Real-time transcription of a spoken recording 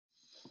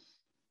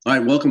All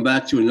right, welcome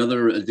back to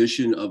another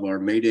edition of our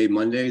Mayday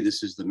Monday.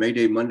 This is the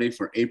Mayday Monday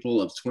for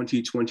April of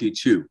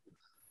 2022.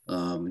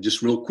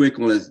 Just real quick,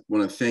 want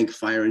to thank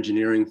Fire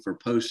Engineering for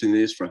posting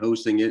this, for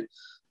hosting it.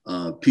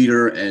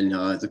 Peter and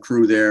the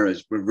crew there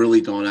has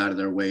really gone out of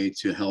their way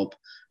to help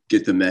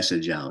get the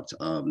message out.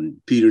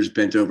 Peter's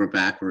bent over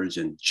backwards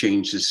and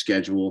changed his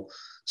schedule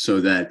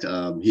so that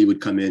he would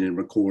come in and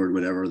record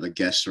whenever the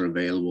guests are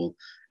available,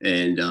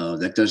 and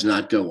that does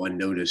not go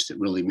unnoticed. It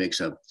really makes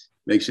an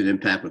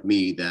impact with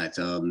me that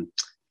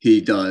he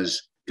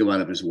does go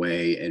out of his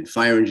way, and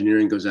Fire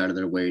Engineering goes out of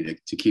their way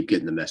to keep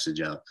getting the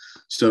message out.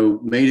 So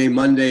Mayday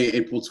Monday,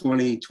 April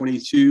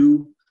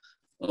 2022.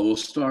 We'll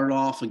start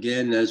off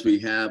again as we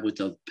have with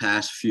the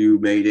past few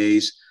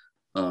Maydays.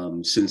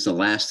 Since the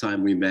last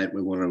time we met,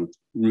 we want to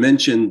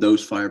mention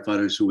those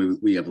firefighters who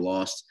we have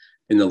lost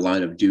in the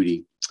line of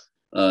duty.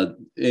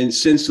 And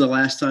since the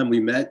last time we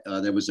met,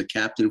 there was a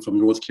captain from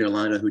North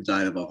Carolina who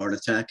died of a heart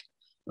attack.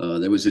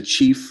 There was a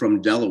chief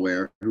from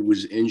Delaware who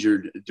was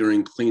injured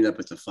during cleanup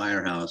at the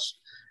firehouse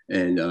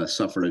and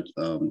suffered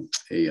a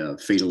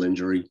fatal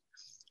injury.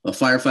 A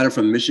firefighter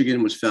from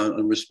Michigan was found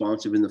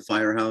unresponsive in the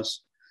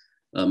firehouse.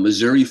 A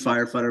Missouri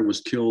firefighter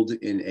was killed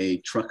in a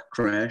truck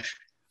crash.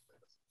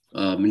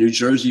 A New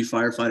Jersey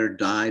firefighter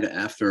died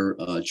after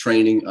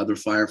training other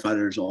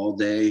firefighters all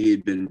day. He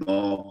had been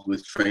involved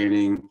with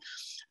training.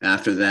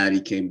 After that,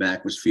 he came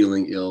back, was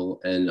feeling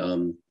ill,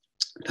 and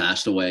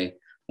passed away.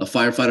 A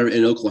firefighter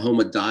in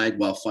Oklahoma died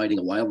while fighting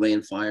a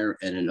wildland fire,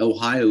 and an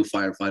Ohio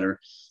firefighter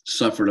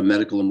suffered a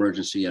medical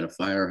emergency at a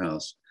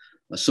firehouse.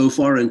 So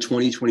far in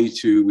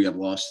 2022, we have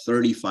lost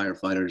 30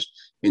 firefighters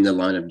in the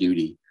line of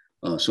duty.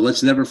 So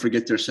let's never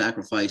forget their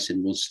sacrifice,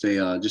 and we'll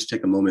just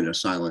take a moment of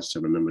silence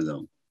to remember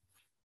them.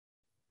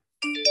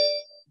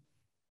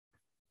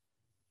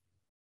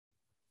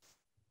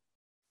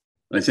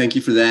 I thank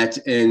you for that.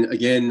 And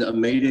again,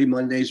 Mayday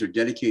Mondays are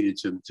dedicated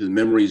to the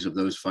memories of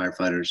those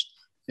firefighters.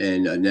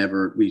 And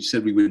we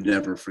said we would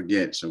never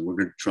forget. So we're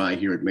going to try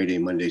here at Mayday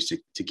Mondays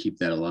to keep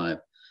that alive.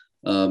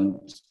 Again,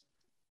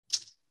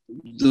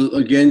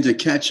 to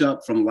catch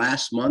up from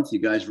last month, you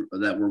guys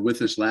that were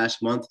with us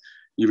last month,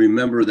 you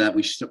remember that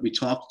we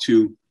talked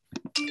to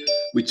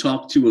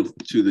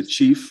the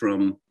chief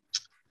from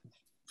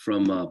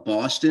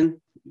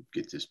Boston.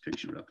 Get this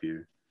picture up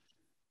here.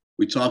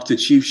 We talked to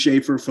Chief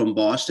Schaefer from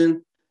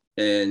Boston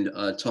and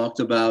talked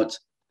about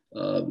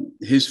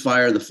his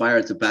fire, the fire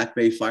at the Back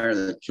Bay fire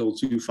that killed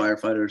 2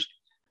 firefighters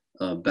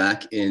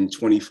back in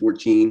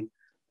 2014.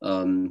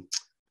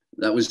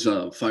 That was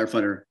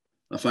firefighter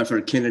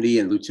Kennedy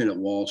and Lieutenant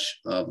Walsh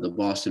of the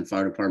Boston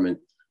Fire Department.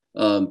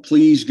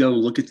 Please go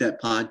look at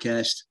that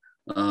podcast.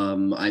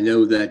 I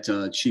know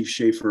that Chief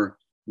Schaefer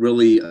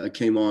really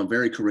came on,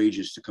 very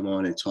courageous to come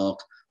on and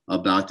talk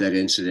about that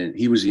incident.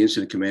 He was the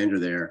incident commander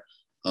there.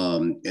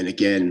 And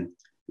again,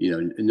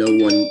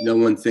 no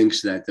one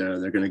thinks that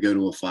they're going to go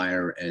to a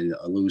fire and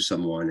lose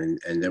someone.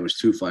 And there was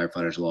 2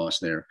 firefighters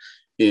lost there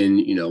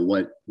in,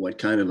 what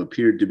kind of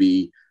appeared to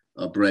be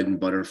a bread and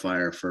butter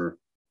fire for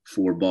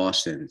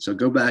Boston. So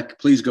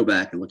please go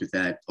back and look at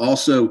that.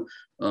 Also,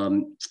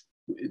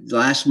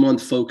 last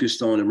month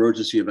focused on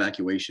emergency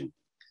evacuation.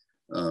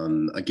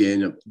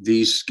 Again,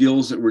 these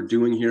skills that we're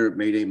doing here at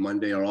Mayday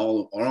Monday are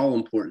all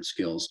important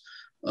skills.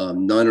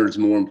 None are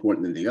more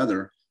important than the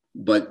other,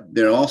 but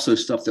they're also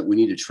stuff that we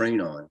need to train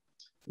on.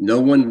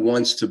 No one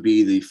wants to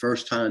be the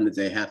first time that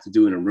they have to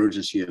do an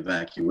emergency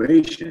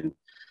evacuation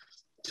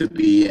to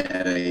be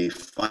at a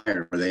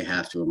fire where they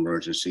have to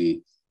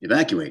emergency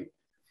evacuate.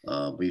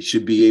 We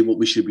should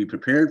be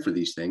prepared for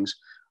these things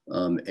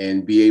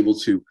and be able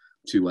to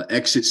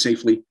exit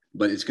safely,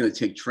 but it's going to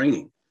take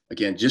training.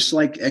 Again, just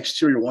like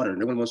exterior water,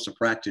 no one wants to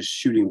practice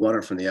shooting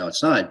water from the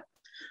outside.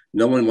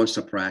 No one wants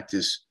to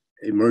practice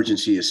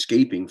emergency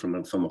escaping from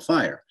a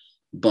fire.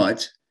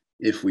 But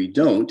if we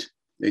don't,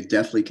 it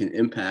definitely can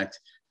impact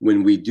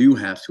when we do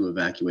have to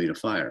evacuate a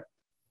fire.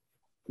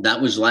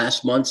 That was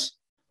last month's,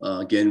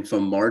 again,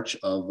 from March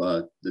of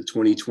the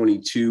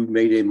 2022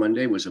 Mayday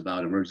Monday was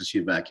about emergency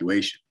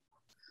evacuation.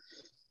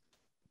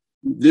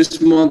 This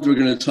month, we're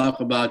going to talk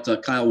about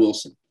Kyle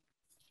Wilson.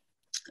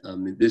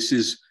 This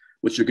is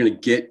what you're going to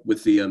get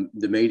with the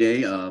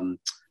Mayday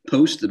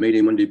post, the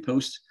Mayday Monday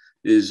post,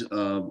 is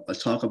a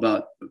talk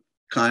about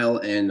Kyle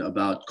and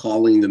about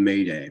calling the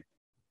Mayday.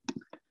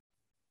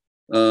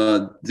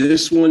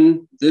 This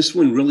one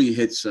really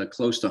hits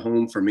close to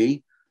home for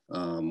me.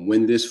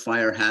 When this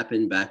fire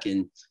happened back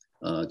in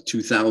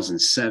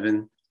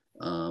 2007,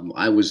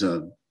 I was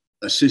a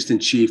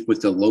assistant chief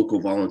with the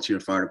local volunteer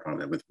fire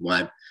department, with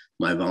my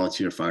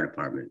volunteer fire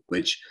department,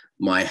 which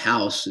my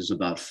house is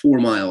about 4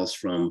 miles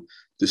from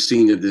the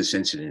scene of this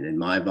incident. And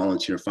my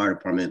volunteer fire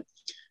department,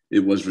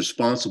 it was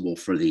responsible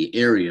for the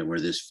area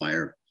where this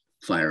fire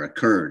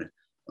occurred.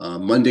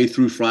 Monday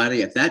through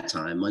Friday, at that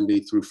time,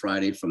 Monday through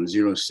Friday from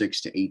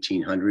 06 to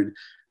 1800,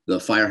 the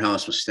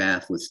firehouse was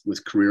staffed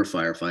with career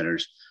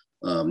firefighters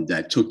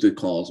that took the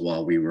calls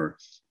while we were,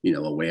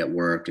 away at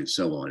work and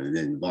so on, and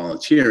then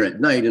volunteer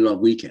at night and on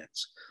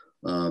weekends.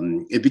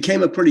 It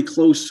became a pretty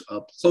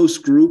close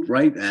group,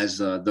 right? As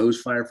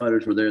those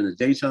firefighters were there in the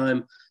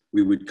daytime,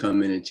 we would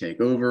come in and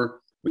take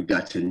over. We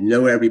got to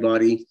know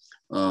everybody.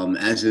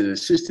 As an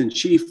assistant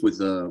chief with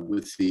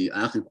the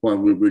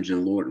Occoquan, Woodbridge,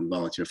 and Lorton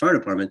Volunteer Fire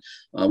Department,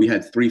 we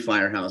had 3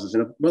 firehouses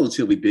in a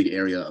relatively big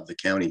area of the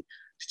county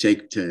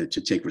to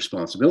take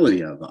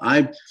responsibility of.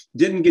 I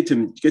didn't get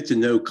to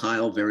know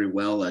Kyle very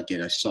well.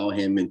 Again, I saw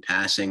him in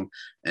passing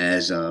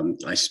as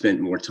I spent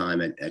more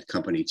time at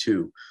Company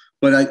 2.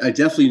 But I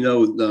definitely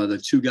know the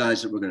 2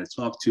 guys that we're going to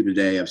talk to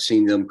today. I've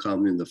seen them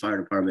come in the fire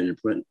department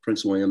in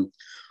Prince William,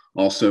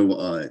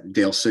 also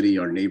Dale City,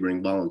 our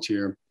neighboring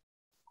volunteer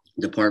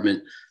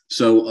department.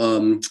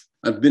 So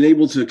I've been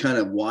able to kind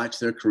of watch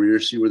their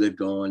careers, see where they've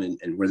gone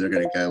and where they're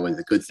going to go, and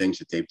the good things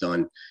that they've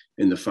done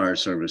in the fire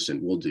service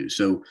and will do.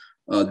 So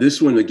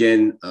this one,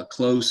 again,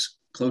 close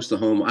to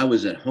home. I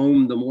was at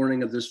home the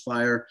morning of this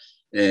fire,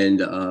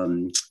 and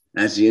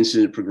as the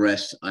incident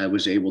progressed, I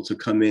was able to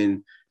come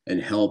in and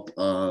help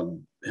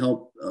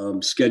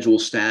schedule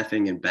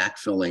staffing and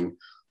backfilling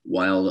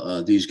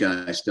while these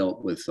guys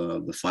dealt with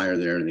the fire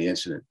there and the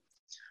incident.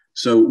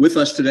 So with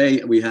us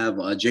today, we have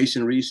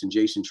Jason Reese and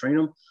Jason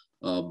Trainum.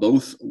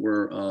 Both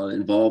were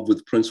involved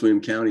with Prince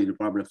William County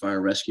Department of Fire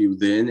and Rescue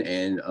then,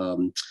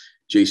 and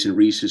Jason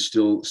Reese is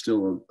still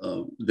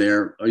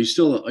there. Are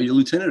you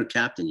lieutenant or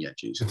captain yet,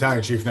 Jason?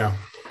 Battalion chief now.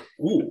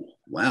 Oh,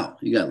 wow.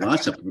 You got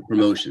lots of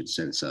promotions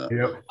since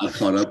Yep. I've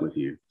caught up with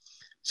you.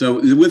 So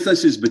with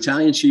us is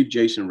Battalion Chief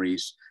Jason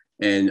Reese,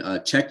 and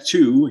Tech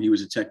 2, he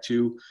was a Tech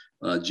 2,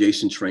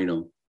 Jason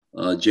Trainum.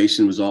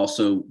 Jason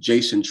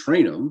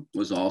Trainum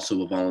was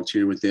also a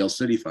volunteer with Dale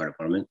City Fire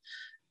Department.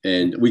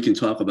 And we can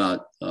talk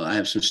about, I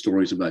have some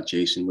stories about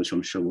Jason, which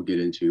I'm sure we'll get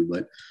into.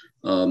 But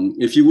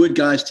if you would,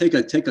 guys, take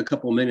a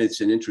couple minutes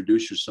and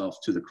introduce yourself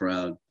to the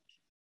crowd.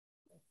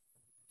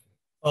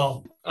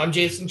 Well, I'm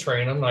Jason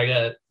Trainum. I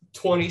got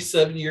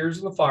 27 years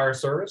in the fire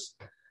service.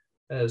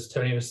 As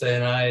Tony was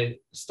saying, I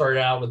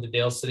started out with the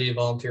Dale City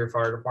Volunteer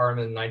Fire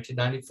Department in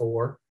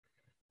 1994.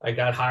 I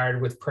got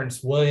hired with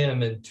Prince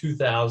William in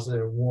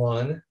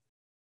 2001.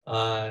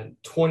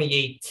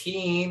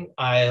 2018,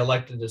 I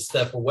elected to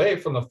step away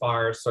from the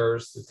fire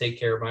service to take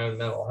care of my own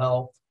mental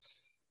health.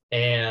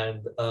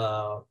 And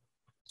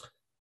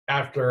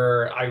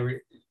after I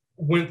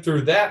went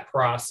through that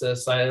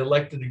process, I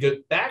elected to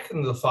get back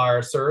into the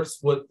fire service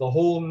with the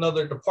whole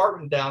nother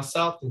department down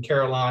south in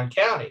Carroll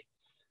County,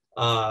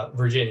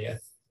 Virginia,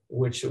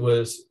 which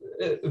was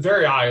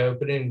very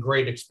eye-opening,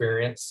 great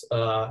experience.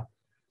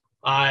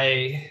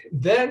 I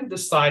then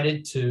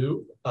decided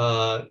to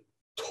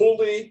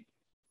totally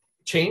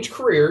change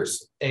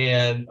careers,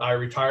 and I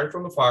retired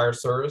from the fire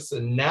service,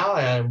 and now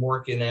I'm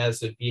working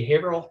as a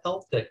behavioral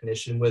health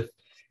technician with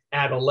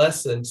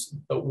adolescents,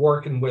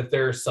 working with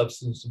their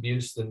substance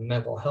abuse and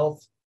mental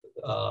health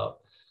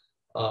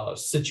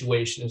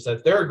situations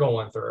that they're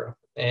going through.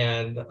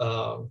 And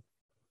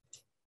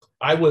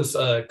I was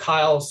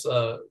Kyle's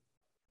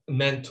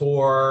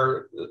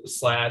mentor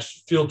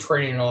 / field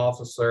training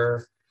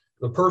officer,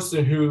 the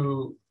person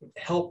who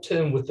helped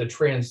him with the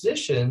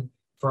transition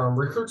from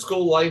recruit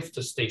school life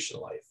to station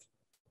life.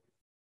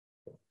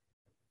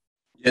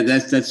 Yeah,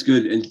 that's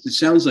good. And it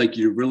sounds like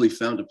you really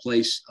found a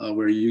place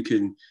where you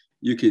can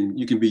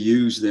be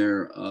used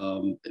there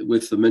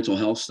with the mental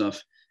health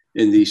stuff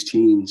in these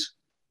teens.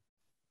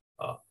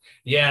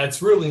 Yeah,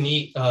 it's really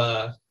neat.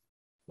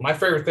 My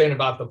favorite thing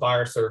about the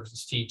fire service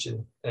is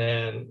teaching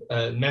and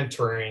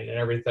mentoring and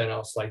everything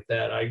else like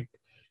that. I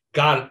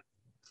got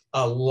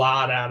a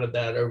lot out of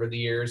that over the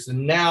years.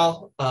 And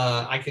now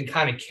I can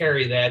kind of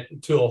carry that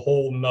to a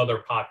whole nother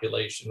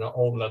population, a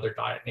whole nother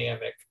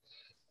dynamic.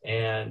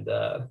 And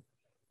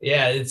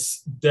yeah,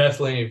 it's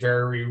definitely a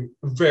very,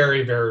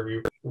 very,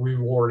 very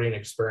rewarding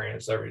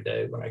experience every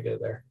day when I go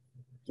there.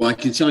 Well, I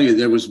can tell you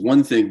there was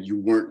one thing you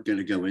weren't going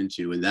to go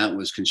into, and that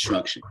was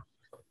construction.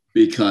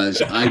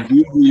 Because I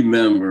do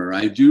remember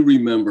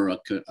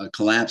a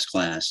collapse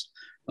class,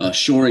 a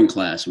shoring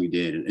class we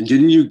did. And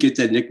didn't you get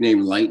that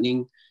nickname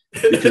Lightning?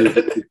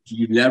 Because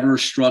you never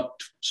struck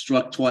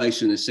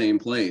twice in the same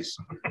place.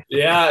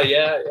 Yeah.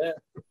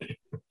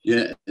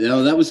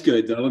 No, that was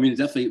good though. I mean,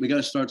 definitely we got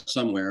to start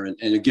somewhere.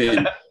 And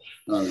again,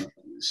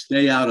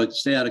 stay out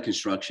of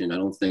construction. I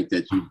don't think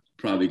that you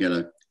probably got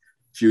a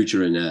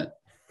future in that.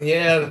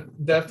 Yeah,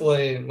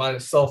 definitely.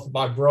 Myself and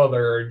my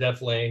brother are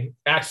definitely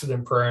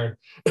accident prone.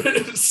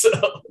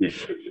 So,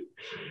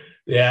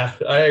 yeah,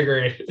 I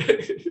agree.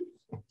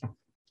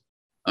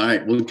 All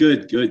right. Well,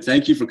 good.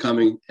 Thank you for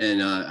coming.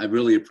 And I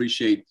really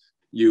appreciate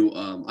you.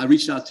 I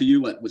reached out to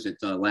you,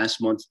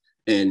 last month,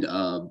 and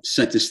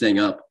set this thing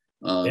up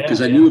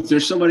because I knew if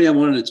there's somebody I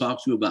wanted to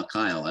talk to about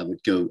Kyle,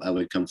 I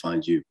would come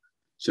find you.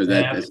 So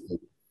that's good.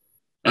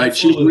 All right,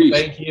 Chief Reese.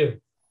 Thank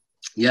you.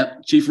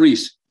 Yep. Chief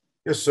Reese.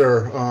 Yes,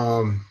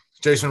 sir.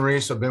 Jason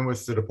Reese. I've been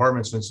with the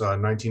department since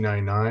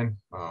 1999,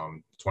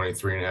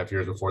 23 and a half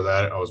years before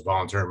that. I was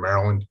volunteer in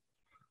Maryland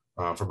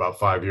for about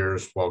 5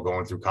 years while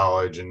going through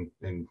college and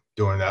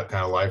doing that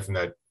kind of life. And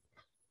that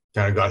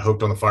kind of got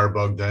hooked on the fire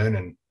bug then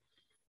and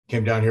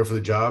came down here for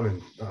the job. And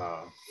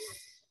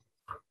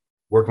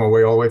worked my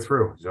way all the way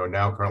through. So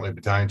now currently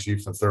battalion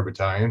chief in the 3rd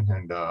Battalion,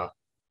 and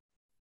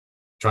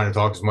trying to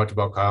talk as much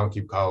about Kyle and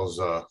keep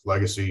Kyle's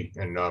legacy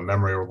and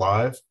memory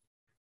alive,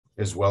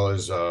 as well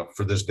as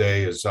for this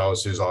day, as I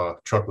was his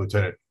truck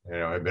lieutenant. You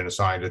know, I'd been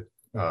assigned at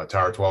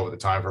Tower 12 at the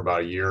time for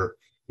about a year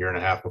and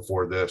a half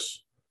before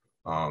this.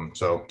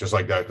 So just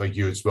like that, like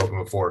you had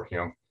spoken before, you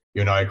know,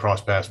 you and I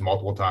crossed paths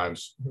multiple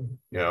times,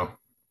 you know,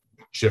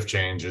 shift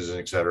changes and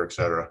et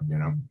cetera, you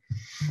know.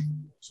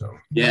 So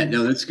yeah,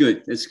 no, that's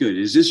good. That's good.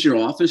 Is this your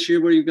office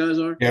here where you guys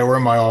are? yeah, we're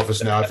in my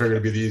office now. I figured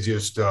it'd be the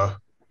easiest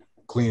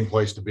clean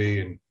place to be.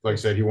 And like I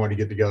said, he wanted to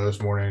get together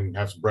this morning and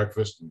have some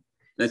breakfast. And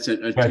that's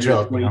a catch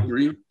up,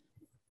 23. You know?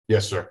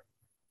 Yes, sir.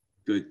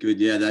 Good.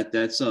 Yeah,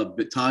 that's a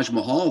Taj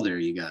Mahal there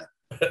you got.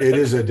 It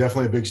is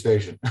definitely a big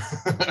station.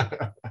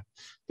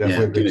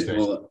 Definitely a big station.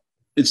 Well,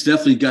 it's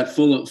definitely got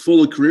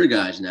full of career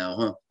guys now,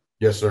 huh?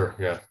 Yes, sir.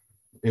 Yeah.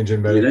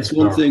 Engine medic. Yeah, that's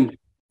one thing.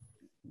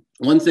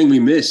 One thing we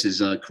miss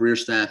is career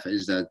staff,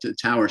 is the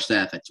tower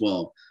staff at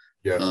 12.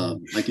 Yeah.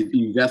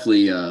 You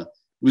definitely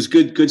was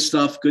good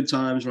stuff, good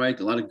times, right?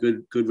 A lot of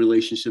good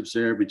relationships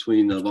there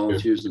between the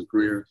volunteers and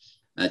career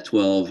at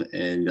 12,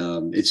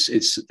 and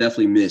it's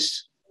definitely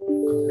missed.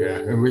 Yeah,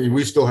 and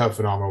we still have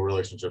phenomenal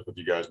relationship with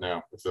you guys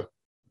now, with the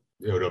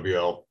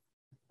OWL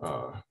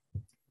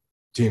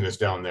team that's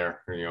down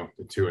there, you know,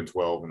 the 2 and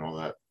 12 and all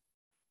that.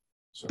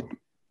 So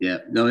yeah,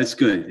 no, it's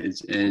good.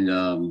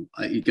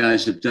 You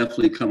guys have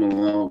definitely come a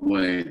long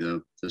way.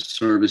 The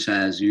service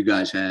has, you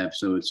guys have,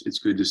 so it's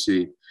good to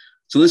see.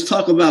 So let's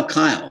talk about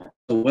Kyle.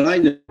 So what I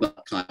know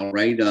about Kyle,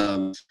 right?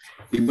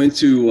 He went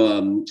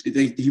to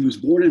he was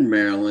born in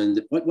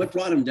Maryland. What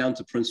brought him down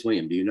to Prince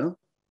William? Do you know?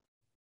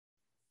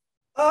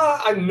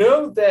 I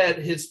know that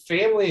his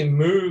family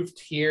moved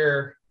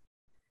here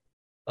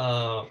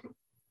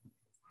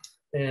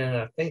in,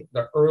 I think,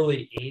 the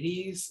early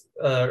 80s,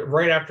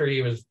 right after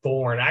he was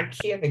born. I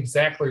can't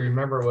exactly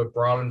remember what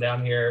brought him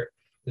down here,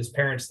 his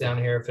parents down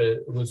here, if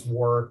it was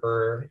work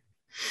or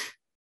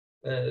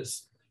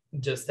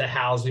just the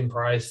housing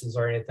prices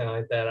or anything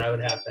like that. I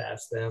would have to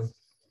ask them.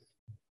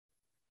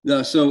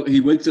 No, so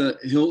he went to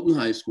Hilton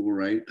High School,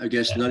 right? I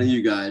guess none of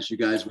you guys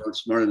weren't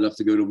smart enough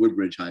to go to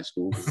Woodbridge High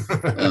School.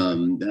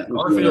 That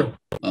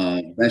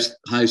was best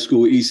high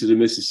school east of the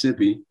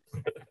Mississippi.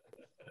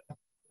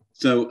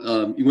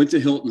 So you went to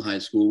Hilton High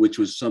School, which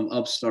was some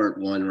upstart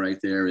one right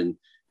there. And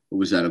what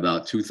was that,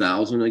 about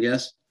 2000, I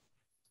guess?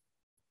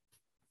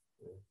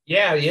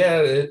 Yeah,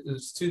 it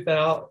was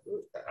 2000.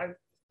 I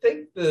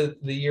think the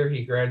year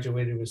he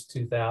graduated was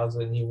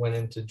 2000. He went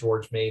into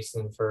George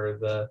Mason for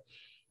the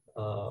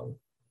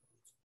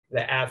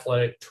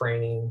athletic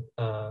training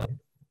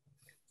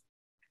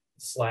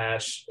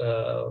slash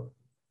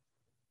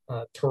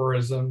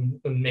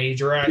tourism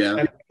major, I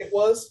think it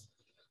was.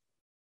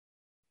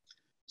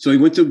 So he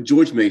went to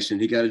George Mason.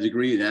 He got a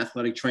degree in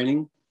athletic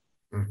training,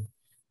 mm-hmm.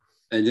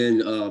 and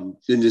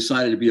then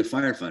decided to be a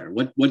firefighter.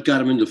 What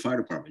got him into the fire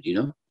department? Do you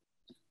know?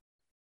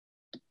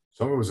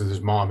 Some of it was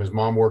his mom. His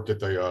mom worked at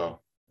the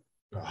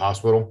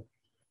hospital,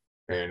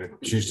 and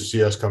she used to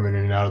see us coming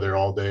in and out of there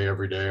all day,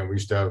 every day. And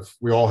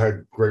we all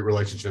had great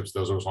relationships.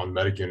 Those of us on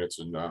medic units,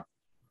 and I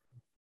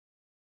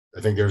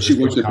think there was she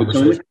worked at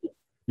conversation.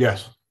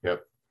 Yes,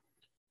 yep.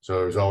 So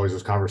there was always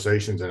those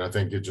conversations, and I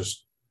think it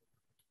just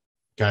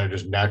kind of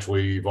just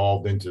naturally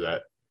evolved into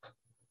that.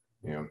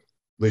 You know, at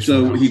least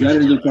so he got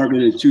into the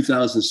department in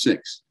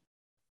 2006.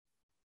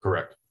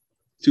 Correct.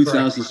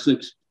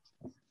 2006.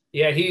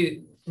 Yeah,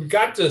 he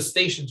got to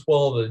Station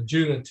 12 in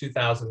June of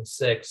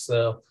 2006.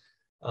 So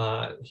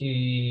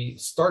he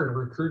started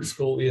recruit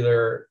school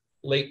either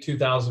late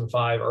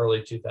 2005,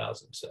 early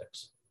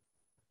 2006.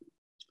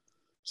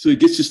 So he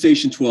gets to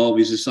Station 12.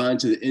 He's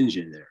assigned to the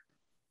engine there.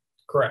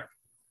 Correct.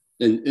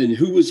 And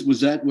who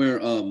was that? Where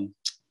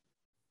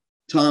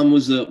Tom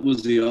was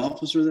the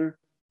officer there?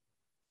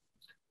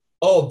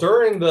 Oh,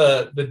 during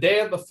the day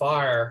of the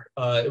fire,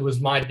 it was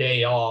my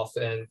day off,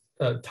 and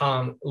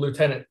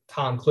Lieutenant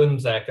Tom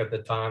Klimzak at the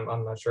time,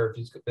 I'm not sure if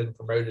he's been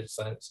promoted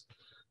since,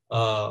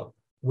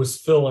 was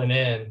filling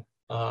in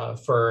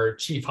for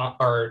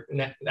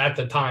at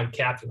the time,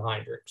 Captain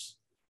Heinrichs.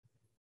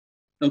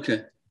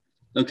 Okay.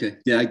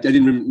 Yeah, I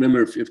didn't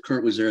remember if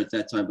Kurt was there at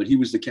that time, but he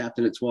was the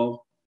captain at 12.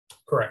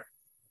 Correct.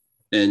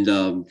 And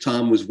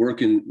Tom was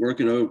working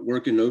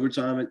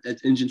overtime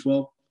at Engine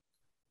 12.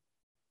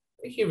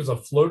 I think he was a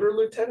floater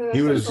lieutenant.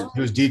 He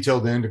was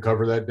detailed in to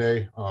cover that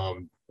day.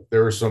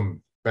 There were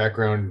some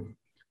background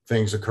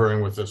things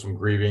occurring with some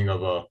grieving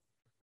of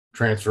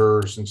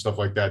transfers and stuff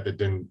like that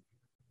didn't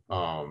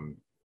come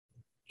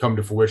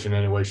to fruition in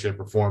any way, shape,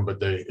 or form.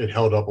 But it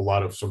held up a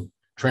lot of some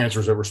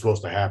transfers that were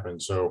supposed to happen.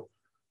 So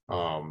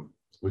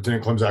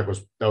Lieutenant Klimzak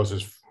this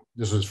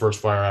was his first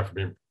fire after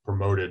being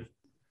promoted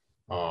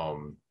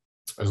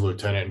as a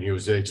lieutenant, and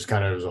it just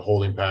kind of was a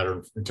holding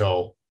pattern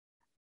until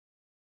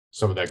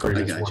some of that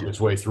grievance worked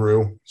its way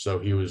through. So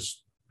he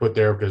was put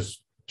there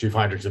because Chief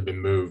Heinrichs had been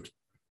moved,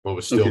 but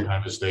was still kind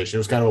of a station. It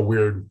was kind of a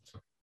weird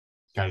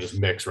kind of just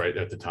mix right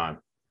at the time.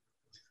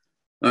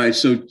 All right,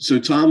 so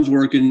Tom's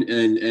working,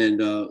 and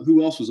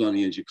who else was on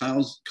the engine? Kyle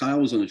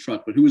was on the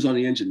truck, but who was on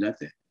the engine that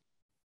day?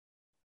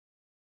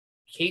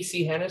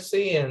 Casey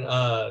Hennessy and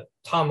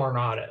Tom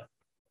Arnado.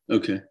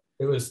 Okay.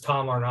 It was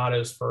Tom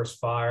Arnado's first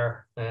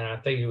fire, and I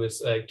think it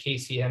was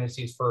Casey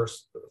Hennessy's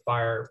first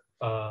fire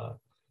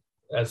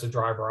as a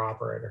driver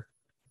operator.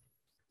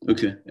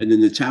 Okay, and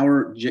then the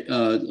tower,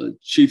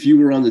 Chief, you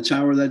were on the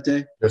tower that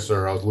day? Yes,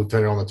 sir. I was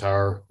lieutenant on the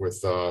tower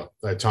with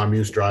Tom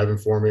Hughes driving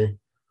for me,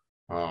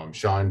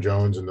 Sean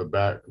Jones in the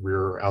back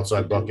rear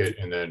outside bucket,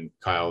 and then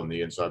Kyle in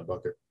the inside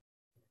bucket.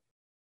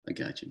 I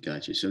got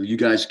you. So you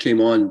guys came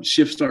on.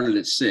 Shift started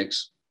at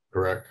 6.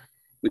 Correct.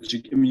 But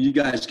you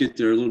guys get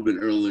there a little bit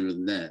earlier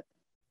than that.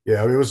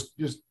 Yeah, it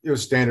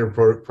was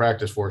standard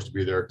practice for us to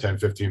be there 10,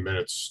 15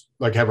 minutes,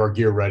 like have our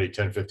gear ready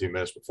 10, 15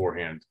 minutes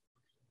beforehand.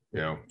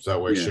 So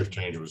that way shift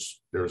change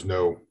there was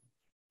no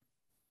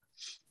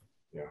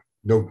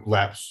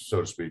lapse,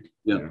 so to speak.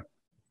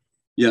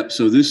 Yeah.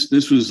 So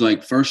this was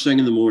like first thing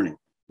in the morning.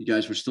 You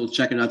guys were still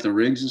checking out the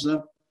rigs and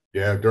stuff?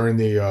 Yeah, during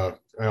the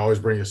I always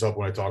bring this up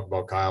when I talk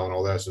about Kyle and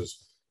all this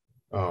is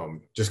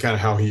just kind of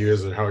how he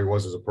is and how he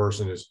was as a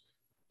person. Is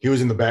he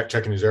was in the back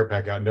checking his air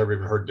pack out and never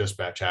even heard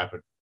dispatch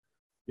happen.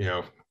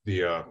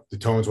 The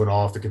tones went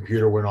off, the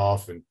computer went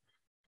off, and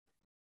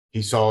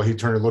he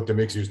turned and looked at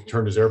me because he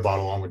turned his air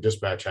bottle on when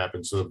dispatch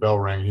happened. So the bell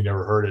rang, he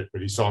never heard it,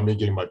 but he saw me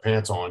getting my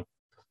pants on.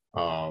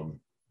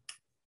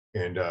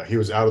 And he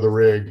was out of the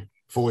rig,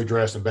 fully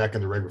dressed and back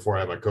in the rig before I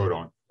had my coat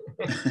on.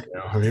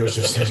 It was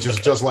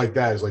just like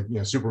that. It's like,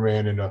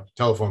 Superman in a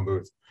telephone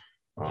booth.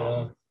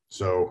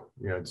 So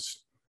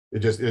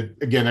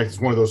again, it's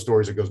one of those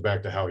stories that goes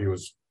back to how he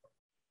was,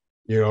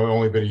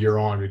 only been a year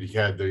on, but he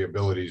had the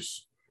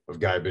abilities of a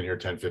guy been here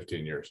 10,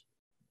 15 years.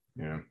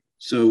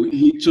 So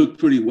he took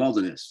pretty well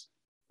to this.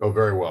 Oh,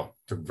 very well.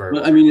 Took very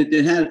well. I mean,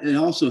 it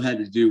also had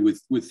to do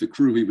with the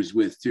crew he was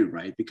with too,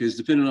 right? Because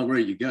depending on where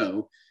you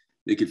go,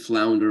 they could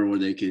flounder or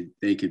they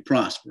could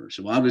prosper.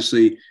 So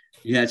obviously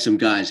you had some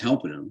guys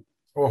helping him.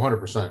 Oh,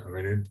 100%. I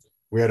mean,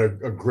 we had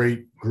a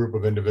great group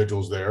of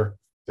individuals there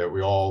that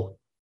we all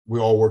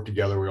worked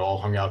together. We all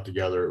hung out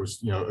together. It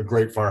was, a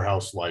great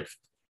firehouse life,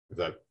 if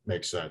that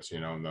makes sense,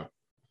 in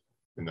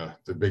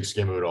the big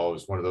scheme of it all. It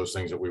was one of those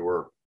things that we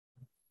were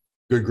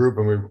a good group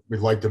and we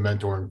liked to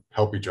mentor and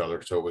help each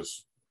other. So it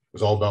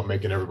was all about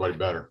making everybody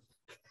better.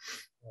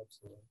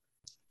 Absolutely.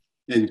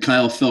 And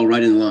Kyle fell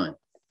right in line.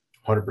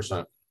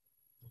 100%.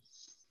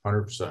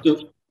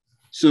 100%.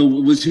 So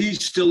was he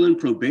still in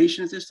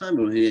probation at this time,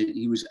 or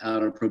he was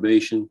out of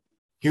probation?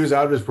 He was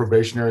out of his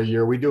probationary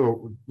year. We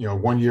do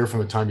 1 year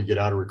from the time you get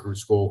out of recruit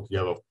school. You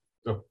have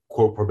a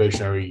quote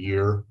probationary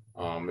year,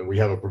 and we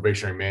have a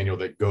probationary manual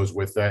that goes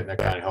with that, and that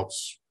kind of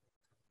helps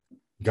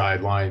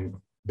guideline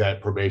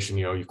that probation.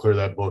 You clear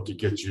that book, it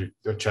gets you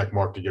a check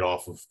mark to get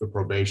off of the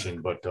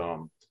probation. But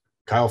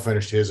Kyle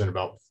finished his in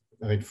about,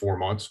 I think, 4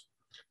 months.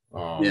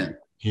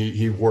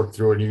 He worked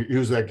through it. And he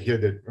was that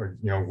kid that,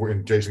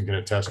 and Jason can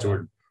attest to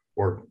it,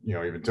 or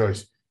even tell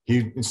us,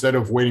 he, instead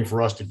of waiting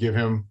for us to give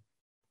him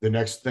the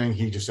next thing,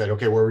 he just said,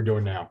 okay, what are we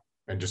doing now?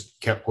 And just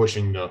kept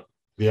pushing the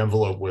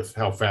envelope with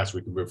how fast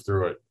we could move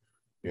through it.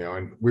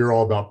 And we were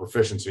all about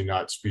proficiency,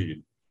 not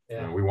speed.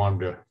 Yeah. We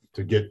want him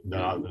to get the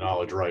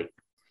knowledge right.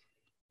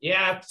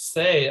 Yeah, I have to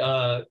say,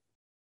 I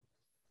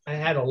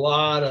had a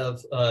lot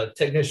of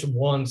technician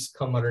ones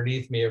come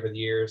underneath me over the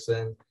years,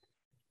 and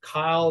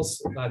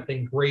Kyle's, I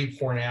think, grade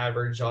point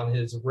average on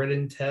his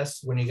written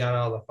test when he got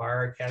out of the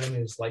fire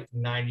academy was like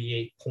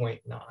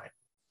 98.9.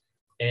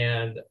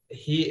 And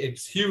he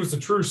was a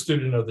true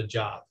student of the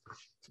job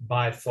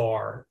by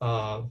far.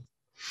 A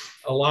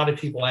lot of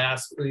people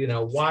ask,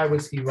 why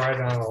was he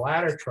riding on a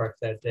ladder truck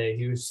that day?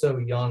 He was so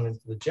young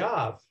into the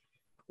job.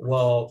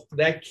 Well,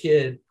 that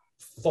kid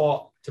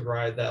fought to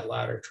ride that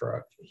ladder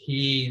truck.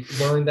 He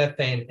learned that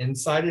thing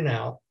inside and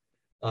out.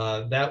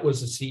 That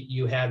was a seat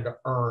you had to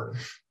earn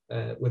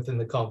within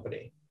the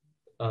company.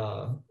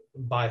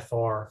 By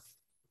far,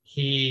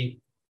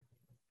 he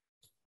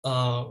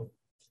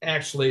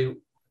actually,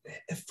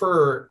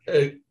 for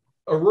a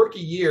rookie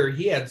year,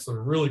 he had some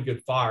really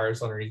good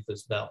fires underneath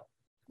his belt.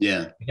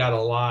 Yeah, he got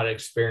a lot of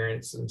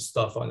experience and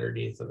stuff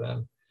underneath of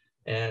him,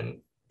 and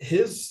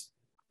his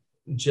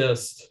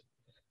just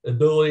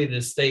ability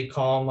to stay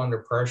calm under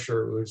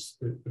pressure was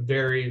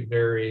very,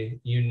 very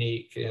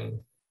unique and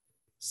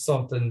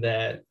something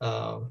that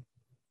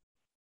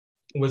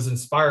was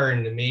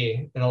inspiring to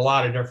me in a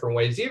lot of different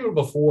ways, even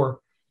before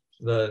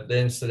the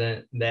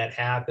incident that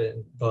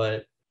happened.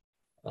 But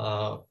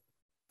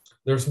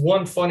there's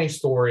one funny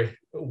story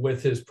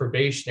with his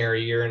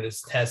probationary year and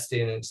his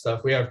testing and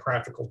stuff. We have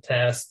practical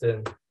tests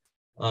and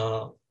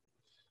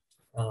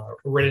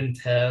written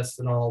tests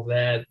and all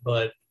that,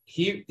 but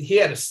he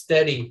had a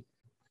steady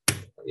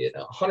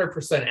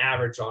 100%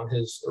 average on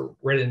his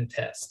written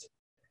test.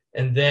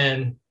 And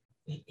then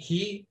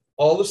he,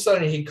 all of a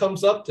sudden, he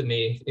comes up to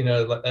me,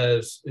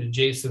 as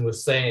Jason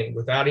was saying,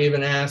 without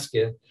even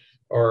asking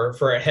or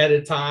for ahead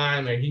of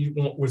time. And he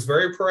was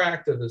very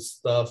proactive and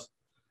stuff.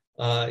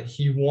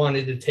 He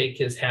wanted to take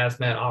his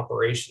hazmat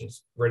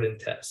operations written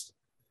test.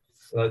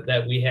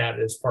 that we had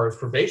as part of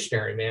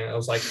probationary, man. I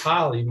was like,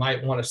 Kyle, you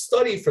might want to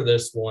study for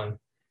this one.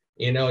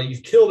 You know,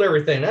 you've killed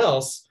everything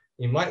else.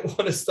 You might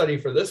want to study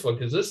for this one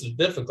because this is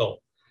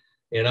difficult.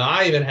 You know,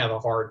 I even have a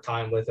hard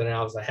time with it. And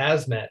I was a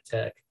hazmat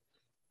tech.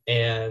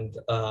 And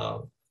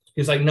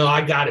he's like, no,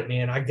 I got it,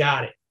 man. I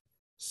got it.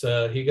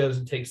 So he goes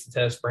and takes the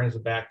test, brings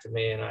it back to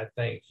me. And I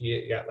think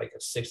he got like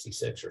a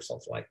 66 or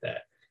something like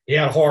that. He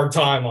had a hard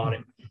time on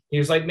it. He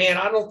was like, man,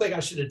 I don't think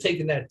I should have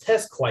taken that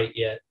test quite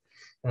yet.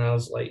 And I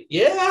was like,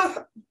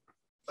 yeah,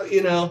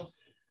 you know,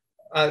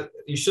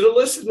 you should have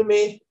listened to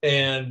me.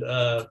 And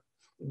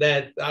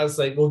that I was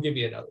like, we'll give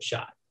you another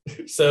shot.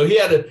 So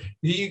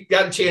he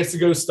got a chance to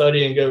go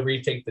study and go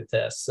retake the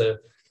test. So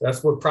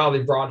that's what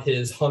probably brought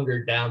his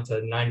 100 down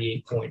to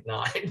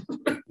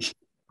 98.9.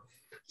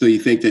 So you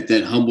think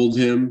that humbled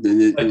him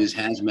in his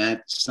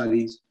hazmat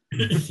studies?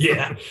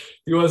 Yeah,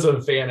 he wasn't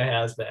a fan of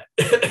hazmat.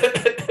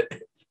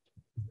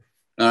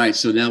 All right,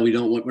 so now we're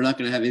not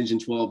going to have Engine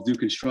 12 do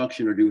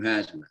construction or do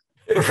hazmat.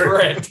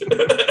 Correct.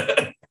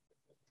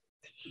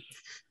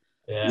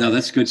 Yeah. No,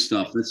 that's good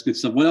stuff. That's good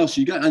stuff. What else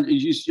you got? I know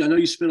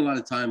you spent a lot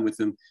of time with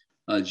him,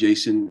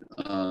 Jason.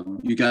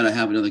 You got to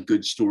have another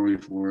good story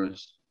for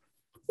us.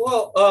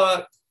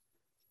 Well,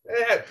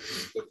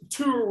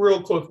 two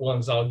real quick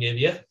ones I'll give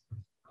you.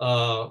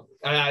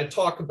 I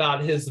talk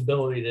about his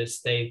ability to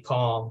stay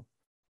calm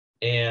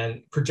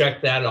and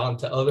project that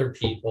onto other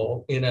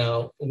people, you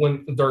know,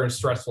 when during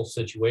stressful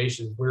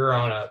situations. We were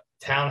on a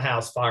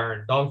townhouse fire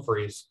in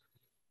Dumfries,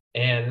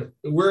 and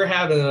we're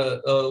having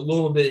a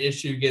little bit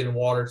issue getting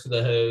water to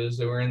the hose.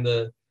 And we're in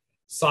the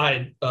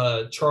side,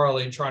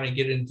 Charlie, trying to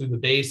get into the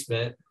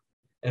basement.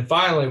 And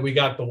finally, we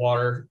got the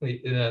water,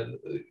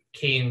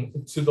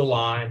 came to the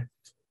line,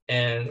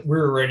 and we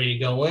were ready to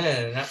go in.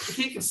 And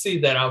he could see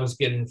that I was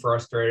getting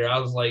frustrated.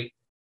 I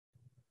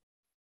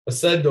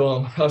said to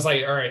him, I was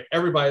like, all right,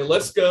 everybody,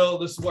 let's go.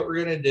 This is what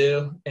we're going to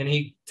do. And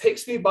he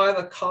takes me by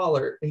the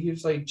collar, and he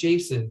was like,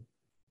 Jason,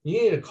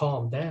 you need to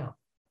calm down.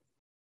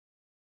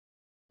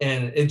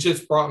 And it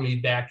just brought me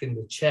back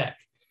into check.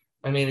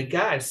 I mean, a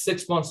guy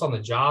 6 months on the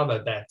job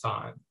at that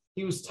time,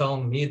 he was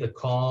telling me to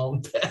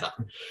calm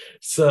down.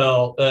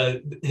 So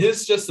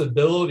his just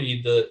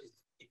ability to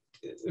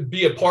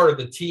be a part of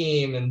the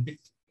team, and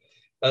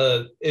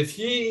if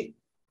he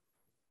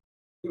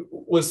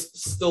was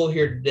still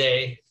here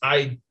today,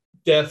 I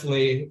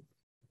definitely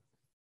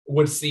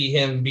would see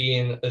him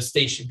being a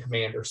station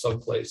commander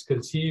someplace,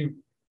 because he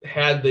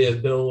had the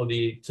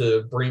ability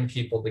to bring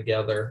people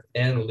together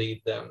and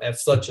lead them at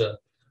such a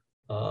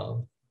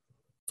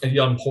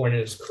young point in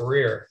his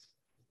career.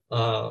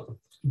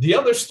 The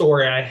other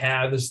story I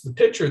have is the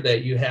picture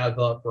that you have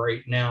up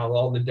right now,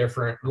 all the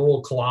different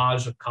little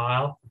collage of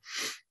Kyle.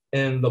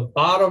 And the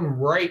bottom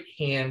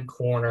right-hand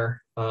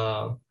corner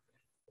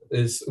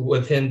is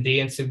with him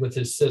dancing with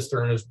his sister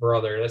and his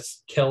brother.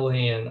 That's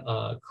Kelly and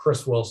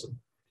Chris Wilson.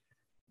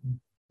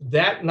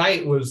 That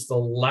night was the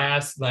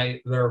last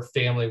night their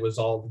family was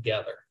all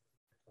together.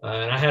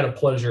 And I had a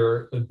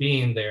pleasure of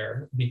being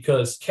there,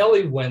 because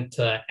Kelly went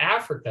to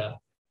Africa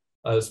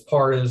as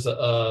part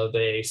of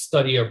a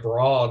study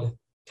abroad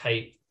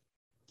type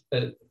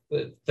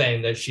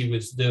thing that she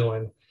was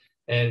doing.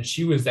 And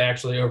she was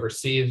actually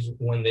overseas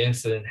when the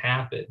incident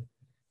happened.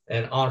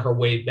 And on her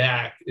way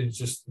back, it's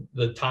just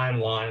the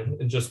timeline,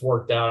 it just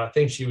worked out. I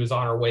think she was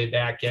on her way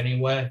back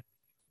anyway.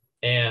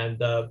 And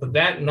but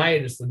that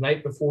night is the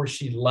night before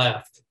she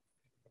left.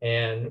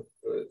 And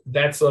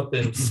that's up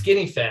in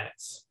Skinny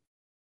Fats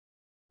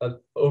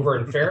over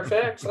in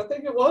Fairfax, I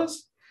think it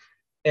was.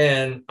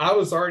 And I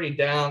was already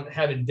down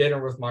having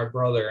dinner with my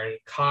brother, and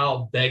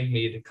Kyle begged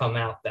me to come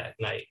out that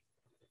night.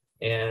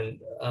 And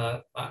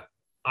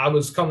I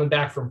was coming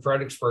back from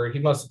Fredericksburg. He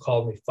must have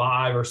called me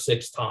 5 or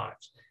 6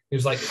 times. He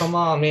was like, come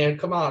on, man,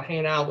 come out,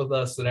 hang out with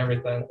us and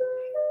everything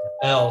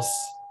else.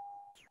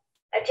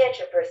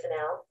 Attention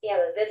personnel, you have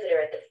a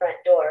visitor at the front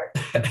door.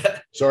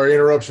 Sorry,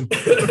 interruption.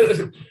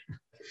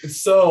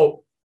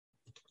 So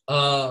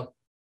I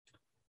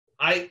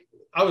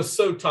was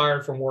so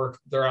tired from work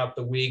throughout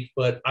the week,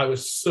 but I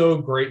was so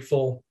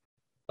grateful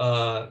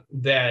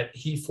that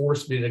he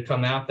forced me to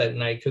come out that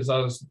night, because I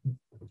was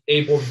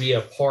able to be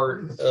a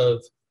part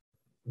of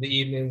the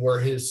evening where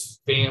his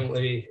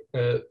family,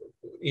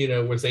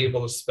 was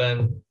able to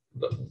spend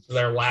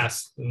their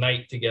last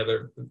night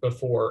together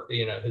before,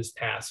 his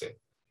passing.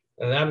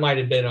 And that might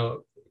have been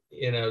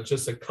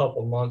just a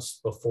couple months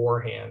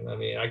beforehand. I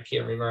mean, I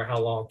can't remember how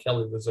long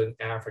Kelly was in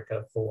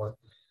Africa for,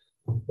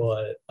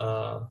 but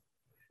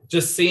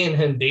just seeing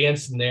him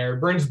dancing there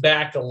brings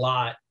back a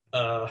lot.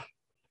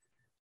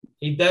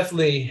 He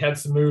definitely had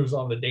some moves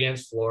on the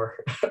dance floor.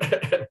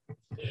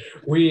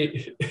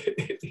 He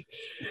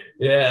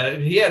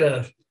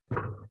had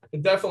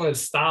definitely a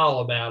style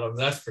about him,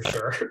 that's for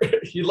sure.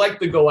 He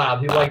liked to go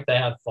out. He liked to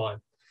have fun.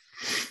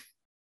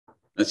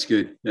 That's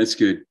good.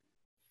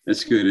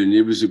 And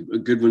it was a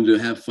good one to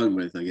have fun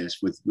with, I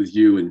guess, with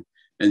you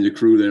and the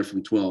crew there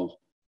from 12.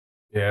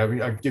 Yeah, I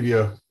mean, I'll give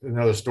you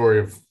another story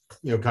of,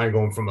 kind of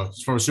going from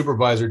a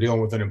supervisor dealing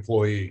with an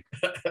employee.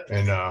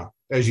 And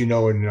as you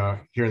know, in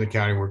here in the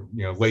county, we're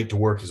late to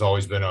work has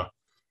always been a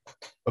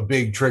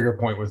big trigger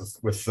point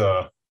with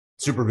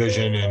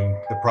supervision and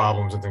the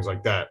problems and things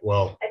like that.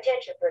 Well,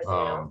 Attention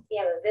personnel, we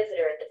have a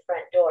visitor at the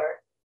front door.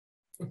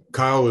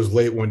 Kyle was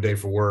late one day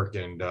for work,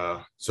 and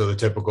so the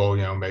typical,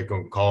 make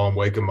him, call him,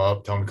 wake him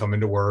up, tell him to come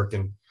into work,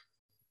 and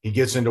he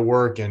gets into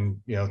work, and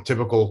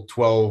typical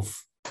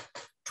 12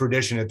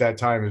 tradition at that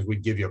time is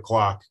we'd give you a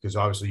clock, because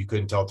obviously you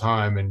couldn't tell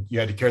time and you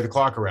had to carry the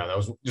clock around. That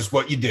was just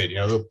what you did,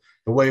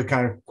 the way of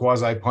kind of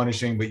quasi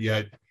punishing, but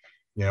yet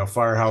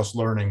firehouse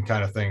learning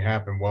kind of thing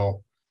happened.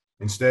 Well,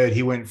 instead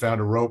he went and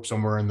found a rope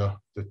somewhere in the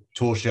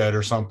tool shed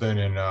or something,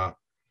 and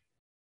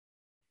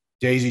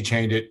daisy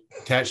chained it,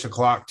 attached the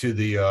clock to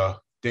the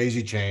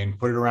daisy chain,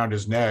 put it around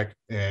his neck,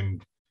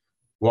 and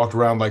walked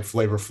around like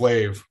Flavor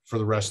Flav for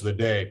the rest of the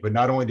day. But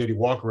not only did he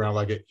walk around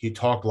like it, he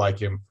talked like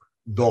him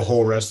the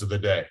whole rest of the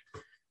day.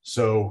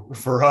 So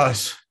for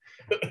us,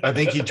 I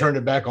think he turned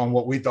it back on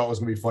what we thought was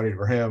going to be funny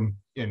for him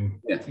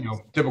in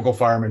typical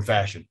fireman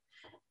fashion.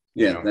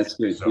 Yeah, that's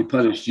good. So, he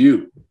punished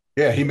you.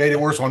 Yeah, he made it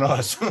worse on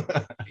us.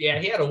 Yeah,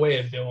 he had a way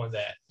of doing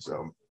that.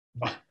 So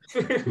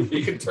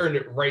he could turn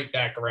it right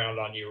back around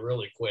on you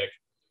really quick.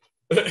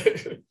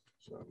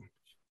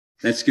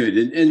 That's good,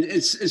 and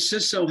it's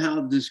just so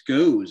how this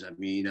goes. I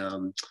mean,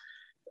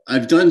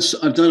 I've done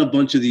a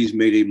bunch of these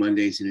Mayday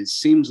Mondays, and it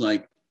seems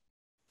like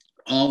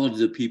all of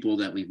the people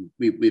that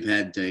we've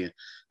had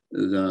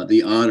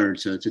the honor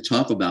to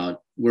talk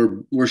about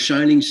were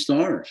shining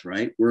stars,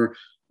 right?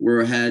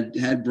 We're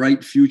had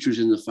bright futures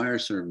in the fire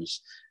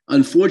service.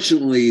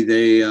 Unfortunately,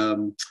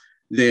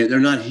 they're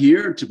not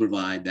here to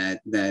provide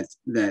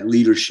that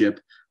leadership,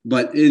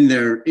 but in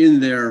their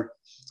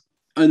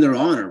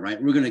honor,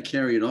 right? We're going to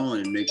carry it on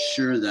and make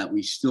sure that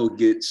we still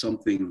get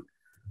something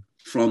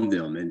from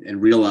them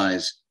and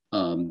realize,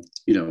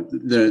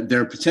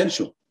 their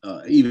potential,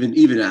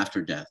 even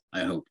after death,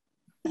 I hope.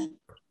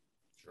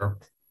 Sure.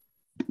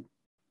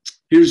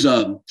 Here's,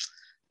 again,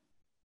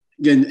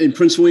 in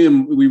Prince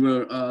William, we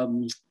were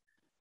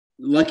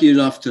lucky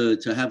enough to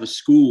have a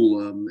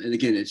school. And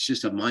again, it's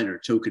just a minor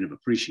token of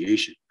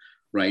appreciation,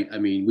 right? I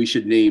mean, we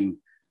should name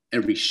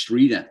every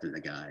street after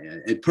the guy.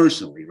 And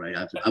personally, right?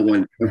 I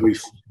want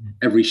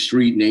every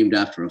street named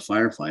after a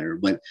firefighter.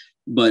 But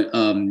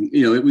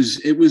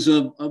it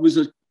was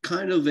a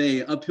kind of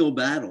a uphill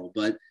battle.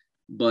 But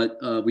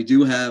we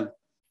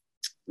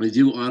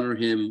do honor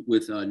him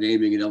with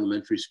naming an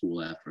elementary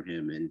school after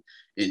him. And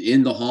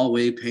in the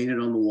hallway, painted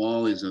on the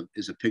wall, is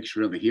a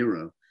picture of a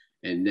hero,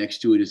 and next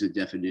to it is a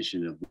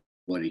definition of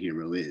what a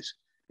hero is.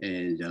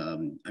 And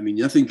I mean,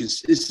 nothing.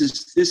 This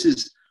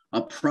is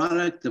a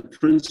product of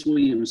Prince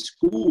William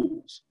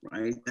schools,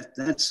 right?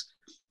 That's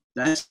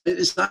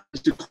it's not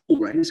cool,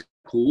 right? It's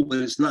cool, but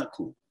it's not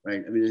cool,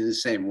 right? I mean, in the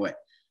same way,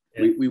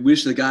 we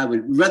wish the guy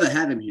would rather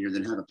have him here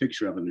than have a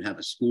picture of him and have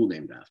a school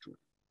named after him.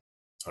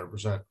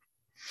 100%.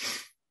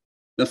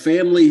 The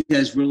family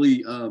has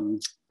really,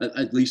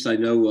 at least I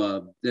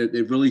know,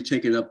 they've really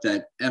taken up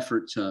that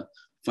effort to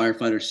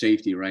firefighter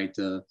safety, right?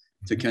 To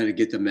kind of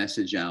get the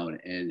message out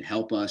and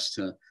help us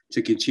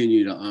to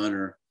continue to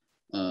honor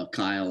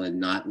Kyle and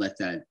not let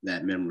that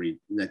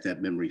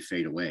memory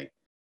fade away.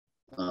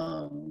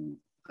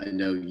 I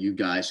know you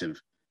guys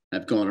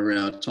have gone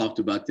around, talked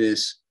about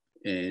this,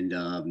 and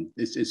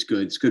it's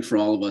good. It's good for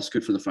all of us.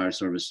 Good for the fire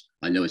service.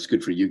 I know it's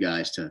good for you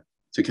guys to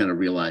kind of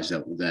realize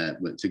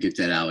that to get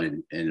that out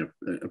and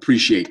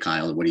appreciate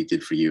Kyle and what he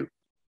did for you.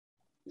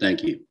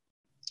 Thank you.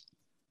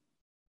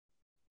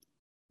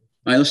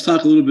 All right, let's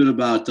talk a little bit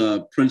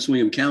about Prince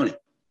William County.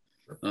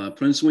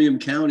 Prince William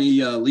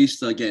County, at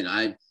least again,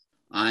 I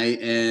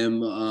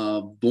am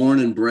born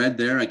and bred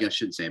there. I guess I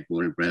shouldn't say I'm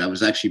born and bred. I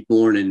was actually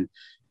born in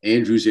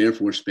Andrews Air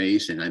Force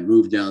Base, and I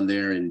moved down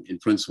there in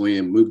Prince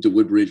William, moved to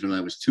Woodbridge when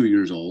I was 2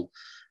 years old.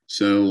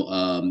 So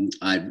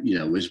I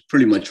was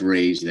pretty much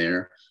raised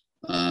there.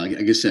 Like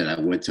I said, I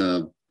went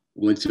to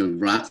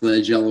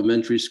Rockledge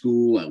Elementary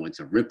School. I went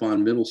to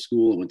Ripon Middle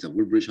School. I went to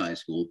Woodbridge High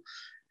School,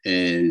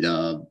 and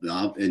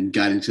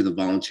got into the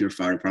volunteer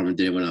fire department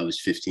there when I was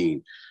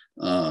 15.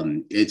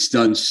 It's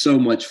done so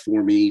much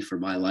for me, for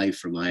my life,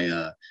 for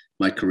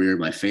my career,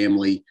 my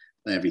family,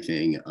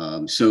 everything.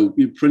 So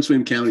Prince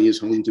William County is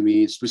home to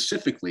me,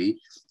 specifically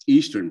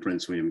Eastern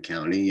Prince William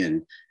County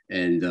and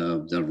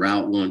the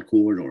Route 1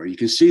 corridor. You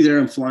can see there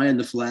I'm flying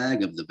the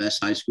flag of the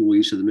best high school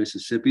east of the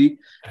Mississippi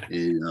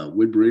in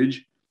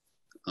Woodbridge.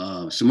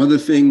 Some other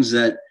things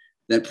that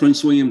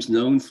Prince William's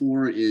known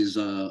for is,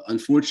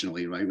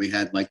 unfortunately, right, we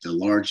had like the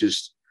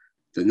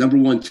number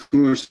one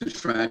tourist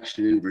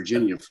attraction in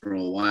Virginia for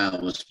a while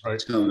was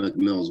Potomac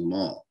Mills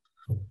Mall.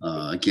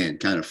 Again,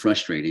 kind of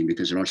frustrating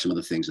because there are some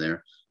other things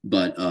there.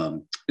 But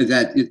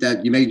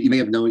that you may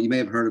have known, you may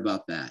have heard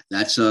about that.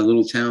 That's a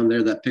little town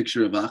there. That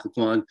picture of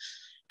Occoquan,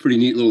 pretty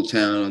neat little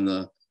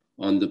town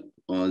on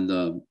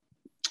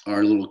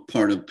our little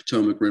part of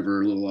Potomac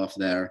River, a little off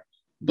there.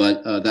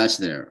 But that's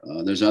there.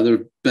 There's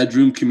other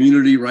bedroom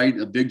community, right?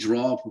 A big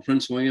draw for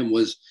Prince William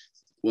was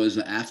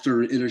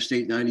after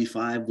Interstate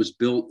 95 was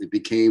built. It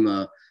became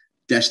a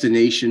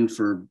destination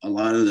for a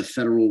lot of the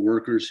federal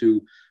workers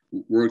who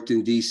worked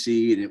in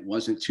DC, and it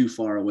wasn't too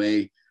far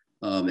away,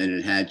 and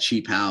it had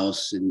cheap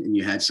house, and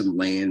you had some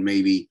land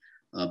maybe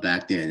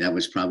back then. That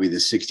was probably the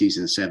 60s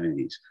and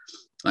 70s.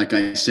 Like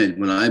I said,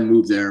 when I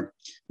moved there,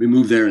 we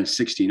moved there in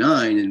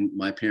 '69, and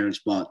my parents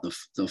bought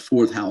the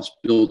fourth house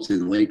built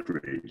in Lake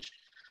Ridge,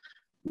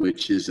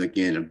 which is,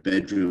 again, a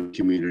bedroom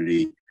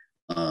community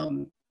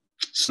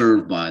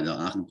served by the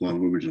Occoquan,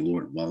 Woodbridge, and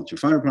Lorton Volunteer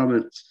Fire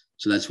Department.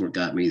 So that's what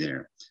got me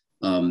there.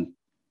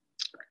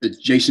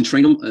 Jason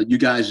Trainum, you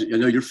guys, I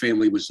know your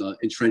family was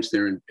entrenched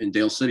there in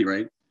Dale City,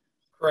 right?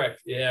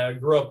 Correct. Yeah, I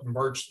grew up in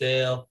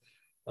Birchdale.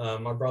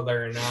 My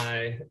brother and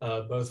I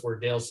both were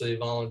Dale City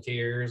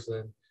volunteers,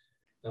 and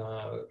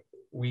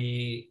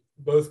we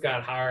both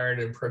got hired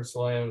in Prince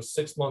William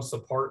 6 months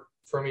apart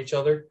from each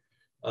other.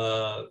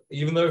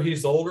 Even though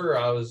he's older,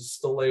 I was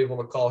still able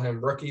to call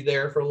him rookie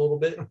there for a little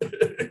bit.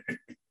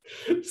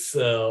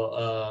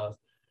 So,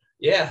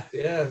 yeah.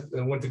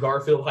 I went to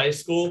Garfield High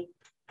School,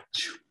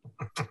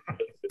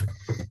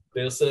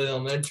 Dale City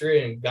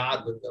Elementary, and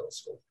Godwin Middle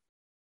School.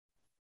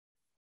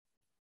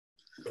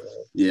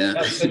 Yeah.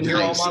 I've been here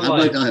Nice. all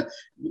my life.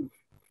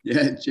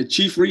 Yeah,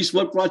 Chief Reese,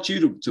 what brought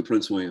you to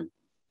Prince William?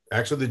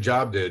 Actually, the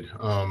job did.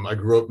 I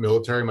grew up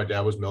military. My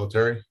dad was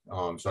military.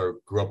 So I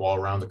grew up all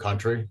around the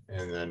country.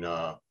 And then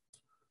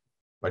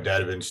my dad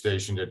had been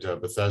stationed at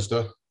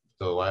Bethesda,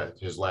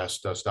 his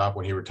last stop.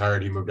 When he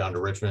retired, he moved down to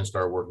Richmond and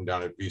started working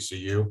down at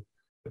VCU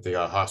at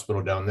the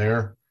hospital down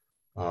there.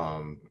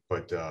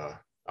 But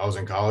I was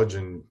in college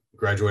and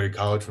graduated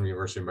college from the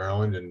University of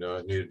Maryland, and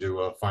needed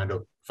to find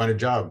a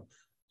job.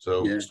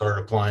 So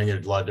started applying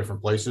at a lot of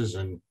different places,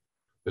 and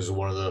this is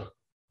one of the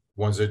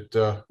ones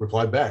that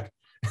replied back.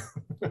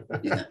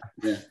 Yeah.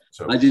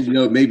 So I didn't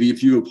know maybe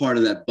if you were part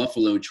of that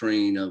Buffalo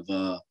train of.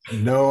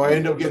 No, I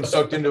ended up getting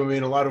sucked into it,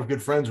 and a lot of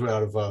good friends were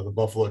out of the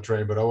Buffalo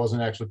train, but I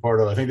wasn't actually part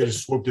of it. I think they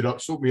just swooped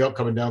me up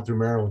coming down through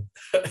Maryland.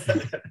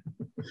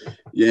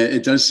 Yeah,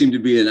 it does seem to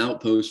be an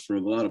outpost for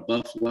a lot of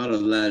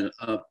that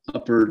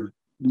upper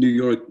New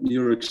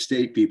York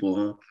State people,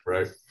 huh?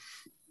 Right.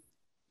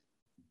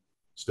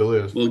 Still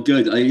is. Well,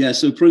 good. Yeah.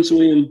 So Prince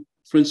William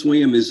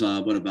is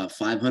what, about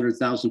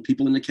 500,000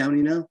 people in the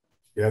county now?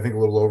 Yeah, I think a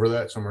little over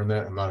that, somewhere in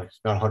that. I'm not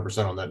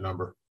 100% on that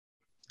number.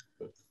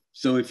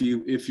 So if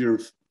you're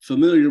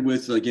familiar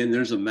with, again,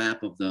 there's a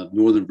map of the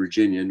Northern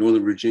Virginia.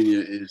 Northern Virginia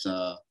is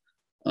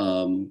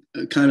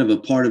kind of a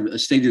part of a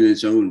state in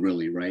its own,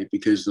 really, right?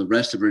 Because the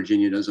rest of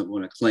Virginia doesn't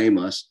want to claim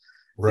us.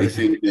 Right. They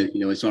think that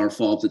it's our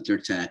fault that their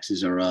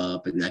taxes are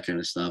up and that kind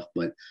of stuff.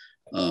 But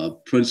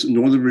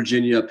Northern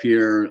Virginia up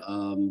here,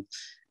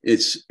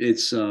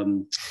 it's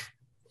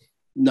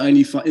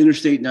 95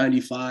 Interstate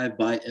 95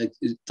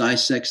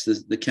 dissects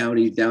the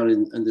county down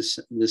in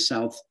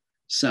the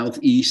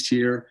southeast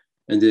here,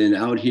 and then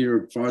out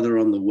here farther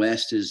on the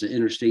west is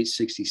Interstate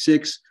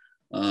 66.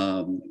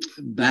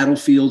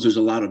 Battlefields, there's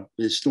a lot of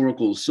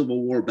historical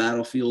Civil War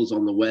battlefields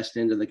on the west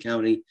end of the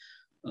county,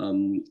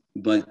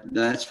 but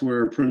that's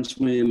where Prince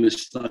William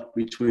is stuck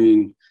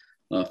between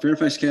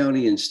Fairfax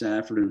County, and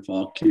Stafford and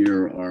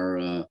Fauquier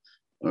are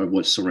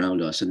what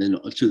surround us. And then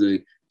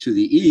to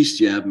the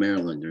east, you have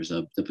Maryland. There's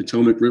the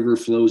Potomac River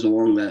flows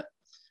along that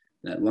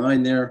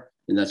line there,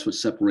 and that's what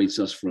separates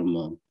us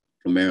from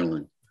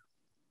Maryland.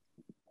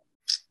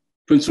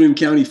 Prince William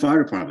County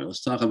Fire Department.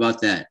 Let's talk about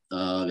that.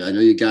 I know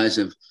you guys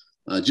have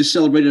just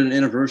celebrated an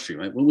anniversary,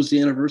 right? What was the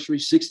anniversary?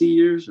 60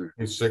 years?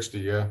 It's 60,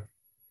 yeah.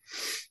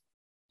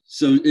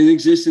 So in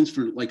existence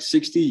for like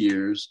 60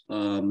 years.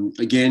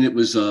 Again, it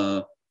was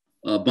a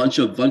bunch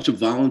of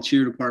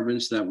volunteer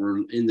departments that were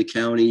in the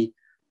county.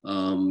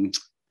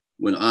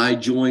 When I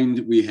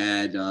joined, we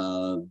had 3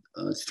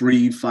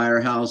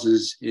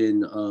 firehouses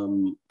in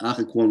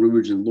Occoquan,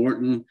 Woodbridge, and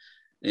Lorton,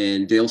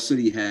 and Dale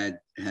City had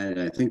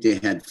I think they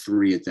had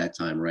 3 at that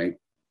time, right?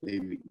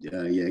 Maybe,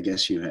 I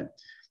guess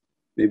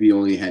maybe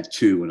only had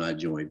 2 when I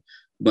joined.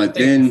 But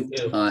then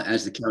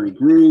as the county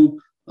grew,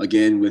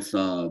 again with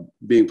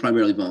being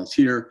primarily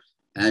volunteer,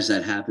 as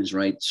that happens,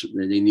 right? So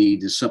they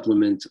need to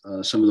supplement.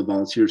 Some of the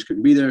volunteers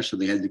couldn't be there, so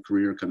they had the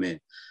career come in.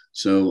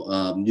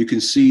 So you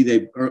can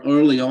see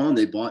early on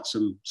they bought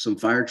some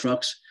fire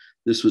trucks.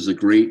 This was a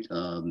great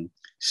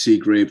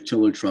Seagrave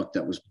tiller truck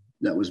that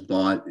was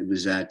bought. It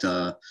was at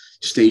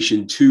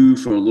Station 2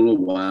 for a little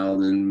while,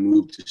 then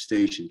moved to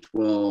Station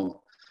 12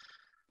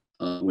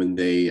 when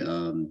they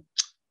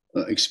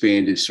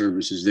expanded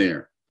services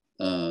there.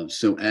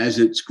 So as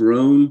it's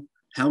grown,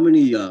 how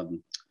many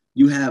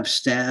you have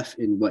staff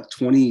in what,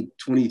 22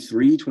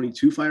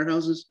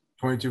 firehouses?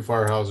 22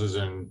 firehouses,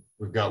 and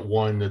we've got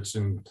 1 that's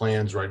in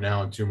plans right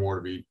now and 2 more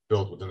to be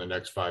built within the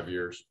next 5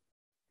 years.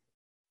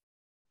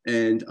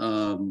 And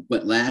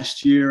but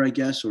last year, I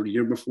guess, or the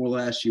year before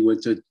last, you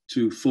went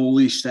to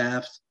fully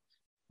staffed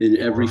in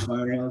every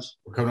firehouse?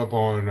 We're coming up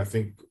on, I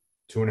think,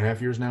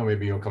 2.5 years now,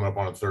 maybe coming up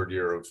on a 3rd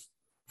year of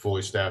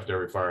fully staffed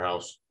every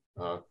firehouse,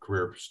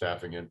 career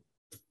staffing in.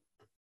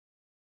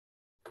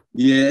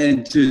 Yeah,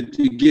 and to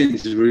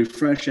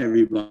refresh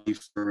everybody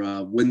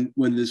for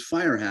when this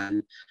fire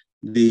happened,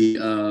 the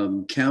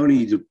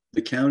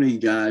county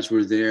guys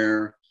were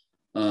there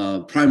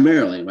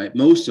primarily, right?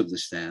 Most of the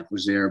staff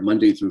was there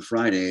Monday through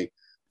Friday,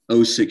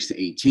 06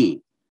 to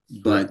 18.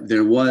 But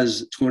there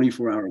was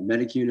 24-hour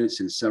medic units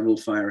in several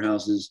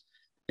firehouses.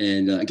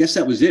 And I guess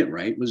that was it,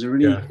 right? Was there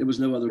any, there was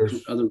no other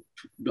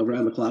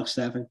around the clock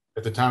staffing?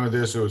 At the time of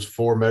this, it was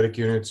 4 medic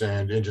units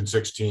and engine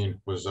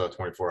 16 was a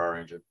 24-hour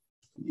engine.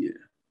 Yeah.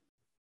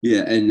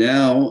 Yeah. And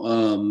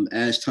now,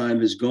 as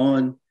time has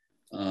gone,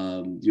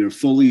 you're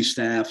fully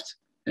staffed.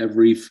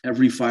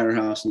 Every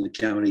firehouse in the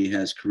county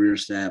has career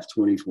staff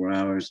 24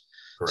 hours,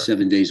 correct,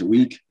 7 days a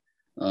week.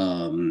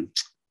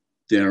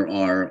 There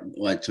are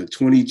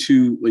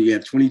 22, well, you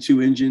have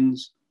 22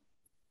 engines.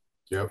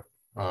 Yep.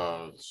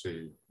 Let's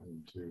see,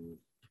 1, 2,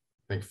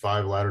 I think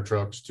 5 ladder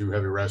trucks, 2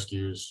 heavy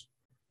rescues.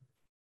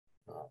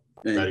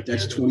 And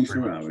that's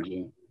 24 hours,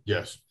 yeah.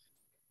 Yes.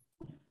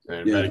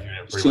 And yeah. medic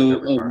unit pretty much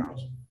every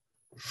firehouse.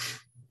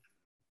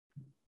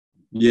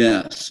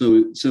 Yeah,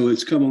 so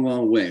it's come a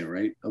long way,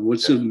 right?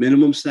 What's the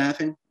minimum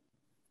staffing?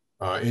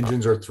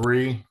 Engines are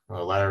 3,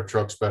 ladder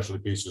truck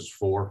specialty pieces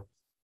 4.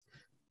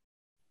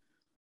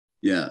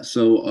 Yeah,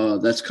 so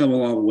that's come a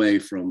long way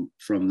from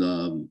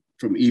even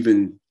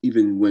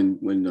when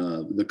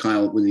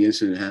the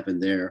incident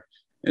happened there,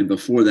 and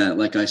before that.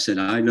 Like I said,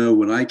 I know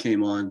when I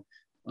came on,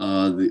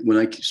 when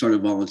I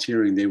started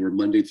volunteering, they were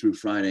Monday through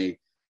Friday,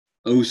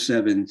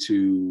 07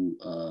 to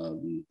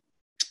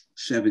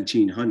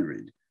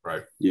 1700.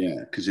 Right. Yeah,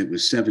 because it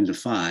was 7 to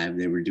 5.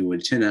 They were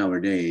doing 10-hour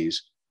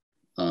days,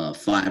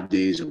 5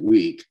 days a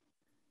week,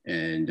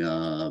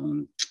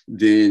 and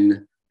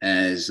then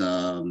as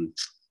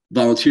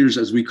volunteers,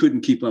 as we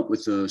couldn't keep up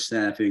with the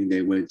staffing,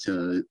 they went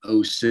to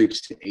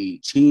 06 to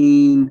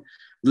 18.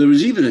 There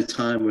was even a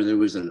time where there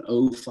was an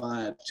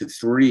 05 to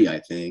 3, I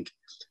think,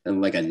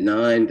 and like a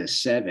 9 to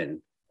 7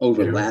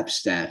 overlap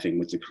staffing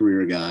with the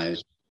career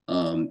guys.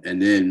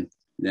 And then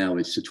now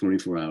it's to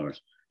 24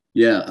 hours.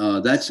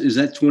 Yeah, is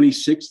that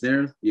 26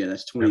 there? Yeah,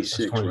 that's 26,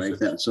 yeah, that's 26. Right?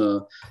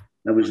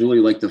 That was really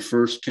like the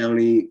first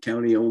county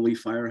only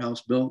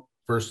firehouse built.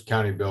 First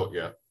county built,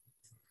 yeah.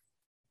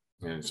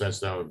 And since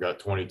then we've got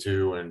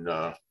 22 and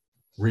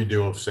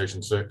redo of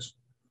Station 6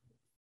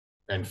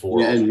 and 4.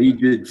 Yeah, also. And we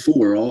did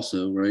 4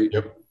 also, right?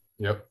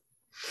 Yep.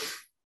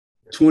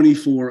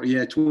 24,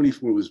 yeah,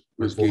 24 was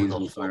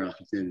Gainesville Firehouse.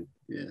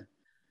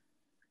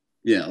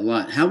 Yeah, a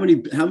lot. How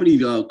many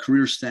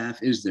career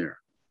staff is there?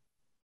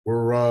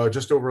 We're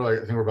just over, I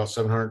think we're about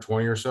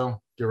 720 or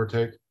so, give or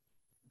take.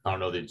 I don't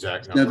know the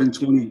exact number.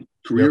 720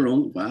 career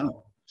only.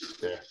 Wow.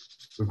 Yeah,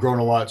 we've grown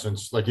a lot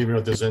since, like, even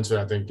with this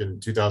incident. I think in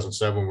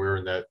 2007 we were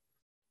in that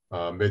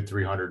mid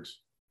 300s.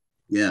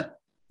 Yeah.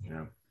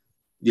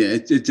 Yeah,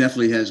 it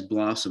definitely has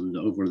blossomed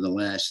over the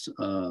last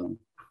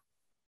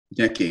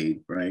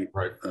decade, right?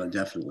 Right.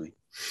 Definitely.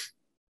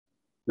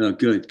 No,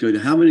 good. Do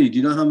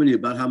you know how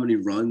many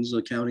runs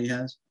the county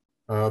has?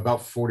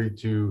 About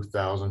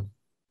 42,000.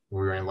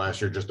 We ran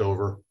last year just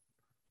over.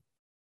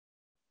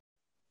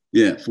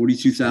 Yeah,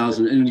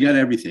 42,000, and you got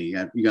everything.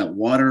 You got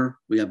water.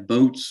 We have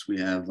boats. We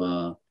have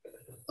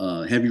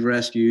heavy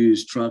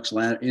rescues, trucks,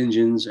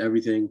 engines,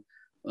 everything,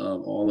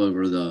 all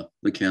over the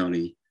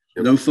county.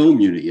 Yep. No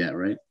foam unit yet,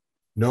 right?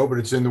 No, but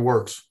it's in the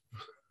works.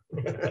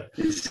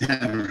 Is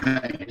that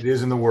right? It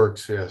is in the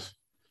works, yes.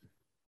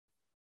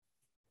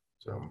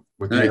 So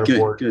with the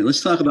airport, good.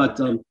 Let's talk about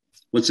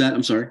what's that?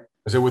 I'm sorry.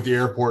 I said with the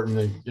airport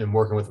and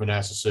working with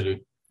Manassas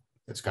City,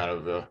 it's kind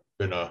of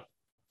been a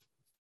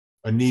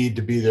need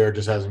to be there. It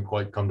just hasn't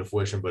quite come to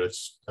fruition, but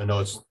I know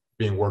it's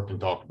being worked and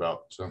talked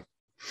about. So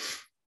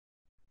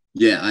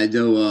yeah, I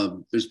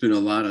know there's been a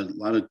lot of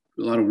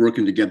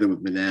working together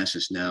with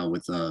Manassas now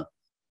with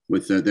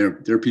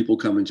their people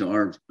coming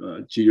to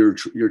to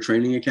your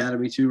training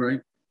academy too,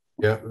 right?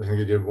 Yeah, I think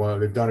they did one.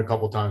 They've done a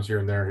couple times here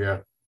and there.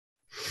 Yeah.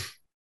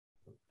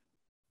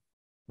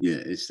 Yeah,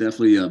 it's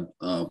definitely an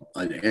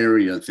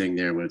area thing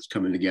there when it's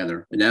coming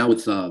together. And now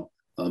with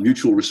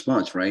mutual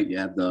response, right? You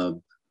have the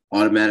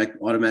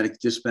automatic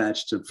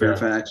dispatch to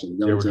Fairfax,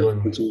 and they were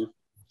doing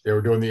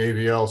the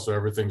AVL, so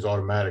everything's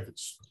automatic.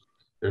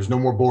 There's no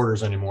more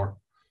borders anymore.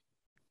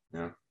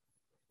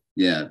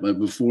 Yeah, but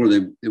before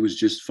it was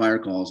just fire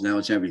calls. Now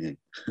it's everything.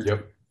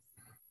 Yep,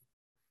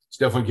 it's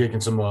definitely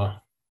taking some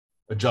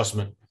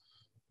adjustment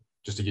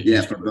just to get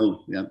used to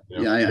both.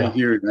 I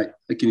hear it.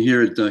 I can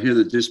hear it. Hear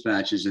the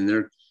dispatches, and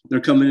they're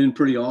coming in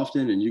pretty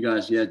often. And you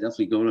guys,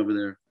 definitely going over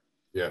there.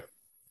 Yeah.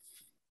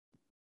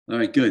 All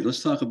right, good.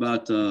 Let's talk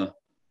about the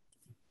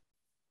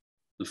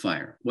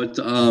fire. What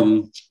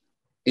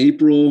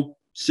April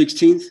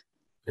 16th?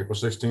 April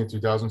 16th,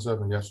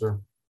 2007. Yes, sir.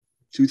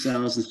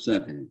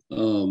 2007.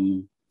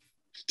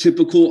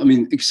 Typical. I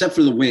mean, except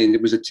for the wind,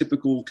 it was a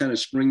typical kind of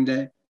spring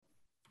day.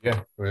 Yeah,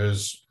 it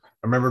was.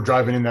 I remember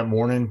driving in that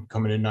morning,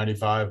 coming in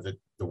 95. That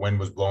the wind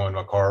was blowing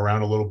my car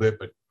around a little bit,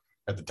 but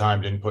at the time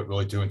didn't put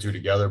really 2 and 2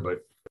 together. But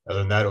other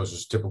than that, it was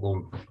just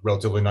typical,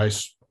 relatively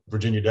nice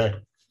Virginia day.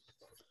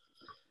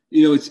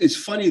 It's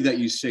funny that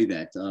you say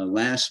that.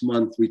 Last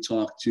month, we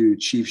talked to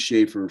Chief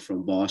Schaefer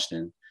from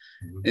Boston.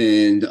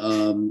 Mm-hmm.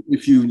 And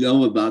if you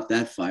know about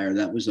that fire,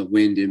 that was a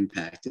wind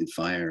impacted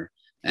fire.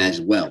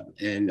 as well.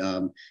 And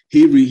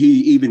he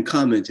even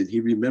commented he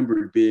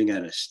remembered being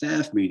at a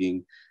staff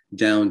meeting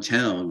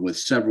downtown with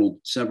several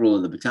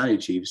of the battalion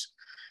chiefs,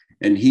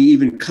 and he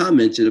even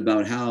commented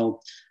about how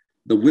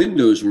the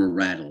windows were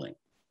rattling.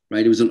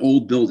 Right, it was an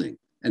old building,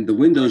 and the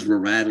windows were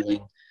rattling,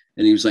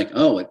 and he was like,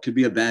 "Oh, it could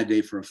be a bad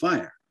day for a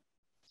fire."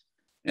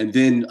 And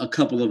then a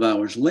couple of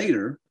hours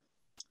later,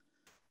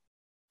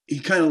 he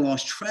kind of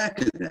lost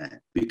track of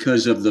that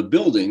because of the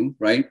building,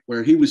 right?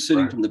 Where he was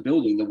sitting from the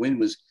building, the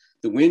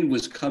wind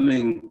was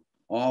coming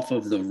off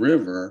of the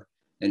river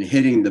and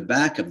hitting the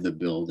back of the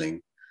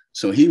building.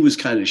 So he was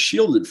kind of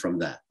shielded from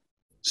that.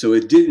 So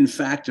it didn't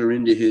factor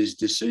into his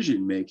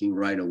decision making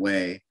right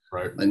away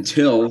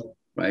until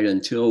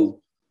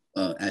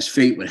as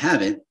fate would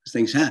have it,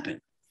 things happen.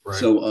 Right.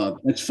 So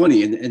that's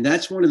funny. And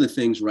that's one of the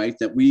things, right,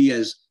 that we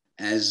as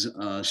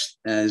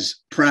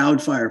proud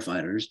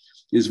firefighters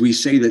is we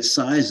say that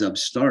size up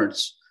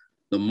starts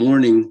the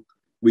morning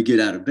we get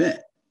out of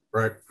bed.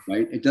 Right.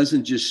 Right. It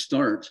doesn't just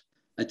start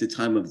at the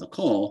time of the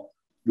call.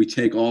 We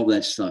take all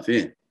that stuff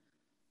in.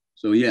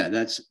 So yeah,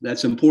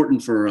 that's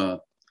important for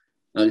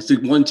it's the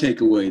one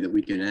takeaway that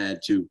we can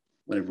add to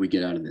whatever we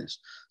get out of this.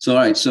 So all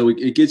right, so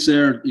it gets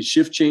there.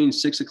 Shift change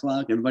 6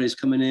 o'clock. Everybody's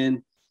coming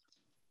in.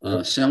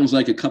 Sounds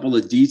like a couple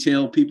of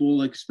detail people,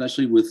 like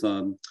especially with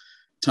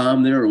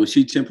Tom there, or was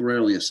he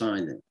temporarily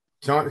assigned in?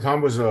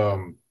 Tom was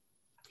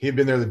he'd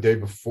been there the day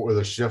before,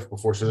 the shift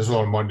before. So this was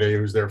on Monday.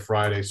 He was there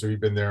Friday, so he'd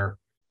been there,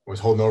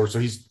 was holding over. So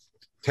he's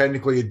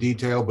technically a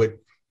detail, but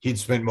he'd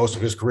spent most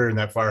of his career in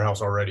that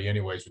firehouse already,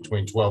 anyways,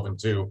 between 12 and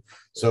 2.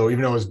 So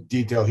even though it was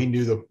detail, he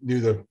knew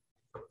the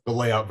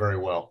layout very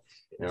well.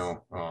 You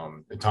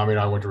know, and Tommy and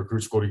I went to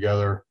recruit school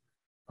together,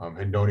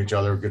 had known each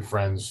other, good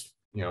friends,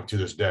 you know, to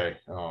this day.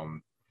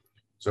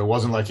 So it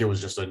wasn't like it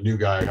was just a new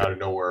guy out of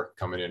nowhere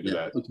coming into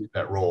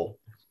that role.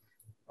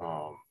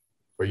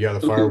 But yeah,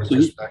 the fire was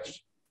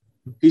dispatched.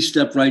 He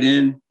stepped right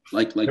in,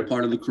 like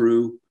part of the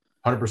crew.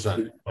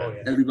 100%.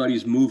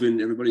 Everybody's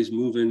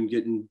moving,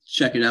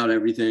 checking out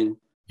everything.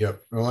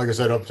 Yep. Well, like I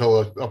said, up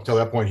till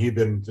that point, he'd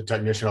been the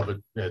technician up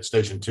at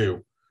Station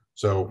 2.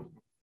 So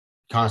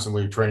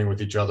constantly training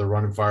with each other,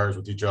 running fires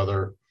with each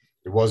other.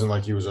 It wasn't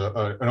like he was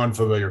an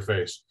unfamiliar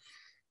face.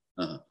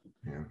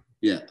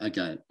 Yeah, I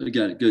got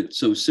it. Good.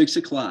 So 6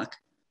 o'clock.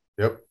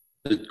 Yep.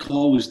 The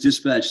call was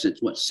dispatched at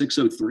what,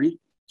 6:03?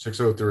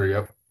 6:03.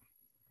 Yep.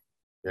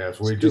 Yeah.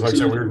 So we just, like I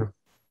said,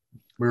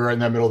 we were right in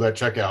that middle of that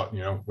checkout.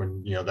 You know,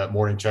 when that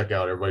morning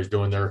checkout, everybody's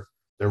doing their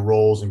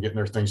roles and getting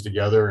their things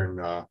together.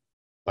 And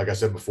like I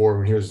said before,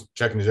 when he was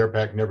checking his air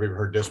pack, never even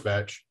heard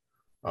dispatch.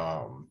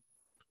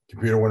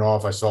 Computer went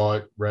off. I saw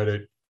it, read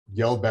it,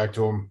 yelled back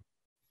to him.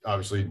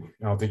 Obviously,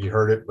 I don't think he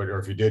heard it, or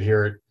if he did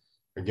hear it,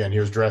 again, he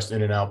was dressed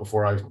in and out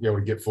before I was able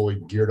to get fully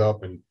geared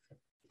up, and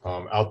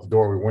out the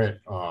door we went.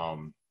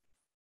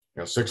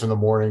 6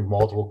 a.m,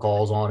 multiple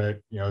calls on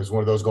it. You know, it was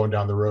one of those going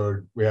down the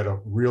road. We had a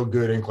real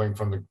good inkling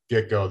from the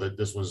get-go that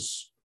this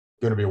was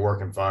going to be a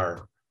working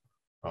fire.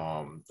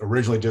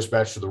 Originally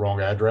dispatched to the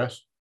wrong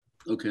address.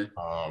 Okay.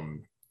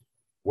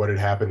 What had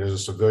happened is a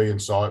civilian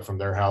saw it from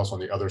their house on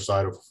the other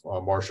side of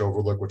Marsh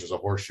Overlook, which is a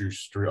horseshoe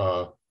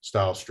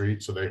style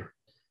street. So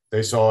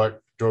they saw it,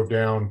 drove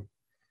down,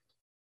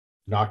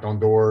 knocked on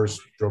doors,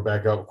 drove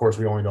back up. Of course,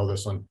 we only know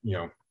this on,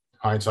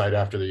 hindsight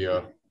after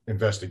the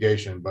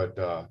investigation, but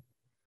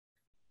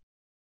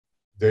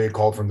they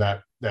called from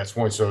that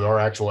point. So our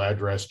actual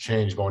address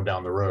changed going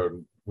down the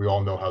road. We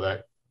all know how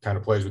that kind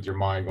of plays with your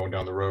mind going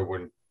down the road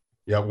when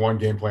you have one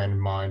game plan in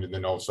mind and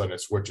then all of a sudden it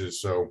switches.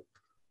 So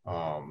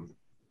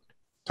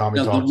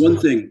Tommy now,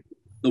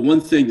 the one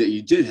thing that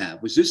you did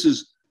have was this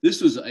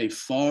was a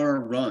far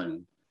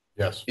run.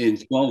 Yes. In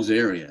 12's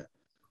area.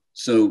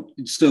 So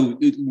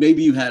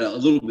maybe you had a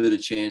little bit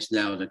of chance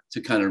now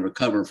to kind of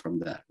recover from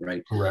that,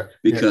 right? Correct.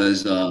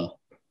 Because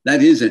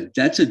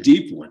that's a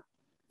deep one.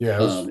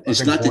 Yeah.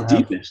 It's not the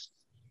deepest,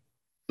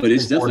 but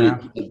it's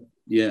definitely,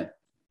 yeah.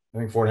 I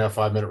think 4.5,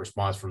 5 minute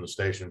response from the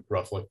station,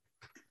 roughly.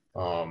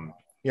 And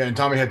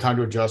Tommy had time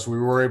to adjust. We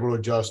were able to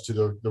adjust to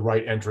the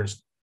right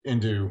entrance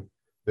into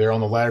there. On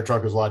the ladder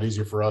truck, it was a lot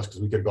easier for us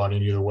because we could have gone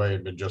in either way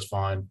and been just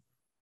fine.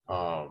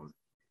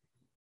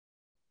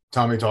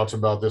 Tommy talks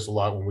about this a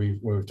lot when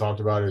we've talked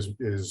about it,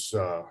 is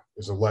a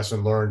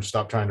lesson learned.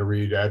 Stop trying to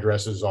read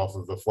addresses off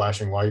of the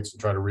flashing lights and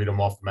try to read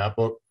them off the map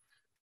book.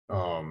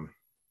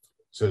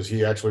 Says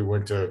he actually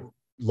went to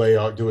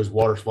do his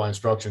water supply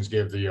instructions,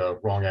 gave the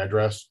wrong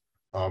address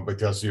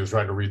because he was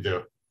trying to read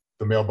the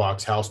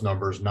mailbox house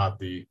numbers,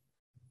 not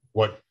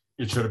what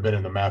it should have been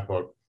in the map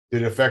book.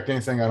 Did it affect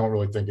anything? I don't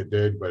really think it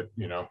did, but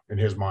in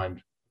his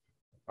mind,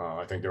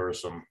 I think there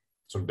was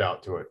some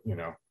doubt to it.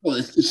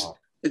 Well,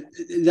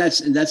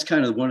 that's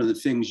kind of one of the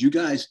things you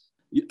guys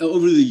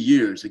over the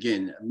years.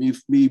 Again,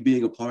 me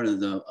being a part of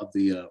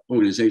the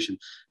organization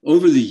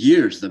over the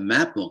years, the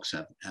map books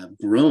have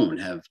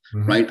grown.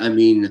 Right. I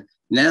mean,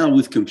 now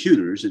with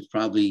computers, it's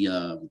probably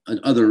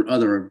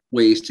other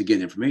ways to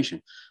get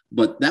information.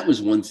 But that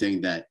was one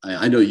thing that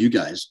I know you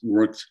guys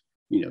worked,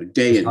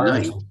 day and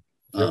night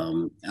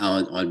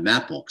on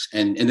map books,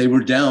 and they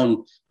were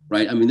down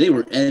right? I mean, they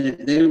were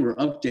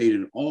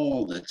updated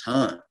all the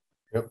time.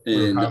 Yep.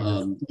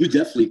 And you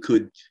definitely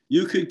could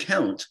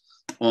count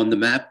on the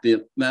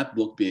map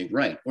book being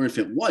right. Or if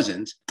it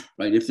wasn't,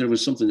 right, if there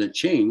was something that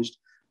changed,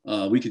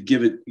 we could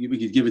give it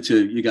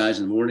to you guys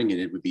in the morning and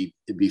it'd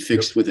be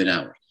fixed within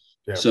hours.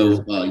 Yeah,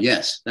 so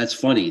yes, that's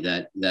funny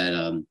that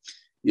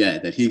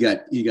he got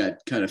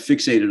kind of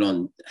fixated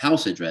on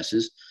house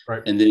addresses,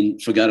 right, and then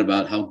forgot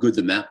about how good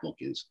the map book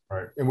is.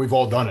 Right, and we've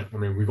all done it. I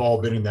mean, we've all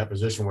been in that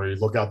position where you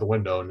look out the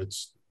window and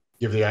it's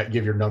give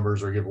your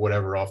numbers or give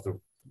whatever off the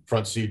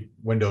front seat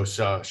window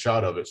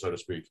shot of it, so to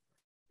speak.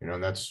 You know,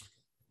 and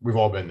we've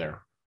all been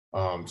there.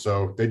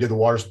 So they did the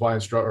water supply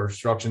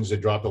instructions. They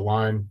dropped the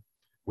line.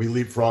 We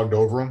leapfrogged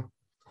over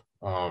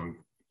them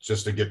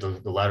just to get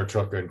the ladder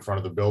truck in front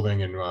of the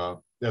building. And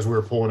as we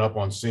were pulling up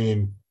on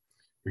scene,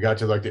 we got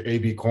to like the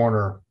AB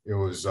corner. It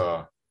was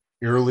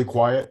eerily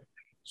quiet,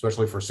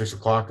 especially for 6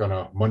 o'clock on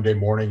a Monday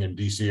morning in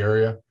DC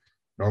area.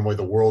 Normally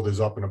the world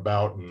is up and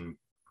about and,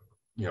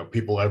 you know,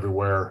 people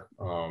everywhere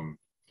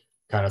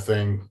kind of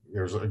thing.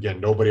 There's, again,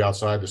 nobody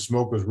outside. The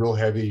smoke was real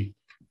heavy,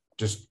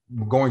 just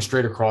going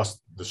straight across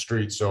the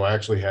street. So I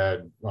actually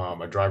had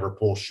a driver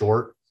pull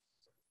short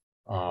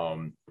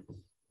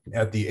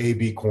at the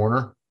AB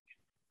corner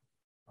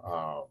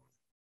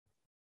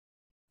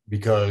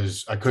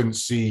because I couldn't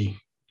see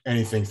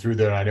anything through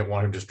there. And I didn't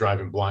want him just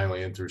driving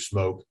blindly in through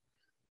smoke,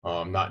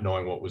 not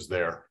knowing what was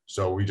there.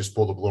 So we just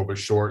pulled up a little bit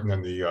short, and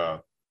then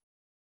the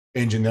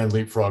engine then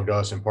leapfrogged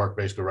us and parked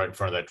basically right in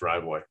front of that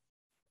driveway.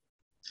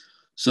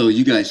 So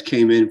you guys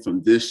came in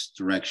from this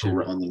direction.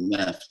 Correct. On the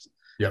left,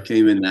 yep,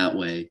 came in that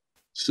way.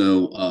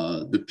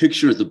 So the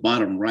picture at the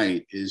bottom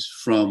right is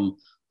from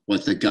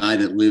what the guy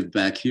that lived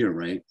back here,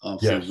 right?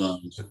 Off yes, of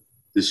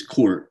this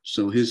court.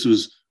 So his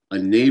was a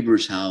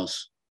neighbor's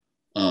house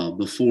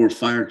before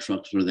fire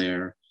trucks were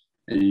there.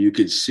 And you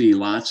could see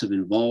lots of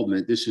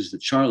involvement. This is the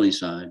Charlie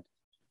side,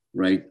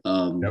 right?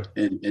 Yep.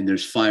 And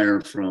there's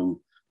fire from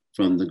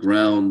the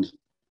ground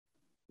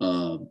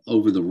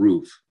over the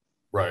roof.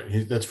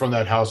 Right. That's from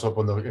that house up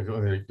on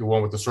the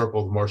one with the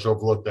circle, the marsh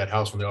overlook, that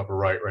house on the upper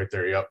right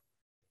there. Yep.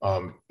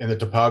 And the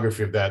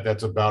topography of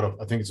that's about,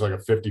 I think it's like a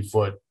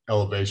 50-foot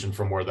elevation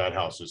from where that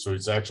house is. So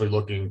it's actually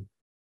looking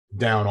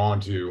down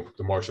onto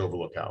the marsh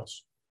overlook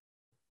house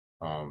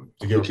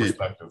to give a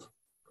perspective.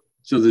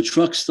 So the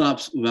truck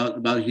stops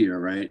about here,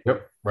 right?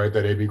 Yep. Right.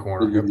 That AB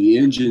corner. And yep. The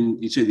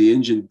engine, you say the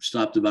engine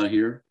stopped about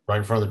here? Right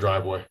in front of the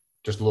driveway,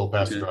 just a little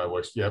past the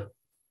driveway. Yep.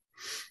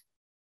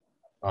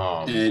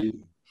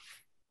 And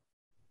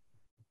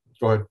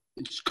go ahead.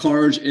 It's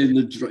cars in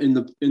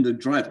the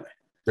driveway.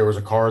 There was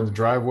a car in the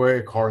driveway,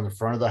 a car in the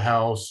front of the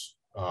house.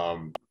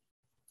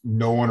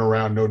 No one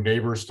around, no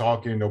neighbors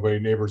talking,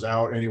 neighbors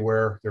out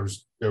anywhere.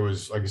 There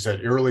was, like I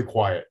said, eerily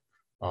quiet.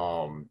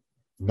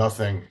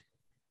 Nothing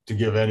to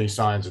give any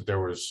signs that there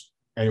was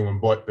anyone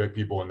but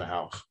people in the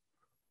house.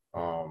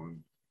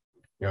 You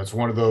know, it's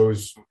one of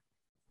those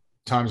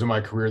times in my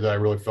career that I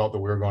really felt that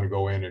we were going to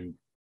go in and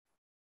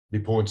be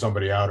pulling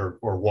somebody out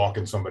or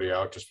walking somebody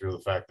out, just for the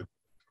fact that,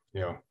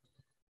 you know,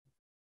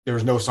 there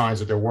was no signs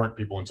that there weren't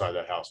people inside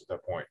that house at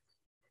that point.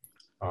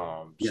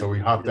 So we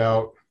hopped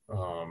out,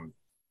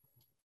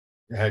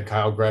 had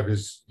Kyle grab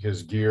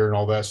his gear and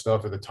all that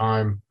stuff at the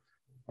time.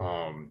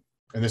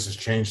 And this has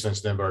changed since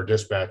then, but our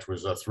dispatch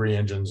was 3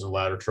 engines, a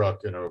ladder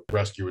truck, and a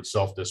rescue with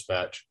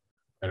self-dispatch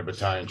and a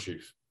battalion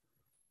chief.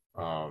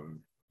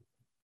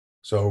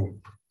 So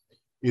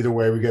either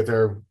way we get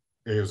there,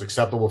 it was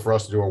acceptable for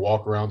us to do our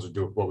walk-arounds and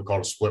do what we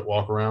call a split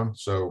walk-around.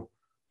 So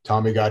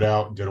Tommy got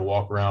out and did a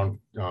walk-around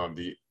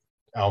the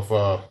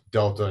Alpha,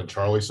 Delta, and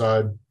Charlie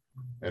side,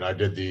 and I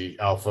did the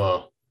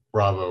Alpha,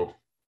 Bravo,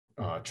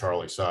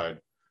 Charlie side.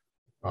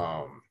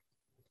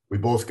 We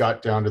both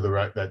got down to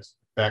that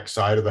back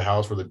side of the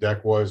house where the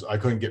deck was. I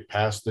couldn't get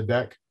past the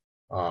deck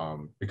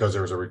because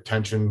there was a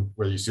retention,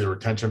 where you see the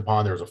retention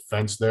pond, there was a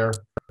fence there.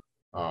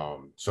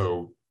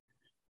 So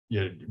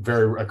yeah,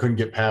 I couldn't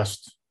get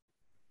past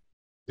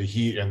the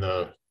heat and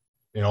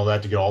all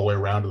that to get all the way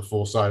around to the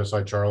full side of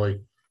side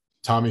Charlie.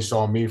 Tommy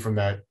saw me from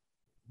that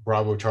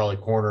Bravo Charlie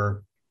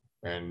corner,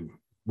 and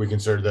we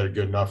considered that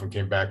good enough and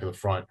came back to the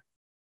front.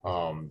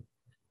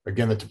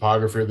 Again, the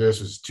topography of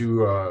this is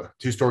two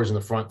stories in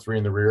the front, 3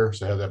 in the rear.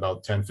 So it had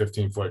about 10,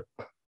 15-foot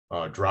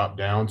drop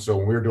down. So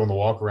when we were doing the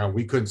walk around,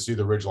 we couldn't see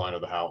the ridge line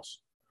of the house.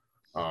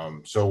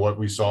 So what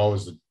we saw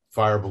was the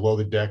fire below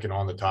the deck and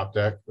on the top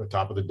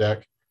of the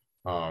deck,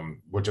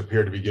 which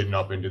appeared to be getting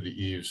up into the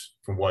eaves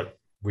from what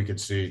we could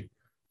see.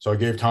 So I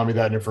gave Tommy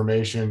that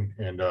information,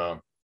 and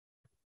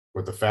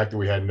with the fact that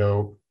we had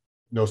no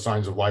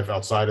signs of life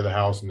outside of the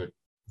house and the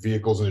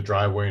vehicles in the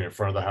driveway and in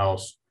front of the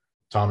house,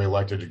 Tommy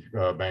elected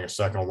to bang a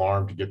second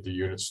alarm to get the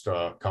units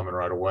coming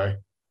right away.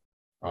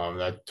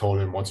 That told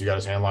him once he got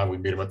his hand line,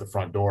 we'd meet him at the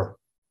front door.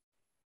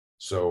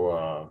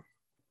 So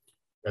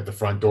at the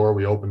front door,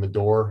 we opened the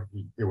door.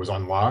 It was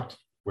unlocked,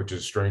 which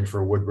is strange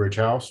for a Woodbridge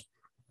house.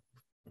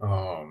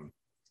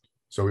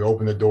 So we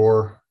opened the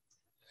door.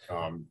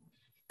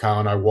 Kyle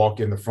and I walk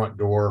in the front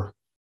door,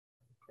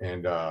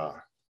 and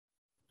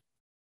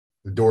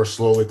The door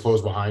slowly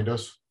closed behind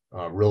us,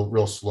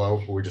 real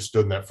slow. But we just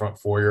stood in that front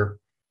foyer.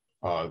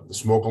 The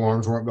smoke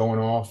alarms weren't going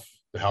off.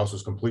 The house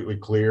was completely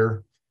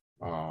clear.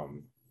 I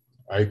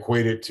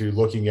equate it to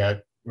looking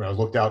at, when I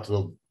looked out to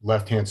the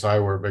left-hand side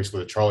where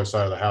basically the Charlie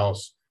side of the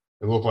house,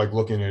 it looked like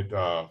looking at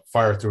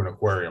fire through an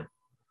aquarium.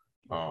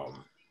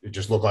 It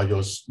just looked like it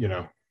was, you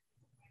know.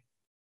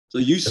 So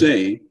you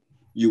say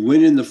you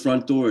went in the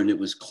front door and it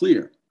was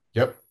clear.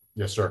 Yep.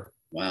 Yes, sir.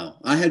 Wow.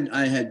 I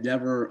had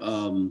never,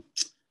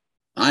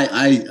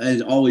 I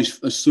had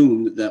always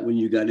assumed that when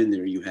you got in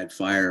there, you had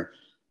fire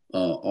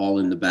all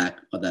in the back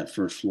of that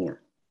first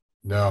floor.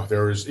 No,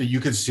 there was, you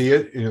could see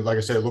it. And like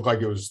I said, it looked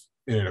like it was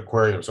in an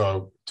aquarium.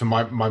 So to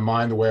my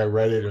mind, the way I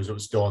read it is it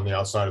was still on the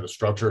outside of the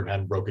structure and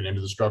hadn't broken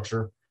into the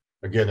structure.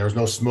 Again, there was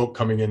no smoke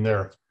coming in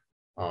there.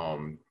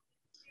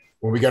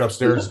 When we got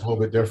upstairs, it's a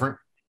little bit different.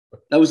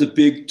 That was a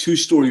big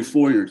 2-story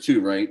foyer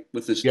too, right?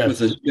 With this, yes.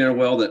 With a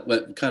stairwell,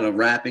 that kind of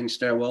wrapping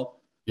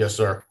stairwell. Yes,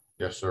 sir.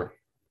 Yes, sir.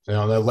 And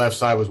on the left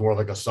side was more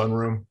like a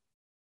sunroom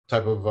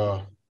type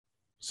of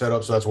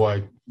setup. So that's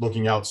why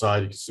looking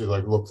outside, you can see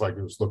like, looked like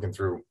it was looking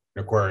through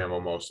an aquarium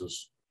almost. It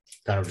was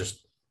kind of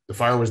just, the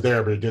fire was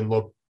there, but it didn't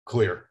look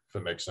clear, if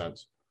it makes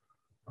sense.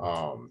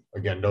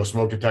 Again, no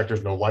smoke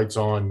detectors, no lights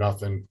on,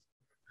 nothing.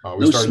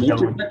 We no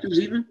smoke detectors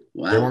even?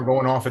 Wow. They weren't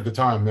going off at the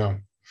time, no.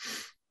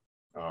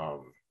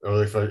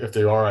 If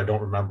they are, I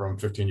don't remember them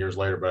 15 years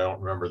later, but I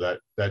don't remember that.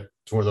 That's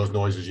one of those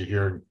noises you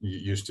hear and you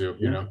used to,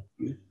 you know.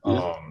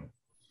 Yeah.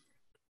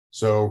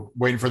 So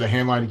waiting for the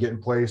hand line to get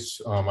in place.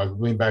 I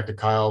leaned back to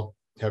Kyle,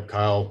 have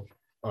Kyle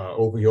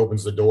open. He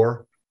opens the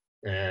door,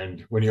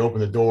 and when he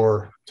opened the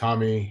door,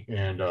 Tommy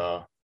and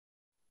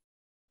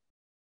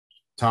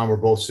Tom were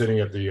both sitting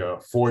at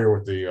the foyer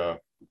with the.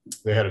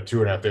 They had a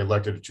 2.5. They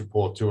elected to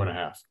pull a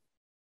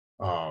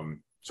 2.5.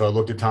 So I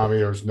looked at Tommy.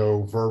 There was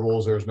no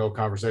verbals. There was no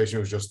conversation. It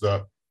was just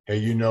the, hey,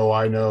 you know,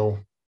 I know,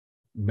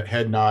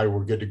 head nod,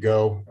 we're good to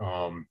go.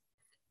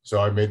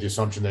 So I made the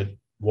assumption that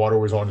water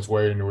was on its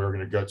way and we were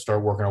going to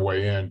start working our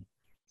way in.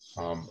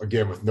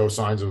 Again, with no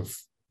signs of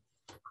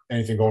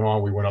anything going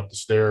on, we went up the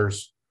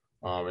stairs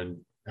and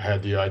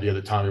had the idea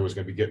that Tommy was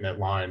going to be getting that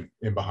line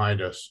in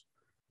behind us.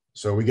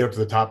 So we get up to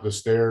the top of the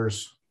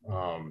stairs,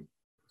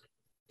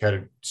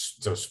 had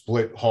a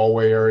split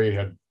hallway area,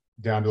 had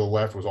down to the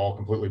left was all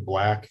completely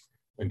black.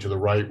 And to the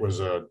right was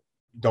a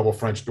double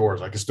French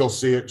doors. I could still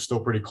see it, still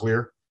pretty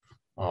clear.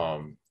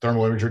 Thermal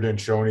imager didn't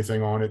show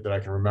anything on it that I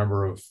can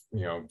remember of,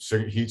 you know,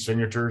 heat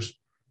signatures.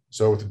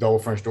 So with the double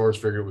French doors,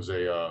 figured it was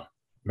a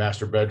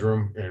master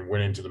bedroom and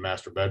went into the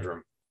master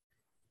bedroom.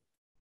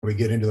 When we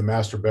get into the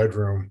master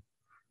bedroom,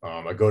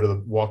 I go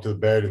to walk to the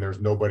bed and there's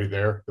nobody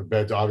there. The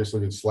bed's obviously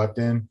been slept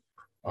in.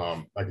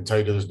 I can tell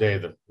you to this day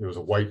that it was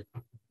a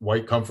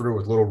white comforter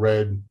with little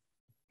red,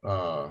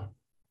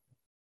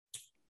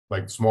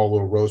 like small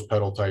little rose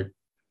petal type,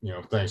 you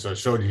know, thing. So I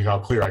showed you how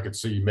clear I could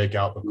see you make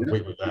out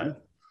complete with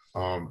that.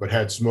 But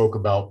had smoke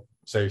about,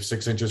 say,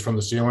 6 inches from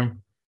the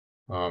ceiling,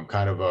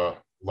 kind of a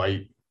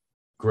light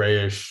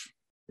grayish,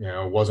 you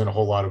know, wasn't a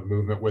whole lot of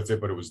movement with it,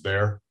 but it was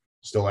there,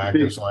 still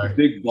active.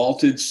 Big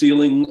vaulted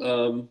ceiling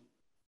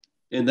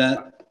in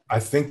that? I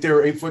think they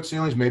were 8-foot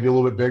ceilings, maybe a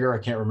little bit bigger. I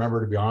can't remember,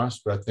 to be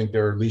honest, but I think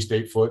they're at least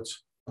 8 foot.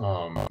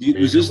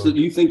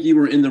 You think you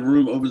were in the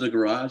room over the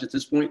garage at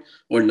this point,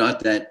 or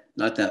not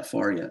that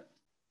far yet?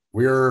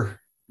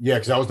 Yeah,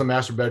 because that was the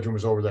master bedroom,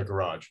 was over that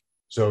garage.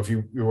 So if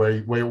you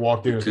way it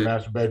walked in, it was the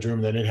master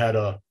bedroom. Then it had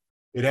a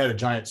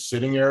giant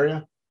sitting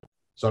area.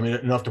 So I mean,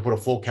 enough to put a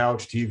full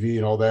couch, TV,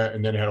 and all that.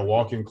 And then it had a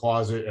walk-in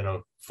closet and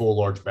a full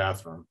large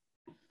bathroom.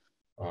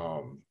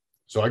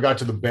 So I got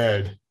to the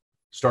bed,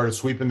 started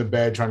sweeping the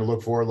bed, trying to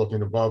look for it,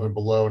 looking above and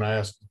below, and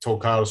I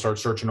told Kyle to start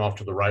searching off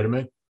to the right of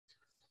me.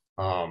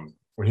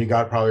 When he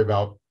got probably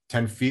about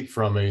 10 feet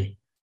from me,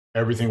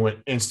 everything went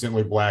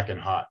instantly black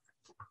and hot,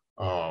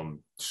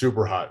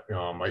 super hot.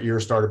 My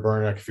ears started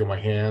burning. I could feel my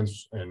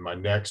hands and my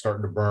neck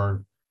starting to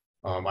burn.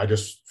 I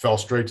just fell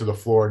straight to the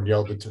floor and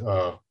yelled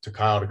to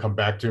Kyle to come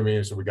back to me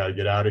and said, we got to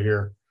get out of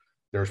here.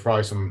 There's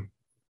probably some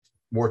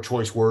more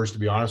choice words, to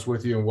be honest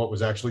with you, and what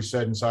was actually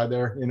said inside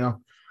there, you know.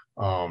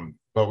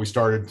 But we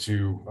started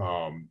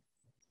to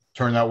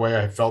turn that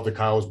way. I felt that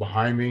Kyle was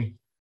behind me.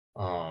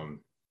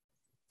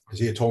 Because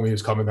he had told me he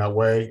was coming that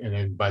way. And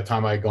then by the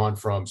time I had gone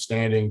from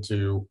standing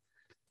to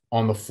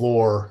on the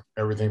floor,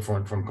 everything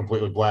from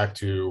completely black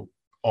to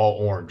all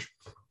orange.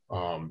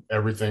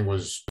 Everything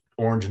was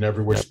orange in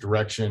every which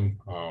direction.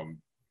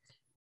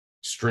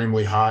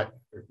 Extremely hot.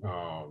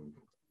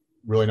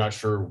 Really not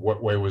sure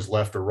what way was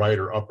left or right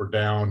or up or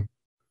down,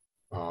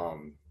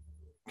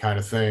 kind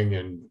of thing.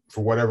 And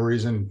for whatever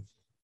reason,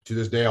 to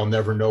this day, I'll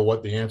never know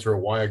what the answer or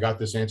why I got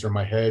this answer in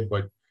my head,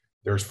 but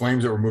there's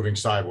flames that were moving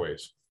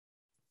sideways.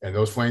 And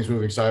those flames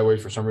moving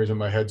sideways, for some reason,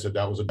 my head said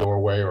that was a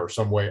doorway or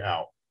some way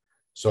out.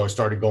 So I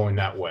started going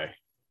that way.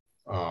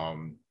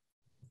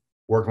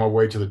 Worked my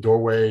way to the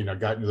doorway, and I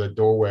got into the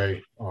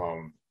doorway.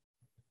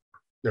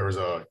 There was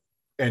a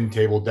end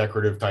table,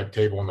 decorative type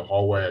table in the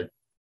hallway.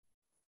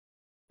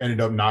 I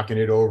ended up knocking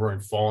it over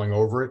and falling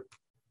over it.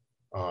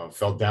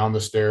 fell down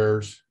the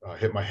stairs,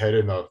 hit my head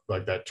in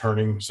that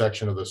turning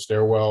section of the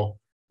stairwell,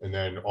 and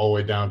then all the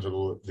way down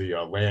to the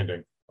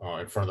landing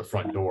in front of the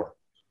front door.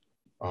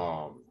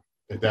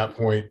 At that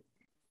point,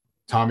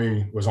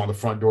 Tommy was on the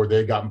front door. They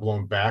had gotten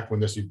blown back when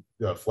this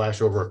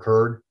flashover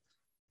occurred,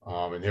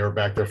 and they were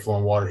back there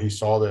flowing water. He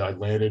saw that I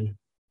landed.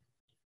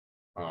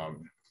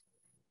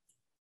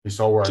 He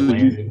saw where I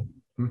landed.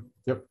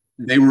 Yep.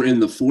 They were in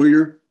the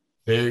foyer?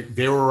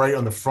 They were right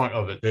on the front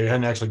of it. They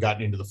hadn't actually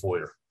gotten into the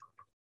foyer.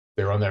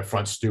 They were on that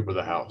front stoop of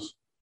the house,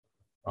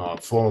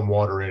 flowing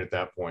water in at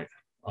that point.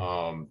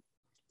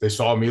 They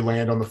saw me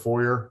land on the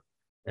foyer,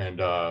 and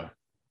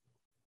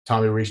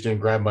Tommy reached in,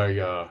 grabbed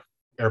my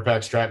air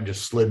pack strap, and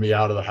just slid me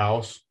out of the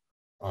house.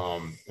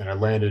 And I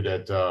landed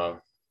at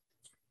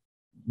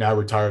now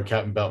retired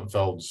Captain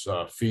Beltenfeld's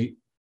feet,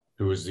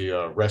 who was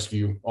the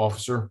rescue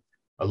officer.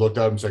 I looked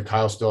up and said,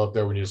 "Kyle's still up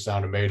there. We need to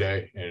sound a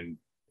Mayday." And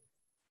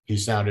he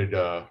sounded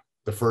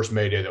the first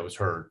Mayday that was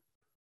heard.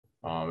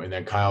 And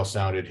then Kyle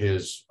sounded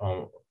his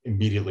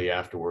immediately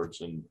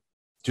afterwards. And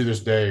to this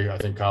day, I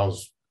think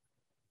Kyle's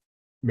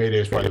Mayday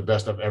is probably the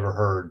best I've ever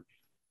heard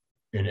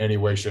in any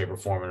way, shape, or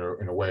form,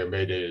 in a way a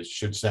Mayday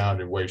should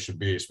sound and way it should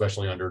be,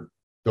 especially under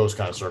those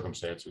kind of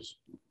circumstances.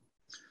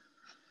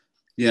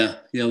 Yeah.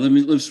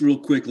 Let's real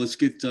quick. Let's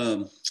get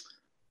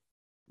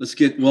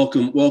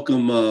welcome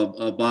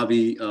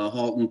Bobby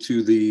Halton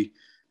to the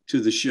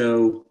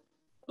show.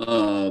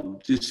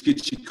 Just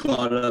get you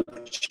caught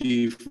up,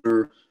 Chief.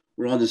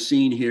 We're on the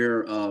scene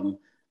here.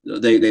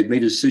 They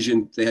made a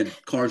decision. They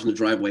had cars in the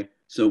driveway,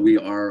 so we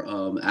are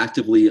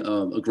actively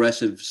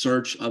aggressive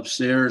search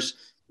upstairs,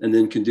 and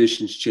then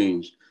conditions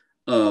changed.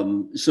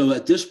 So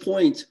at this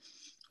point,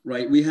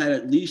 right, we had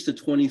at least a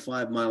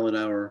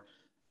 25-mile-an-hour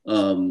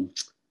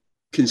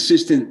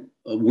consistent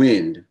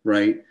wind,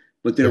 right?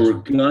 But there were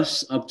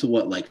gusts up to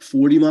what, like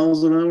 40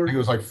 miles an hour? I think it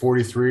was like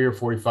 43 or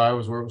 45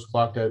 was where it was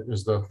clocked at,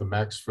 is the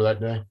max for that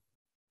day,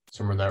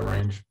 somewhere in that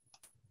range.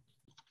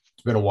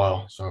 It's been a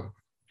while, so.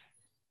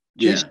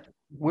 Yeah. Jason,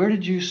 where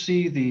did you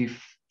see the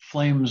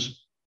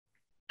flames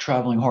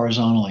traveling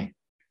horizontally?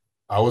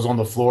 I was on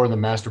the floor in the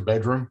master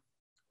bedroom.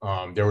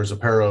 There was a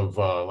pair of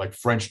like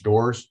French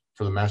doors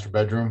for the master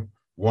bedroom.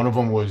 One of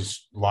them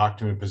was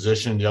locked in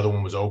position. The other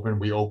one was open.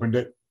 We opened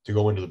it to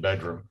go into the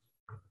bedroom.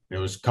 It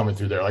was coming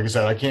through there. Like I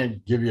said, I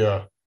can't give you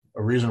a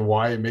reason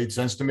why it made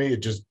sense to me. It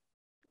just,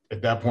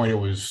 at that point, it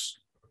was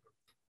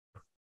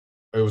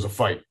a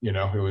fight, you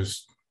know. It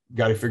was,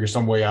 got to figure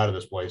some way out of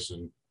this place.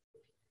 And,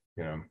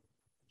 you know.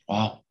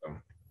 Wow. All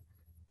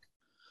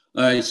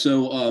right.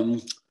 So,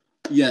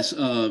 yes,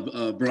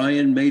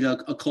 Brian made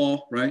a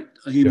call, right?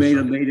 He made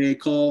a Mayday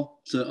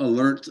call to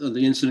alert the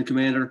incident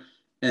commander.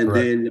 And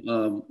correct.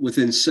 Then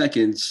within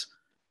seconds,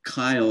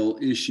 Kyle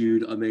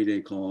issued a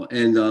Mayday call.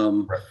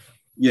 And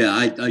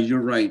yeah,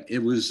 you're right.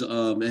 It was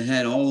it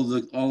had all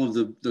of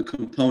the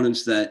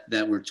components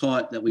that were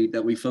taught that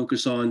we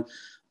focus on.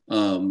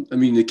 I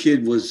mean, the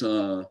kid was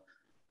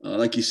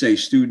like you say,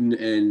 student,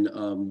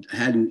 and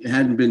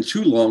hadn't been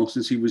too long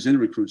since he was in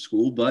recruit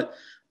school. But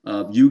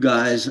you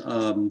guys,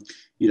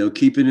 you know,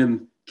 keeping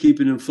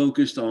him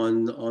focused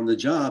on the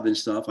job and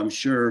stuff. I'm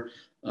sure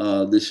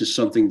this is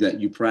something that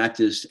you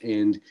practiced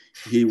and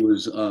he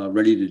was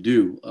ready to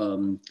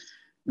do.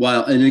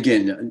 While, and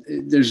again,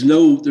 there's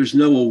no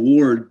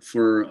award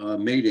for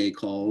Mayday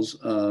calls,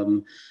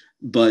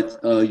 but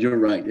you're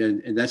right,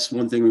 and that's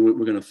one thing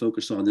we're going to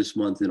focus on this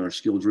month in our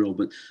skill drill.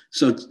 But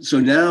so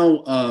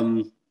now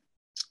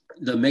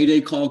the Mayday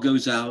call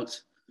goes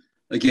out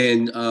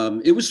again.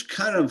 It was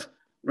kind of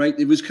right.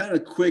 It was kind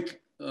of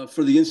quick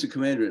for the incident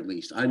commander, at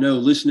least. I know,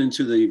 listening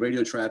to the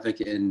radio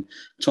traffic and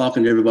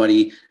talking to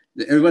everybody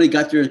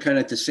got there kind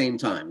of at the same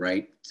time,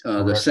 right?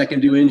 The second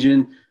due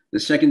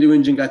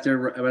engine got there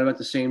right about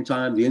the same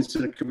time. The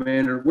incident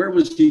commander, where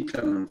was he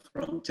coming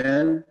from?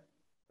 10?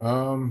 I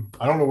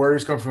don't know where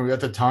he's coming from. At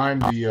the time,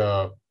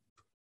 the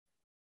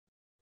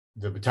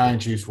battalion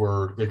chiefs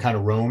they kind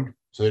of roamed,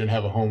 so they didn't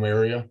have a home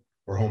area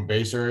or home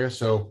base area.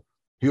 So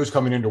he was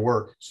coming into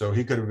work, so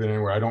he could have been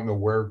anywhere. I don't know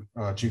where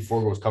Chief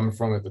Forgo was coming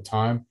from at the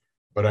time,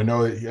 but I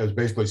know that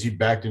basically as he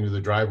backed into the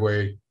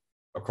driveway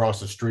across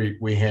the street,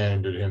 we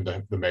handed him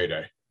the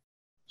Mayday.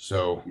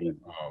 So.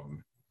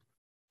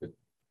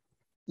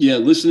 Yeah,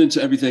 listening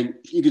to everything,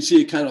 you can see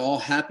it kind of all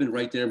happened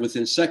right there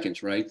within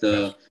seconds, right?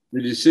 The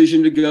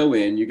decision to go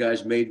in, you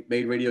guys made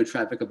radio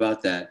traffic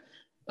about that.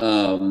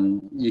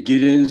 You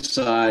get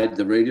inside,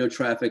 the radio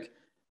traffic,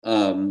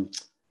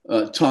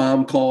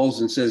 Tom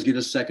calls and says, get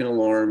a second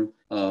alarm.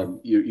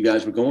 You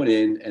guys were going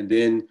in, and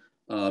then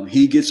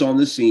he gets on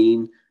the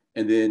scene,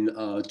 and then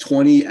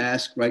 20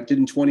 asked, right?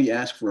 Didn't 20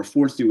 ask for a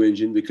fourth due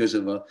engine because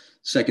of a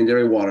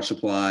secondary water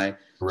supply?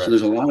 Correct. So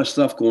there's a lot of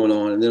stuff going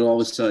on, and then all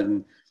of a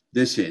sudden,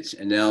 this hits,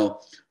 and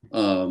now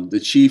the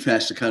chief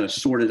has to kind of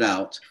sort it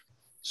out.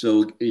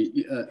 So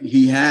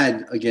he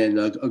had, again,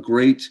 a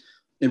great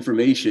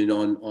information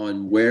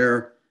on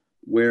where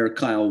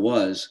Kyle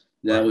was.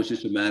 Now it was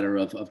just a matter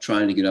of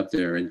trying to get up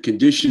there, and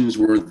conditions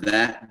were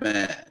that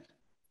bad.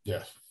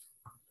 Yes.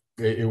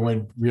 it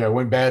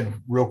went bad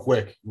real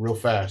quick, real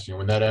fast. You know,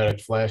 when that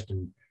addict flashed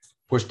and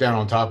pushed down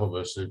on top of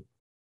us,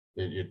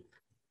 it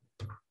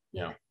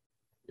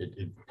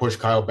pushed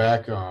Kyle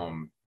back.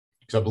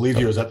 Because I believe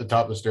he was at the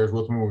top of the stairs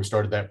with me when we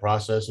started that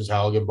process. His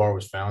Halligan bar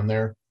was found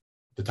there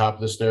at the top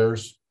of the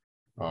stairs.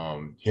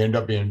 He ended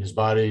up being his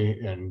body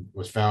and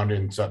was found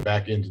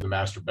back into the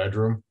master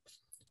bedroom,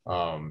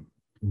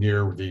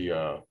 near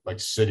the like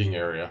sitting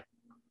area.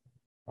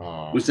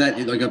 Was that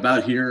like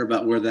about here,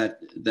 about where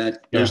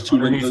those two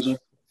windows are?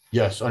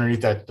 Yes,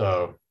 underneath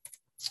that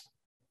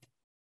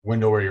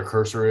window where your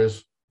cursor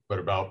is, but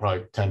about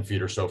probably 10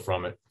 feet or so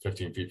from it,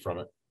 15 feet from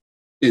it.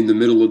 In the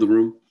middle of the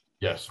room?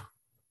 Yes.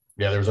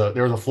 Yeah,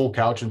 there was a full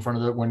couch in front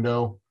of the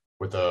window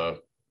with a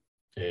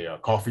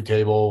coffee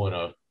table and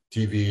a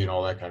TV and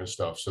all that kind of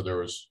stuff. So there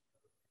was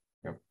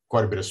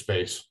quite a bit of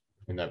space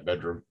in that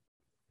bedroom.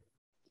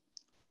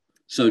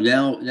 So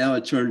now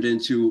it turned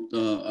into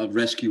a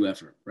rescue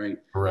effort, right?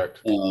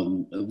 Correct.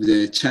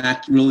 They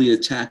really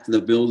attacked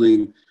the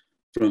building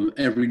from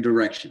every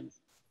direction.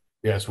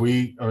 Yes,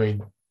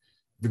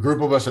 the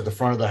group of us at the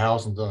front of the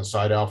house and on the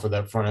side out for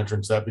that front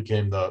entrance, that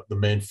became the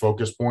main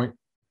focus point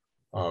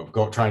of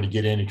trying to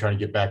get in and trying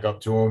to get back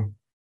up to him.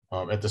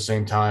 At the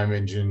same time, I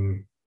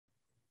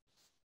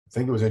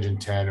think it was engine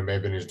 10, or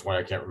maybe engine 20,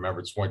 I can't remember.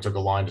 At this point, took a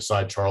line to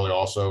side Charlie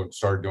also and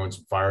started doing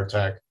some fire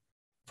attack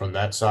from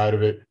that side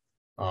of it.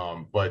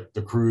 But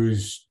the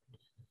crews,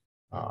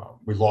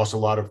 we lost a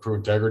lot of crew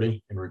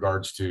integrity in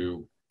regards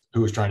to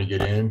who was trying to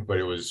get in, but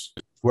it was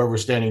whoever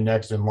was standing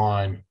next in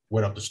line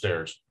went up the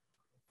stairs.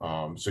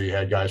 So you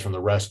had guys from the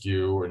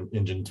rescue and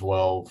engine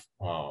 12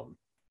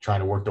 trying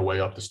to work their way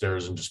up the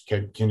stairs and just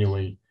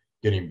continually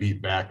getting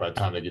beat back by the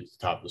time they get to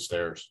the top of the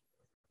stairs.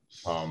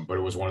 But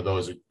it was one of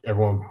those that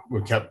everyone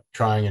kept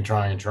trying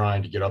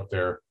to get up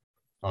there.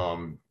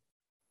 I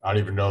don't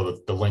even know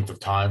the length of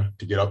time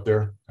to get up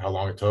there, how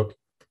long it took.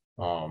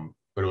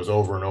 But it was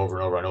over and over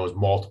and over. I know it was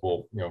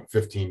multiple,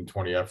 15,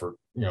 20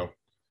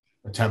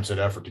 attempts at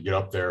effort to get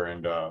up there.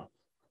 And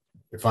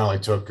it finally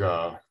took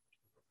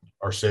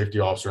our safety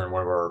officer and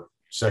one of our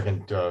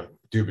second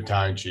 2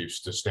 battalion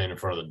chiefs to stand in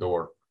front of the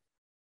door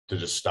to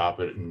just stop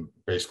it. And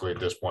basically at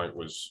this point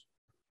was,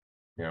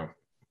 we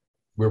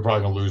were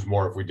probably going to lose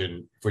more if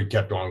we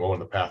kept on going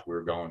the path we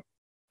were going.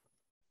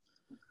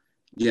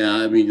 Yeah,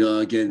 I mean,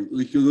 again,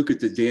 if you look at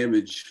the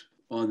damage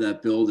on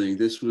that building,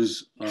 this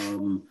was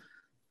on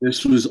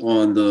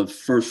the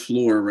first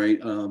floor, right?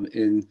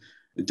 In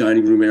the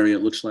dining room area,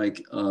 it looks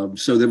like.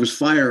 So there was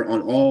fire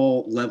on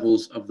all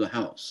levels of the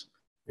house.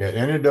 Yeah, it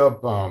ended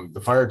up,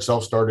 the fire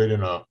itself started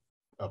in a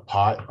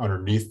pot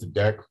underneath the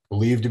deck,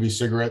 believed to be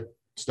cigarette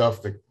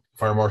stuff. The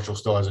fire marshal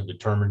still hasn't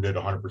determined it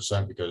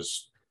 100%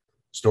 because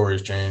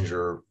stories change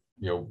or,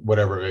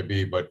 whatever it may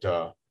be. But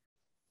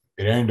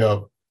it ended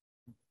up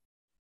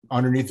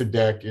underneath the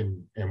deck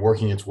and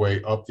working its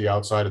way up the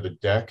outside of the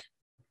deck.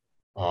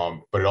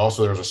 But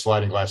there's a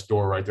sliding glass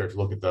door right there. If you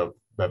look at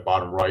that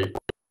bottom right,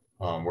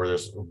 where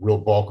there's a real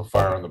bulk of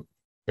fire on the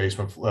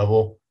basement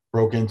level,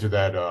 broke into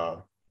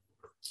that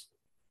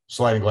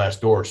sliding glass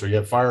door. So you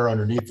had fire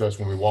underneath us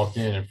when we walked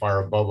in and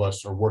fire above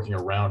us or working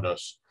around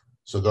us.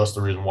 So that's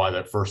the reason why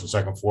that first and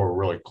second floor were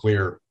really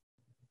clear.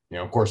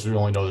 Of course, we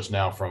only know this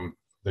now from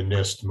the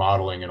NIST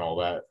modeling and all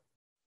that.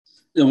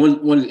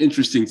 One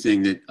interesting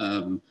thing that,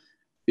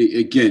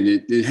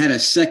 it had a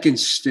second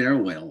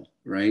stairwell,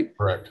 right?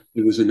 Correct.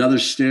 It was another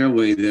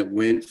stairway that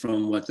went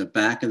from the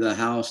back of the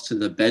house to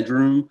the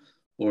bedroom,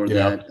 or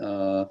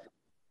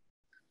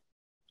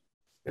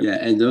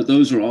and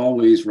those are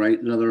always right.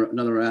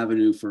 Another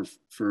avenue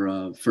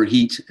for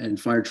heat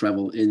and fire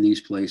travel in these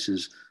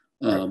places.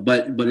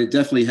 But it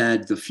definitely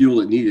had the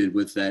fuel it needed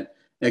with that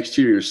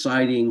exterior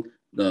siding,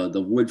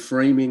 the wood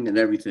framing, and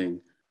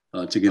everything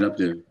to get up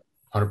there.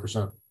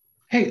 100%.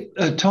 Hey,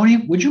 Tony,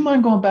 would you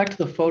mind going back to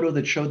the photo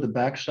that showed the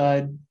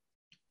backside?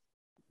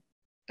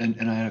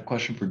 And I had a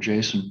question for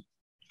Jason.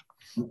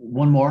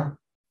 One more.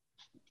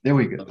 There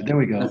we go. There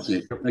we go. That's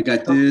it. I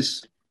got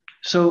this.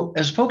 So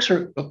as folks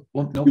are, You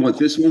want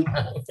this one?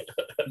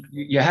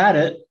 You had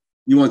it.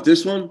 You want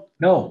this one?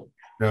 No.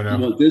 You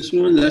want this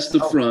one? That's the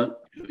front.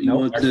 You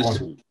want this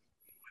one?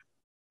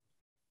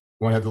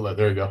 One at the left.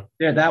 There you go.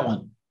 Yeah, that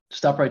one.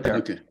 Stop right there.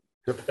 Okay.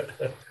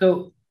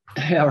 So,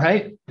 yeah,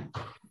 right.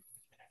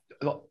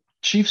 Well,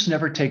 Chiefs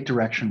never take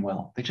direction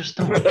well. They just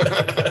don't.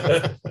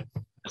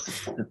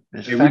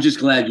 Hey, we're just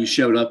glad you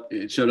showed up.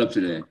 It showed up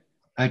today.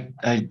 I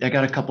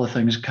got a couple of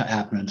things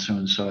happening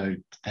soon, so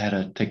I had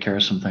to take care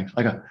of some things,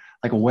 like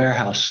a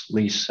warehouse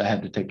lease I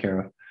had to take care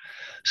of.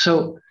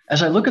 So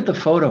as I look at the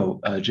photo,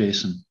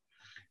 Jason,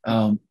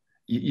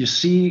 you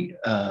see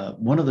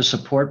one of the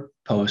support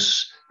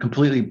posts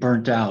completely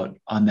burnt out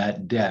on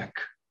that deck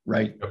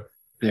right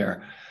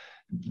there.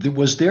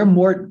 Was there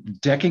more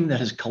decking that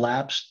has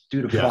collapsed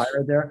due to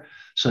fire there?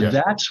 So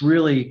that's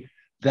really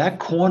that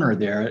corner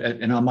there.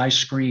 And on my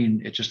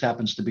screen, it just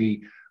happens to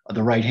be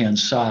the right-hand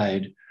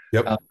side.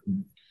 Yep.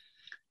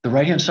 The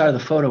right-hand side of the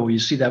photo where you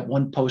see that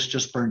one post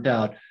just burnt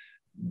out,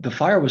 the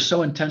fire was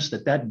so intense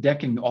that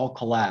decking all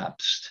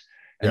collapsed.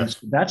 And Yes.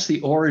 that's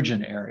the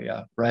origin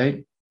area,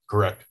 right?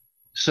 Correct.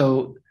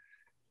 So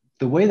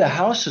the way the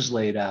house is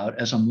laid out,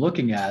 as I'm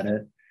looking at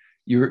it,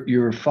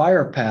 your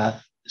fire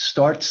path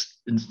starts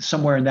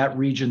somewhere in that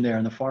region there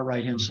on the far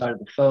right hand side of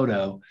the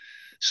photo.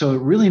 So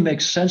it really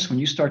makes sense when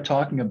you start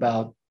talking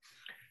about,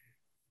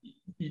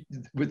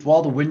 with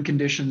all the wind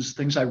conditions,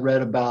 things I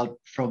read about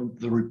from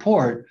the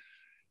report,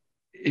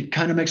 it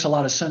kind of makes a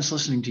lot of sense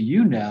listening to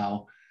you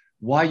now,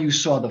 why you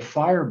saw the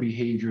fire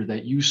behavior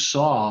that you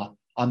saw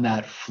on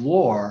that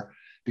floor,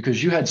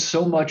 because you had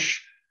so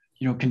much,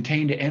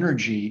 contained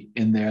energy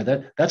in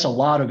there. That's a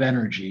lot of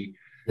energy.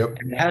 Yep.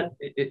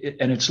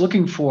 And it's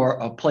looking for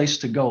a place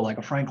to go, like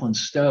a Franklin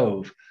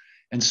stove.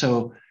 And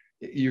so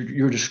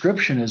your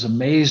description is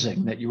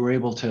amazing that you were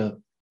able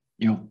to,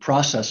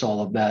 process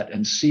all of that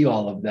and see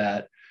all of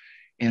that.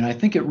 And I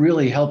think it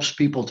really helps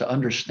people to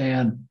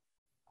understand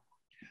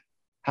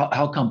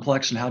how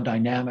complex and how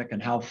dynamic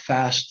and how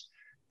fast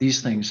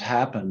these things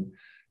happen.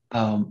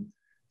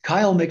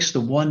 Kyle makes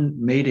the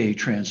one Mayday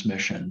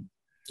transmission.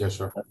 Yes,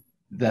 sir.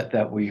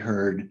 That we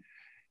heard.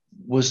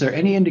 Was there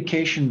any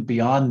indication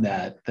beyond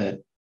that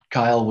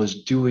Kyle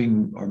was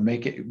doing or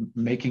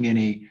making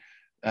any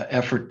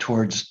effort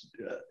towards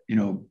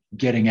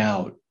getting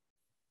out?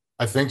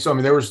 I think so. I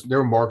mean, there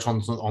were marks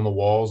on the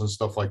walls and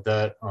stuff like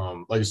that.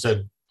 Like I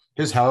said,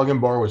 his Halligan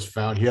bar was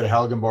found. He had a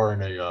Halligan bar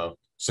and a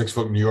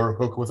 6-foot New York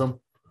hook with him.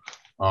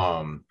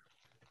 I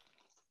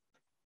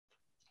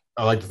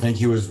like to think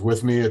he was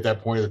with me at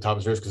that point at the top of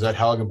the stairs, because that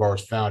Halligan bar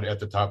was found at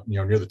the top,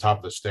 near the top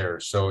of the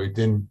stairs. So it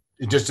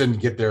just didn't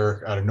get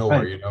there out of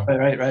nowhere,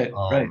 Right.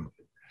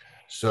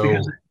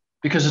 So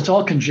because it's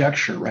all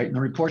conjecture, right? In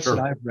the reports Sure.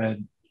 that I've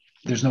read,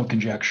 there's no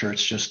conjecture.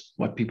 It's just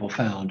what people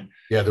found.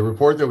 Yeah, the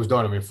report that was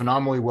done, I mean,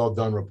 phenomenally well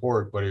done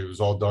report, but it was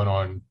all done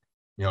on,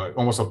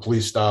 almost a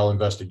police style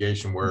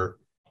investigation where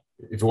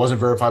if it wasn't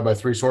verified by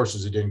 3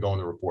 sources, it didn't go in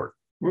the report.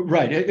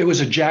 Right. It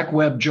was a Jack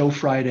Webb, Joe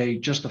Friday,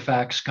 just the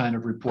facts kind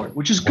of report,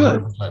 which is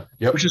good. 100%.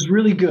 Yep. Which is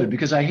really good,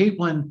 because I hate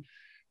when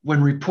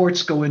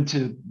reports go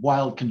into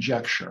wild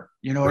conjecture.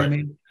 You know what I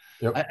mean?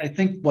 Yep. I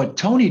think what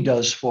Tony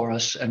does for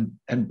us,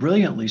 and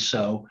brilliantly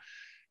so,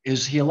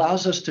 is he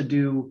allows us to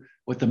do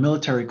what the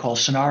military calls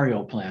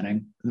scenario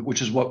planning,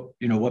 which is what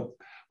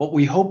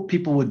we hope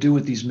people would do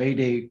with these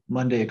Mayday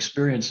Monday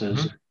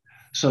experiences. Mm-hmm.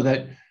 So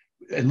that,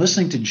 and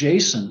listening to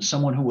Jason,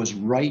 someone who was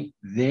right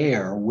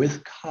there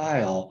with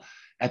Kyle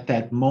at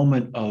that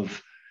moment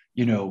of,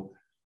 the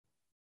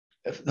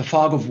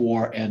fog of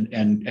war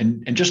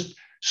and just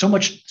so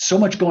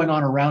much going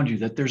on around you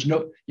that there's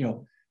no,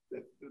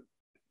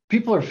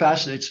 people are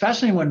fascinated. It's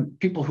fascinating when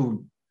people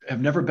who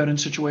have never been in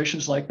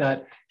situations like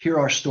that hear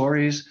our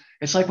stories.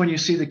 It's like when you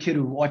see the kid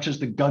who watches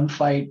the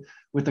gunfight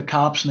with the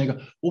cops and they go,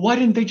 well, why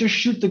didn't they just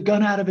shoot the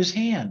gun out of his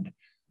hand?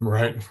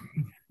 Right.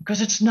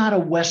 Because it's not a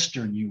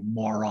Western, you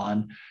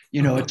moron.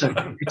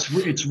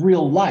 It's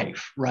real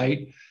life,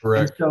 right?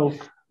 Correct. And so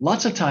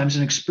lots of times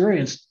in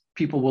experience,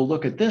 people will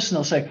look at this and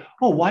they'll say,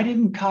 oh, why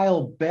didn't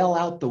Kyle bail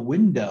out the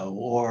window?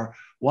 Or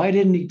why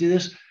didn't he do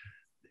this?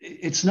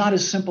 It's not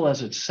as simple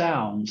as it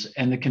sounds.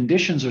 And the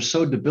conditions are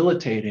so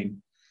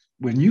debilitating.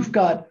 When you've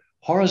got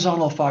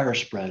horizontal fire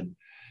spread,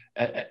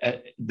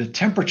 the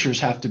temperatures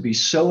have to be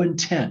so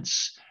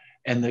intense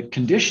and the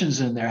conditions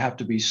in there have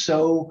to be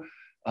so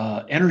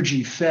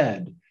energy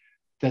fed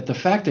that the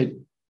fact that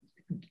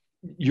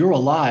you're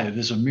alive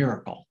is a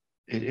miracle.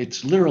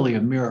 It's literally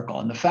a miracle.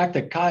 And the fact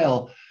that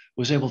Kyle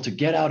was able to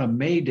get out of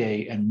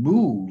Mayday and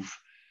move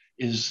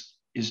is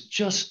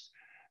just,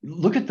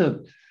 look at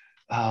the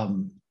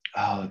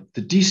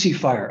DC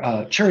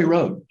fire, Cherry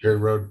Road. Cherry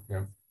Road,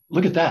 yeah.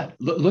 Look at that.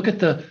 Look at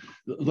the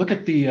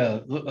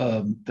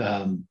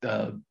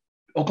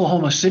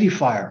Oklahoma City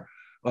fire,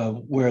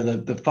 where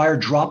the fire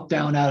dropped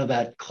down out of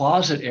that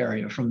closet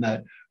area from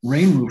that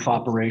rain roof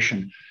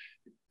operation.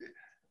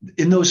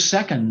 In those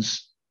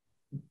seconds,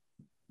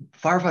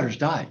 firefighters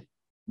died.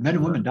 Men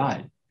and women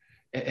died.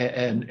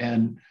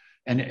 And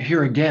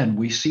here again,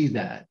 we see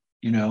that,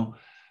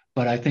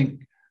 but I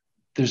think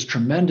there's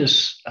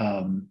tremendous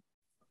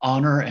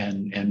honor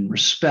and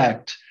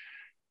respect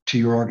to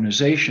your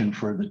organization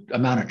for the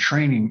amount of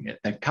training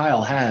that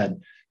Kyle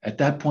had at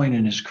that point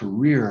in his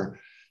career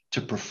to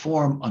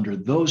perform under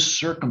those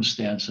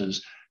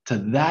circumstances to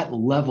that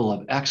level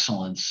of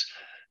excellence.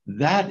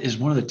 That is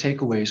one of the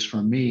takeaways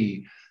for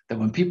me, that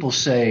when people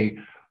say,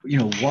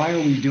 why are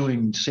we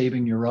doing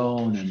saving your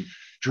own and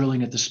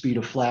drilling at the speed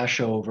of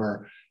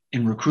flashover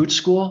in recruit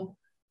school?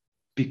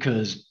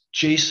 Because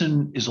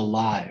Jason is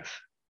alive.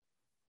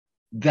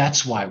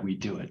 That's why we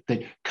do it.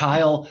 That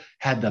Kyle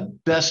had the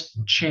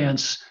best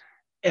chance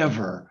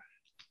ever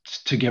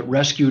to get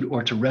rescued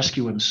or to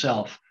rescue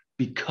himself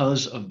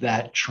because of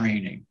that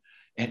training.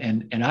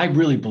 And I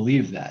really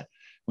believe that.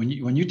 When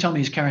you tell me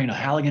he's carrying a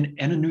Halligan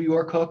and a New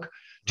York hook,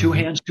 2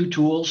 hands, 2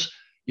 tools,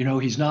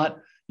 he's not,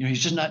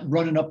 he's just not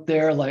running up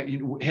there like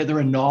hither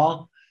and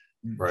naw.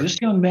 Right. This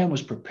young man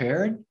was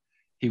prepared.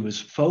 He was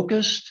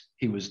focused.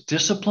 He was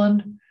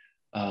disciplined.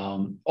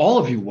 All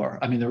of you were.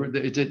 I mean,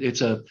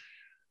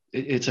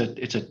 it's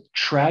a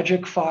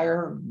tragic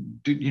fire,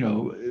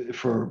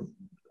 for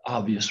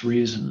obvious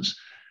reasons,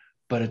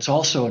 but it's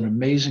also an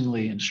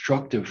amazingly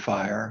instructive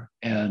fire.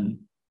 And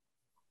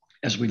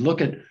as we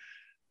look at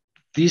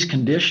these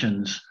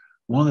conditions,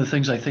 one of the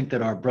things I think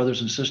that our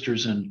brothers and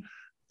sisters in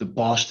the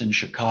Boston,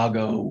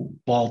 Chicago,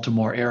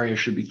 Baltimore area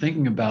should be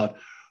thinking about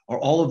are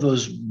all of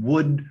those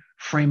wood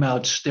frame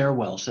out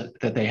stairwells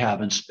that they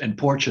have and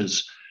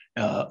porches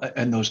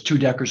and those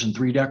 2-deckers and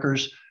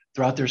 3-deckers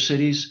throughout their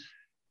cities.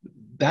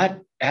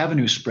 That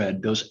avenue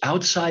spread, those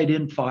outside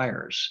in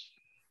fires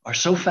are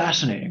so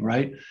fascinating,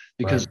 right?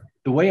 Because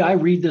the way I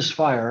read this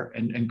fire,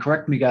 and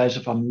correct me guys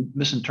if I'm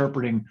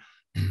misinterpreting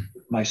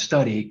my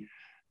study,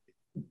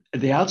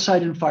 the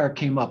outside in fire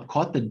came up,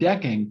 caught the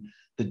decking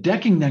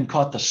then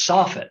caught the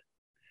soffit.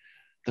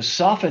 The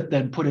soffit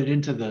then put it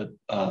into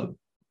the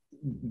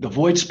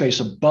void space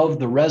above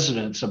the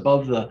residence,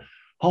 above the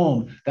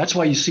home. That's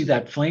why you see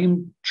that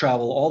flame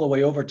travel all the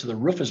way over to the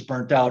roof is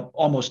burnt out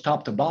almost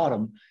top to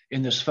bottom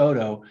in this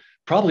photo.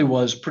 Probably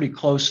was pretty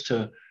close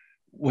to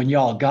when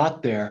y'all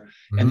got there.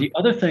 Mm-hmm. And the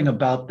other thing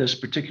about this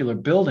particular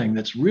building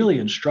that's really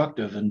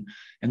instructive and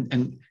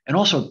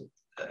also,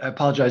 I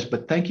apologize,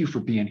 but thank you for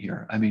being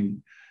here. I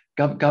mean,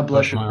 God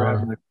bless you for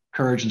having the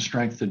courage and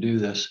strength to do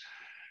this.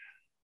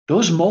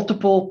 Those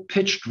multiple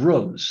pitched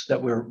rooms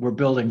that we're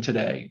building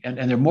today, and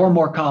they're more and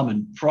more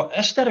common for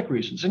aesthetic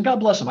reasons, and God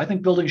bless them. I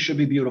think buildings should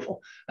be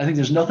beautiful. I think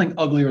there's nothing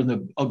uglier than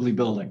the ugly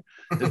building.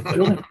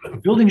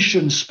 Buildings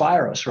should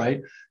inspire us,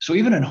 right? So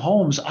even in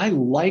homes, I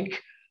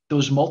like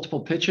those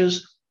multiple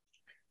pitches,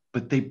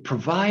 but they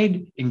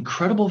provide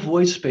incredible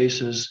void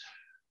spaces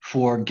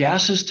for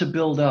gases to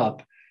build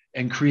up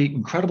and create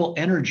incredible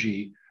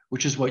energy,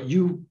 which is what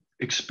you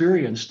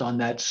experienced on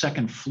that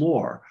second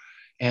floor.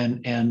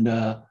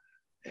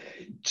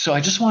 So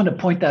I just wanted to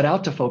point that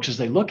out to folks as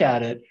they look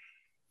at it.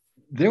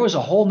 There was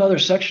a whole nother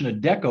section of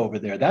deck over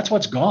there. That's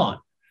what's gone.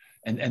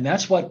 And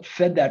that's what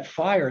fed that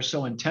fire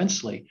so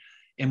intensely.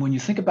 And when you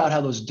think about how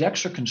those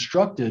decks are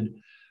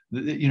constructed,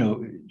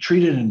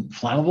 treated in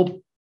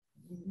flammable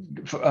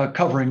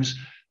coverings,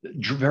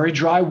 very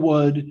dry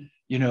wood,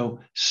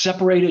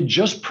 separated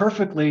just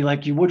perfectly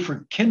like you would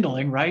for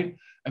kindling, right?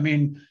 I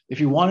mean,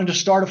 if you wanted to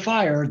start a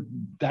fire,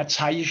 that's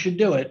how you should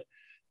do it.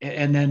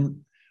 And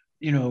then,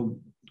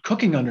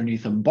 cooking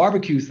underneath them,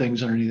 barbecue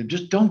things underneath them.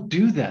 Just don't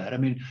do that. I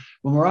mean,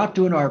 when we're out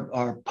doing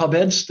our pub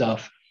ed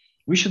stuff,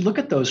 we should look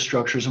at those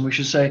structures and we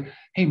should say,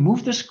 hey,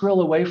 move this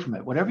grill away from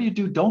it. Whatever you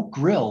do, don't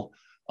grill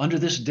under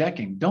this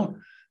decking. Don't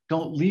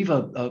leave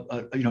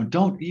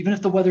don't, even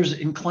if the weather's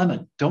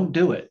inclement, don't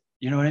do it.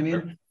 You know what I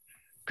mean?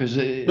 Because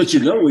but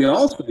we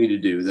also need to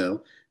do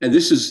though, and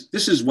this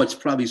is what's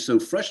probably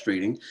so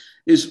frustrating,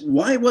 is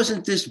why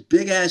wasn't this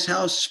big ass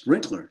house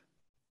sprinklered?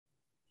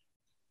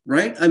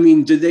 Right? I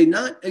mean, did they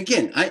not?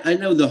 Again, I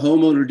know the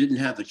homeowner didn't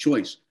have a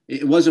choice.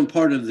 It wasn't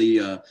part of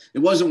the, it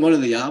wasn't one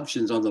of the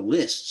options on the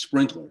list,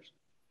 sprinklers,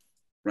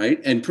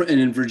 right? And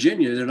in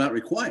Virginia, they're not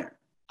required.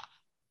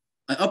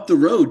 Up the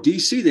road,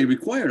 DC, they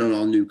required on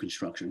all new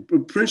construction.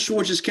 Prince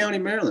George's County,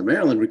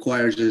 Maryland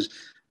requires it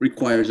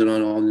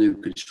on all new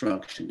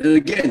construction. And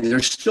again,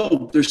 there's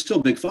still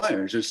big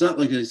fires. It's not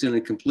like it's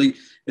going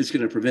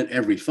to prevent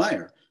every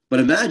fire. But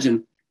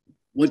imagine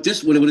what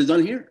it would have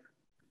done here.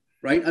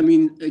 Right. I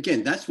mean,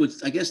 again, that's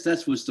what's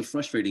the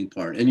frustrating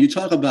part. And you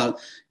talk about,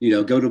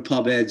 go to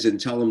pub eds and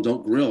tell them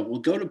don't grill. Well,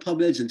 go to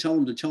pub eds and tell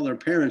them to tell their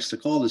parents to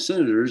call the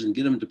senators and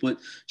get them to put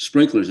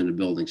sprinklers in the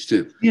buildings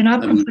too. You're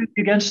not completely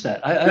against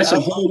that. That's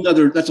a whole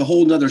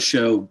nother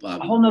show,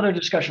 Bobby. A whole nother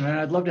discussion. And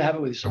I'd love to have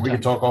it with you sometime. We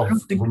can talk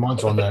for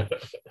months on that.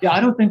 Yeah,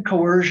 I don't think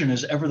coercion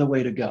is ever the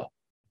way to go.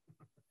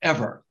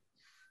 Ever.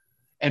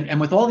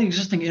 And with all the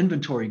existing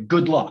inventory,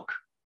 good luck.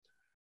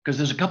 Because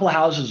there's a couple of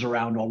houses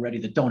around already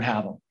that don't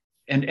have them.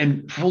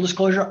 And full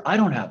disclosure, I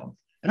don't have them.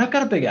 And I've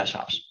got a big ass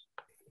house.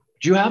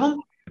 Do you have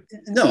them?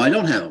 No, I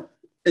don't have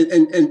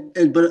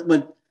them.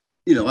 But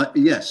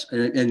yes.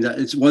 And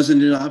it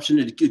wasn't an option.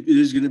 It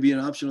is going to be an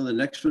option on the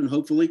next one,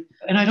 hopefully.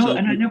 And I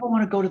never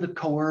want to go to the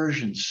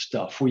coercion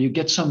stuff where you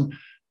get some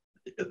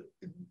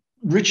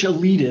rich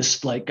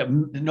elitist, like,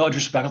 no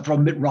disrespect, I'll throw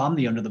Mitt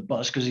Romney under the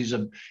bus because he's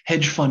a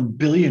hedge fund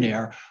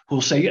billionaire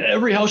who'll say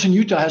every house in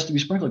Utah has to be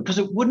sprinkled because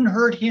it wouldn't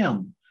hurt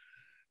him.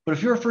 But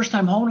if you're a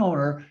first-time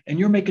homeowner and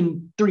you're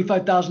making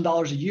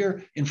 $35,000 a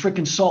year in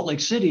frickin' Salt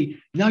Lake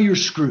City, now you're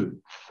screwed.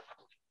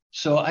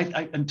 So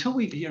until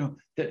we,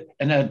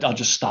 and I'll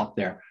just stop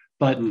there.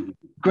 But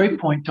great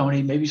point,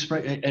 Tony. Maybe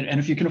and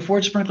if you can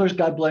afford sprinklers,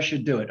 God bless you,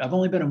 do it. I've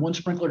only been in one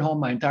sprinklered home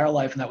my entire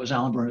life, and that was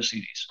Alan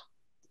Bernasini's.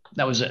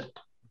 That was it.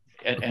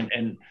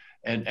 And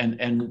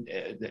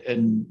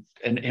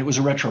it was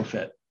a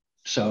retrofit.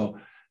 So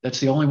that's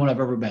the only one I've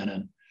ever been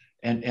in.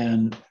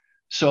 And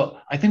so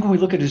I think when we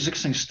look at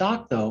existing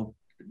stock, though,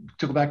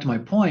 to go back to my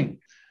point,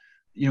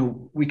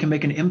 we can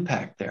make an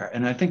impact there.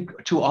 And I think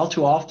all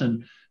too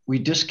often we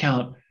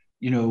discount,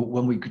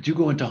 when we do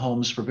go into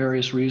homes for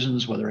various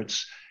reasons, whether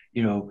it's,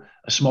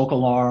 a smoke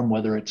alarm,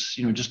 whether it's,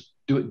 just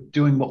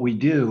doing what we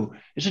do,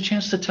 it's a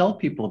chance to tell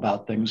people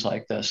about things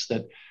like this,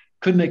 that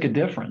could make a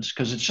difference,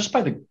 because it's just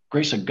by the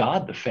grace of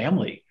God the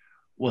family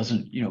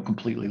wasn't,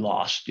 completely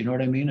lost. You know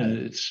what I mean?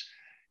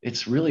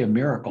 It's really a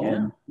miracle.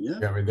 Yeah, yeah.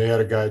 Yeah, I mean, they had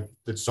a guy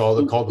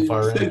that called the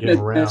fire and came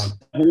around.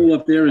 Hole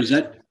up there, is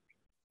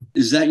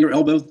that your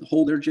elbow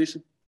hole there,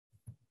 Jason?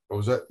 What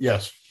was that?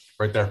 Yes,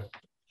 right there.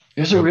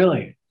 Is it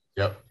really?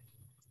 Yep.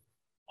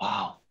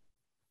 Wow.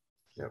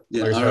 Yep.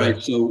 Yeah. Like All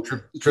right. So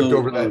tripped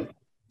over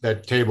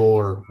that table,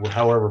 or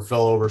however,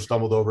 fell over,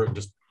 stumbled over it, and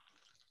just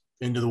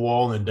into the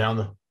wall and then down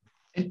the.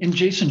 And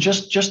Jason,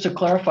 just to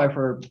clarify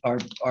for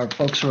our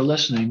folks who are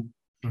listening,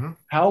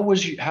 how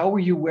were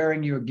you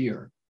wearing your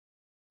gear?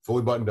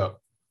 Fully buttoned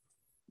up.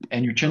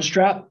 And your chin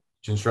strap?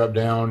 Chin strap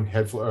down,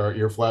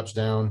 ear flaps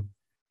down.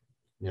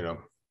 Yeah.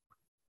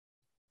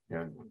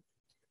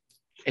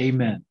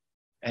 Amen.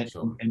 And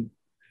So, and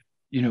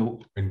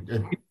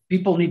and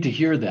people need to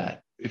hear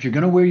that. If you're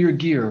going to wear your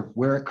gear,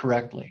 wear it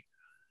correctly.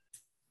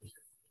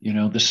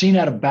 The scene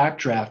out of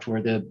Backdraft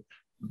where the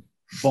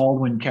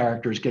Baldwin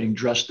character is getting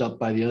dressed up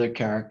by the other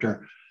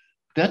character,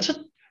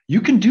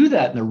 you can do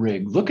that in the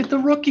rig. Look at the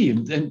rookie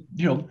and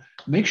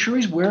make sure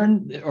he's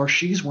wearing or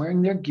she's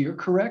wearing their gear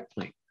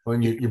correctly.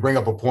 when you bring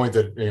up a point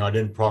that I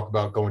didn't talk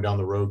about going down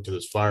the road to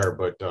this fire,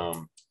 but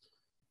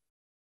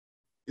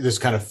this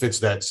kind of fits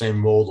that same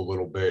mold a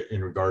little bit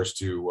in regards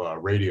to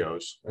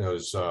radios. It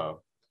was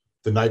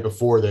the night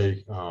before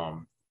the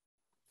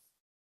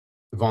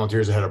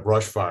volunteers had a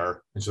brush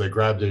fire, and so they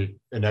grabbed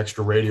an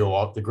extra radio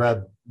off. They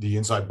grabbed the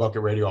inside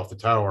bucket radio off the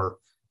tower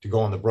to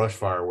go on the brush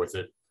fire with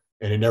it,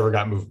 and it never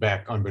got moved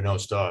back,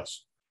 unbeknownst to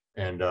us.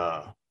 And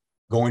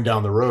going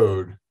down the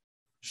road,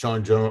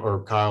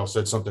 Kyle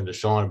said something to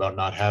Sean about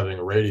not having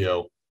a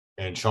radio,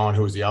 and Sean,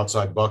 who was the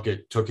outside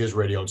bucket, took his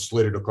radio and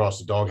slid it across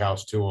the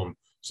doghouse to him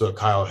so that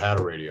Kyle had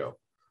a radio.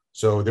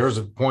 So there was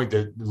a point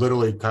that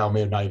literally Kyle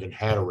may have not even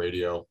had a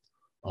radio,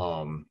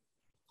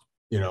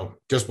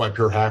 just by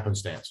pure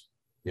happenstance,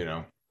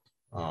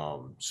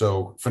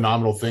 so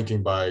phenomenal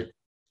thinking by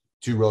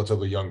two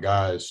relatively young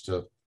guys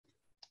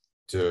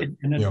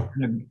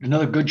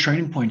Another good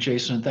training point,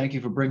 Jason, and thank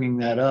you for bringing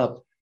that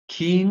up.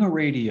 Keying a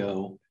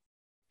radio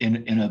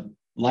in a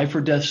life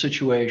or death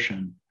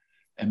situation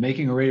and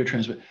making a radio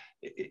transmit,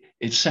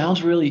 it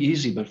sounds really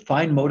easy, but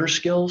fine motor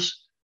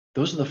skills,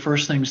 those are the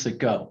first things that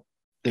go.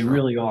 They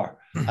really are.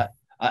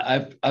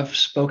 I've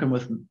spoken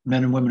with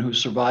men and women who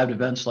survived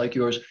events like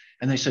yours,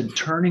 and they said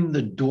turning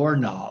the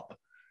doorknob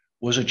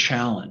was a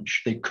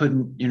challenge. They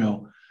couldn't,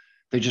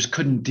 they just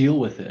couldn't deal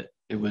with it.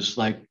 It was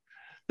like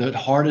the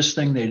hardest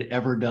thing they'd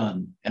ever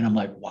done. And I'm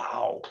like,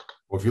 wow.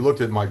 Well, if you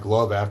looked at my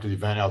glove after the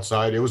event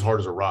outside, it was hard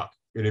as a rock.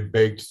 It had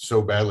baked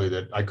so badly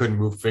that I couldn't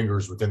move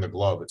fingers within the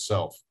glove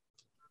itself.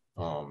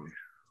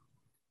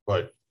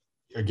 But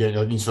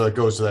again, so that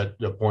goes to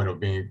that point of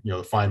being,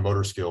 the fine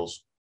motor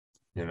skills,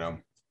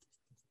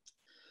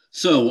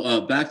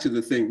 So back to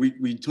the thing,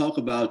 we talk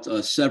about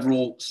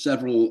several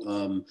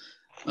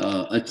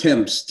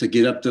attempts to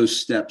get up those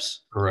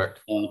steps.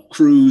 Correct.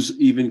 Crews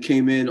even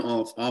came in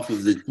off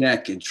of the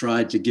deck and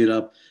tried to get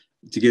up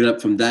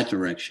from that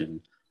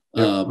direction.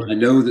 I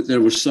know that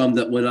there were some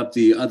that went up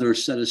the other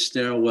set of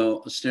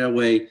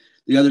stairway,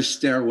 the other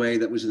stairway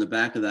that was in the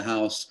back of the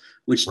house,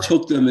 which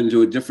took them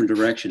into a different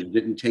direction. It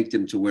didn't take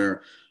them to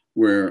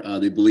where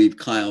they believed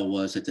Kyle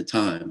was at the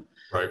time.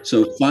 Right.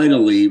 So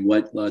finally,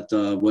 what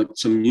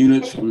some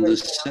units from the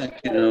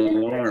second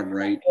alarm,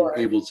 were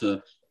able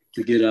to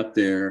get up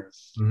there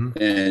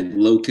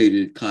and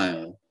located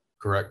Kyle.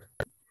 Correct.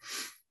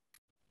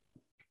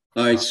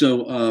 All right.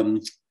 So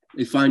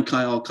they find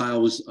Kyle.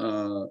 Kyle was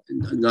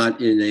not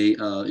in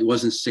it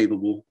wasn't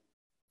savable.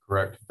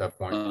 Correct. At that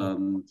point.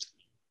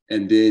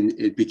 And then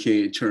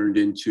it turned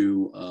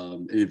into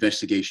an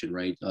investigation,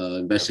 right?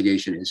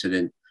 Investigation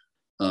incident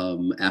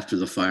after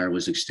the fire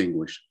was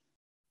extinguished.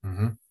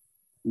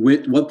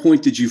 What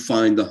point did you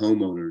find the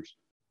homeowners?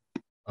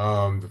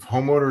 The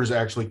homeowners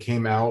actually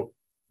came out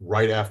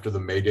right after the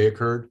Mayday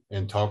occurred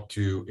and talked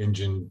to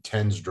Engine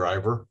 10's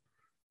driver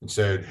and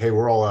said, "Hey,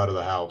 we're all out of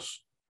the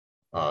house,"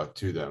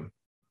 to them.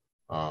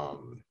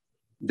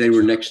 They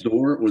were next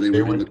door, or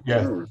they were in the car?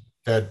 Yeah,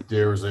 that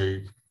there was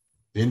the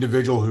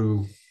individual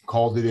who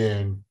called it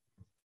in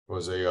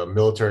was a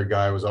military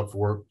guy, was up for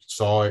work,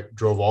 saw it,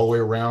 drove all the way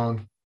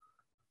around,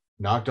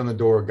 knocked on the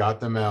door, got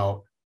them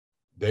out.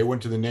 They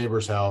went to the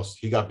neighbor's house.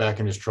 He got back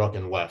in his truck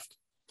and left.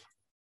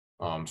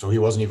 So he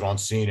wasn't even on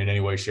scene in any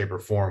way, shape, or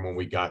form when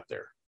we got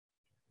there.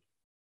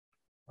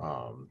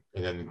 And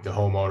then the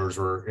homeowners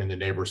were in the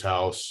neighbor's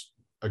house.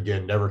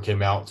 Again, never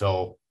came out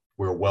until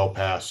we were well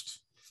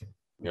past,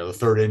 the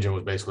third engine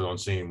was basically on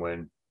scene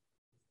when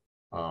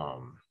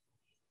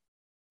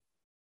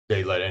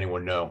they let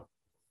anyone know.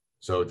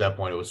 So at that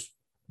point, it was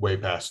way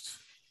past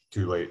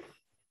too late.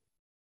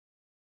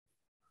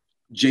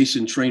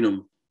 Jason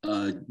Trainum,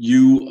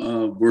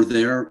 you were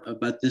there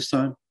about this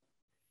time?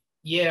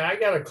 Yeah, I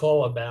got a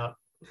call about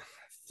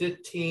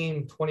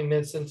 15, 20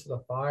 minutes into the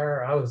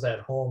fire. I was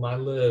at home. I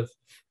live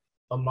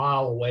a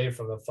mile away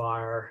from the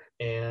fire,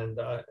 and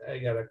I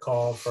got a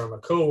call from a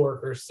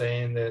coworker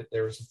saying that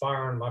there was a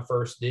fire on my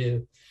first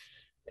due.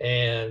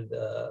 And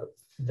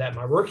that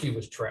my rookie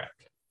was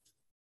trapped.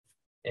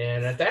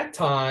 And at that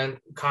time,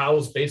 Kyle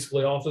was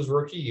basically off his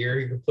rookie year.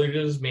 He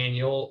completed his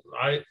manual.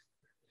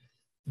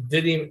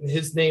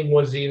 His name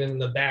wasn't even in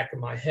the back of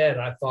my head.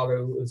 I thought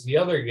it was the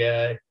other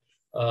guy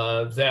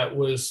that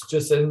was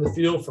just in the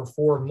field for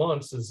 4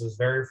 months as his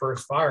very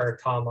first fire,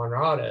 Tom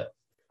Arnado.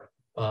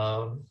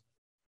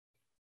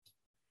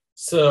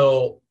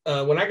 So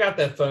when I got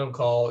that phone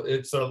call,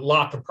 it's a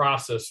lot to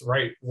process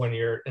right when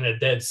you're in a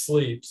dead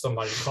sleep,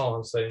 somebody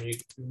calling saying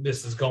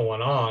this is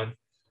going on.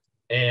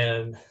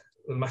 And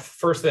my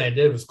first thing I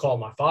did was call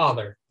my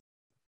father,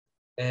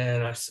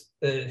 and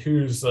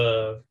who was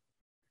an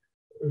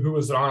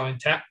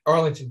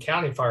Arlington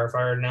County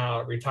firefighter,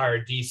 now a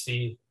retired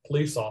DC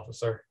police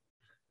officer.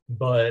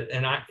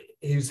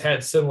 He's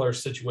had similar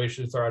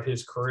situations throughout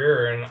his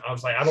career. And I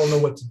was like, I don't know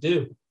what to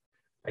do.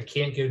 I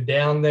can't go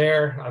down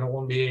there. I don't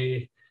want to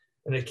be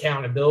an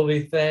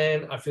accountability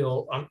thing. I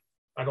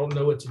don't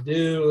know what to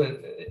do.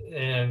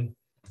 And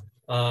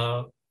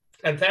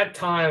at that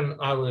time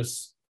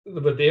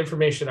but the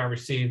information I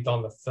received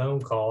on the phone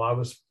call, I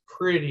was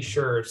pretty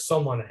sure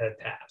someone had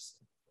passed.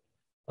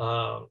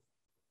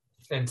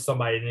 And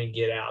somebody didn't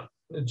get out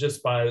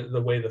just by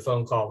the way the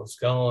phone call was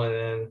going.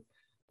 And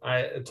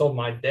I told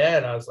my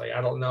dad, I was like, I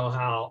don't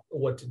know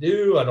what to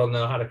do. I don't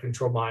know how to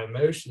control my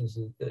emotions.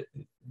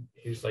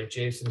 He's like,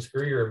 Jason,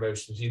 screw your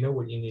emotions. You know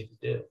what you need to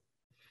do.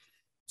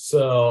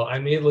 So I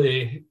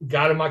immediately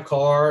got in my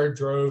car,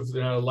 drove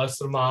less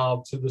than a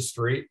mile to the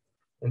street,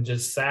 and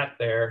just sat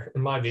there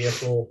in my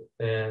vehicle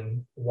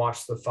and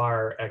watched the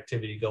fire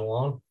activity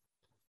go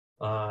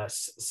on.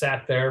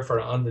 Sat there for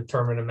an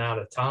undetermined amount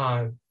of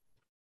time.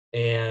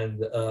 And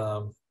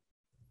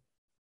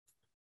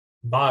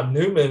Bob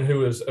Newman, who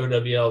was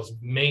OWL's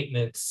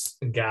maintenance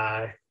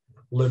guy,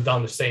 lived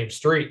on the same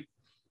street.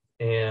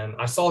 And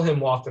I saw him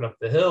walking up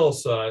the hill.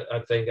 So I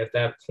think at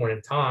that point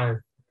in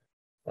time,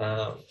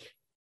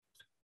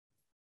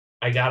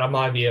 I got on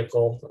my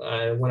vehicle.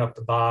 I went up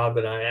to Bob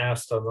and I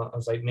asked him, I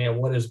was like, man,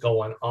 what is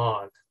going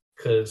on?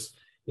 Because,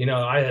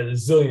 I had a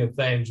zillion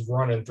things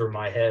running through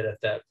my head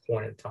at that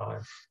point in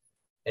time.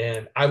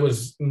 And I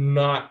was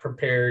not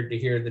prepared to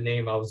hear the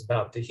name I was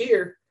about to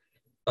hear.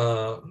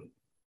 And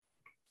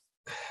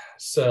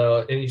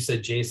he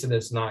said, Jason,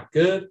 it's not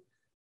good.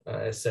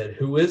 I said,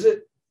 who is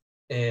it?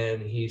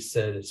 And he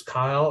said, it's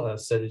Kyle. I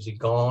said, is he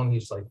gone?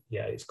 He's like,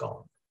 yeah, he's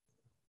gone.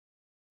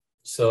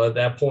 So at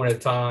that point in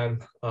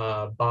time,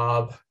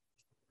 Bob,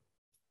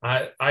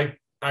 I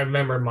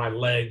remember my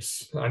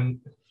legs.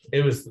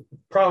 It was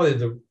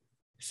probably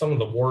some of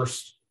the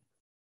worst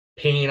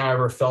pain I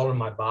ever felt in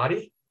my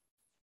body.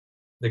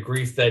 The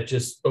grief that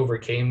just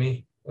overcame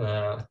me.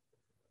 But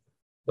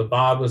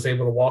Bob was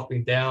able to walk me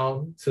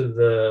down to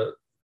the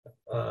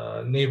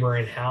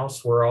neighboring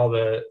house where all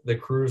the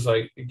crews,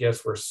 I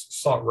guess, were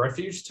sought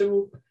refuge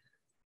to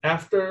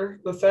after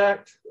the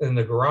fact, in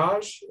the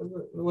garage,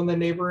 one of the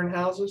neighboring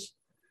houses.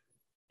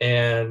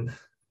 And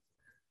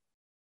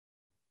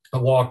I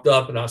walked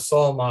up and I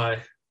saw my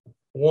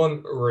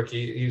one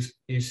rookie.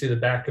 You see the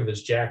back of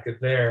his jacket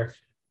there,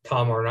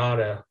 Tom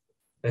Arnado.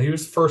 And he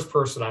was the first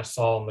person I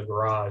saw in the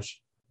garage.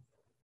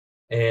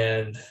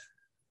 And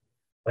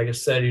like I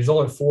said, he was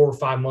only 4 or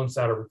 5 months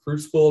out of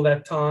recruit school at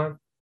that time.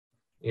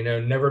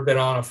 Never been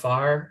on a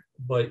fire.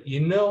 But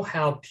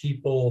how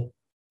people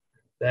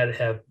that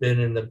have been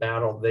in the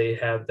battle, they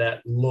have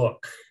that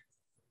look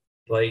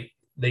like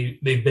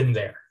they've been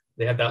there.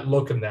 They have that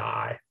look in the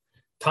eye.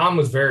 Tom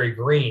was very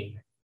green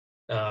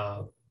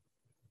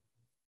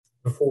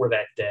before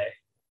that day.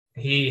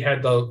 He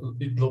had the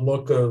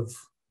look of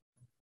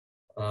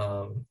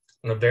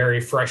a very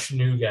fresh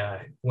new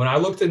guy. When I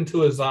looked into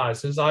his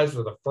eyes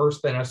were the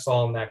first thing I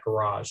saw in that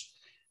garage.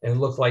 And it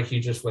looked like he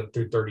just went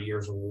through 30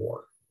 years of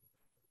war.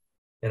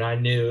 And I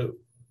knew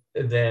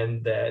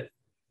then that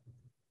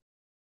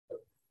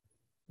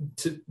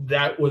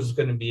that was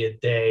going to be a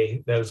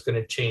day that was going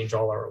to change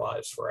all our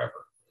lives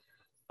forever.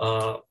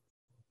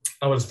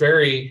 I was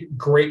very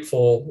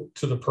grateful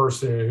to the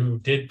person who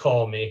did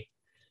call me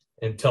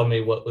and tell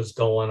me what was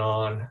going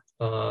on,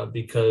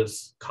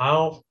 because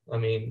Kyle,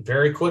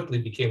 very quickly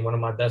became one of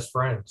my best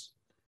friends.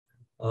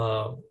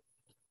 I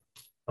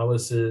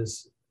was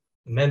his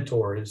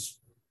mentor, his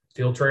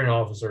field training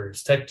officer,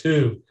 his Tech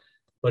 2,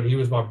 but he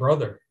was my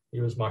brother. He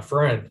was my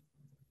friend.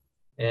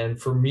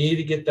 And for me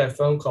to get that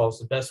phone call is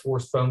the best,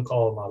 worst phone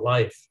call of my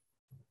life,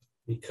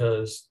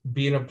 because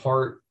being a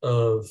part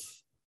of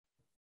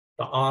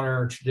the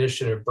honor and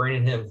tradition of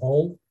bringing him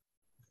home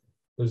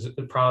was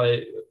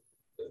probably,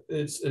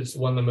 it's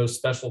one of the most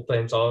special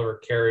things I'll ever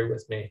carry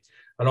with me.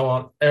 I don't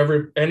want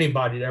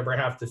anybody to ever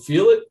have to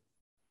feel it,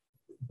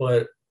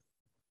 but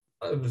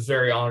I was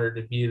very honored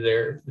to be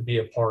there, to be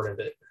a part of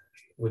it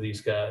with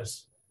these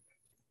guys.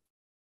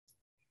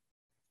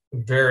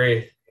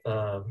 Very,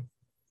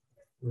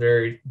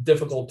 very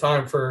difficult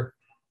time for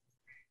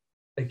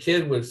a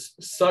kid with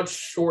such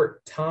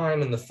short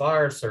time in the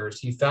fire service.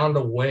 He found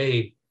a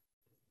way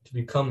to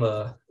become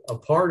a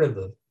part of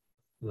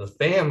the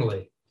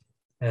family.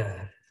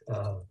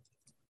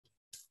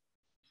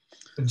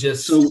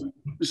 just so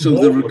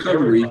the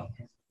recovery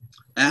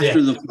after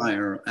Yeah.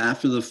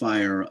 the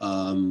fire,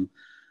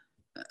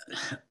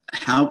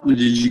 how did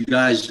you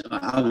guys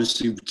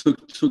obviously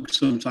took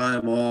some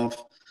time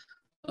off,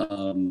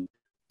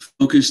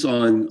 focused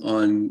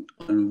on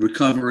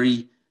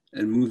recovery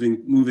and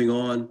moving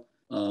on?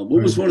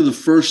 What was one of the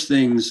first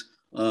things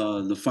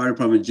the fire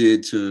department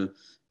did to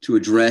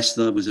address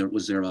was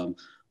there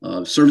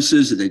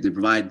services that they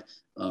provide,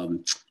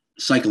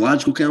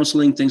 psychological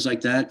counseling, things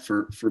like that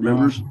for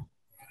members?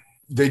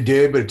 They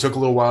did, but it took a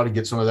little while to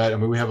get some of that. I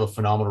mean, we have a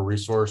phenomenal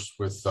resource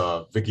with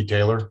Vicki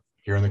Taylor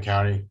here in the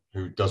county,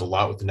 who does a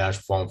lot with the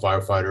National Fallen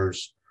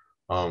Firefighters,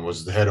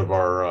 was the head of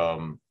our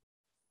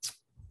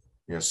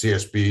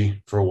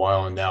CSB for a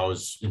while, and now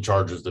is in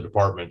charge of the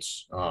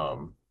department's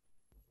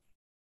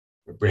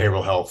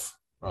behavioral health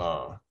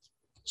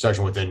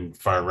section within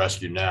fire and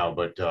rescue now.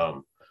 But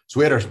so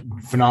we had a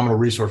phenomenal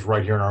resource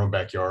right here in our own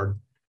backyard.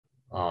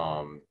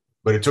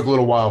 But it took a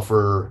little while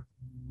for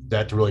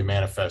that to really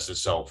manifest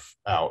itself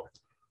out.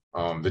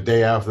 The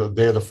day of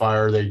the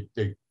fire,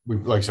 we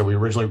like I said, we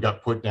originally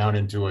got put down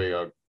into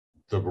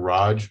the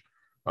garage.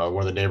 One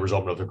of the neighbors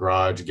opened up the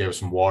garage, gave us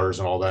some waters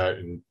and all that.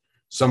 And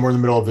somewhere in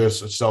the middle of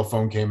this, a cell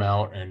phone came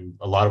out, and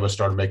a lot of us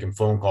started making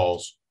phone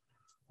calls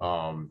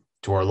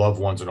to our loved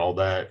ones and all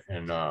that.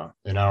 And I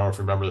don't know if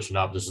you remember this or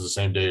not, but this is the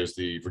same day as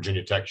the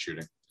Virginia Tech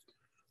shooting.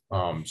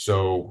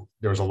 So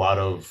there was a lot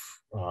of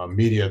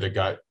media that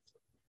got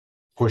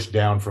pushed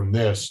down from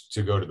this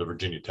to go to the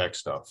Virginia Tech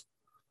stuff.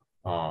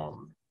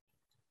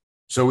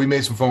 So we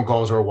made some phone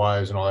calls to our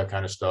wives and all that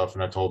kind of stuff.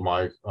 And I told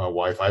my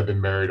wife, I've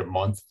been married a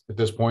month at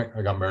this point.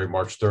 I got married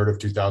March 3rd of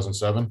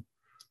 2007.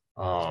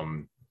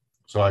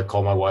 So I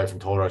called my wife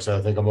and told her, I said,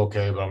 I think I'm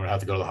okay, but I'm gonna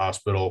have to go to the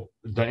hospital,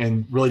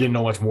 and really didn't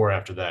know much more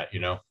after that,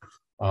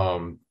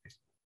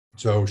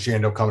 So she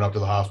ended up coming up to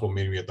the hospital,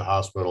 meeting me at the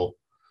hospital.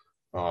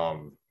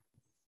 And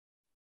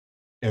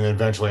then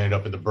eventually ended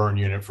up in the burn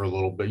unit for a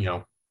little bit,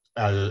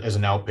 as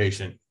an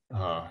outpatient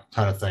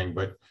kind of thing.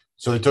 But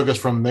so they took us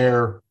from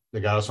there. They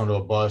got us onto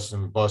a bus,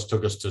 and the bus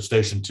took us to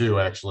Station 2,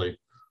 actually,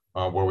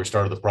 where we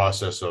started the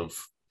process of,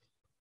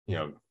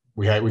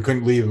 we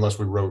couldn't leave unless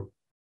we wrote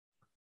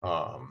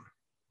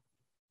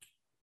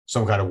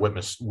some kind of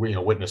witness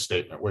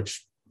statement,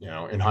 which,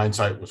 in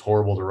hindsight was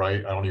horrible to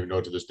write. I don't even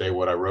know to this day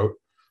what I wrote.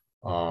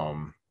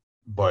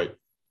 But,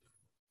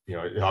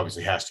 it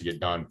obviously has to get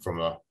done from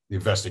the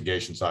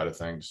investigation side of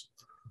things.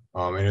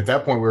 And at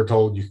that point, we were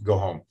told you could go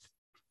home.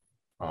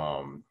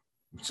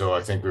 So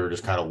I think we were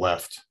just kind of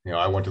left.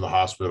 I went to the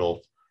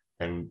hospital,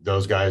 and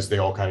those guys, they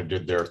all kind of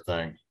did their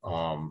thing.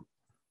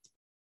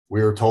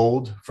 We were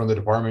told from the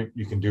department,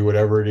 you can do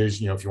whatever it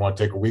is. If you want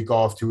to take a week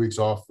off, 2 weeks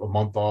off, a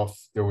month off,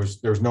 there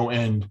was no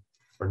end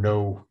or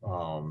no,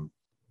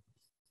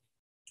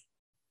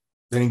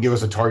 they didn't give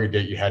us a target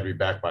date you had to be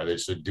back by. They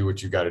said, do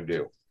what you got to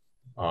do,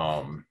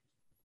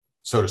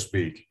 so to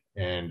speak.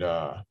 And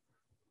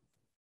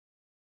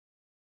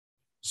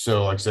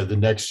so like I said, the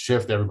next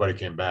shift, everybody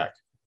came back.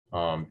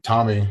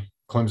 Tommy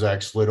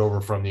Klimzak slid over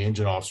from the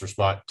engine officer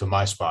spot to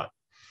my spot,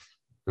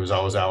 because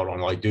I was out on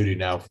light duty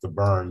now for the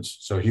burns.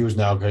 So he was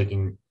now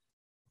taking,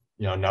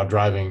 now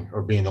driving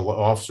or being the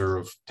officer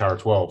of Tower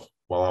 12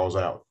 while I was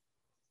out.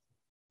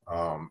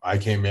 I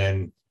came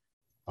in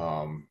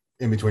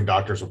between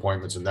doctor's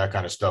appointments and that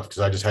kind of stuff,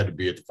 because I just had to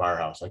be at the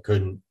firehouse. I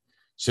couldn't,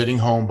 sitting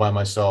home by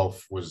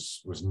myself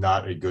was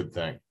not a good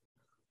thing,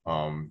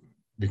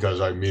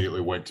 because I immediately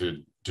went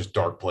to just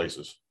dark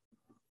places.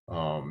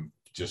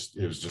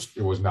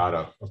 It was not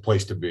a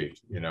place to be,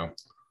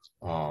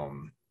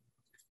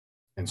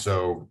 and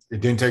so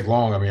it didn't take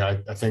long. I mean,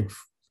 I think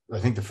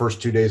the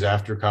first 2 days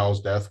after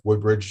Kyle's death,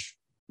 Woodbridge,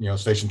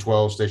 Station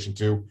 12, Station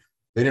 2,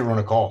 they didn't run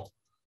a call,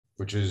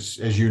 which is,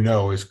 as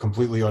is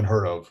completely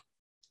unheard of,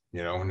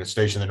 in a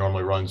station that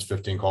normally runs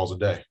 15 calls a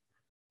day.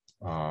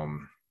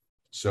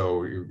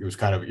 So it was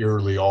kind of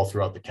eerily all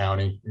throughout the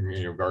county in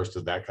regards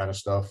to that kind of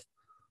stuff.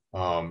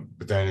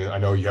 But then I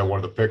know you have one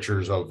of the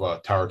pictures of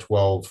Tower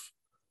 12.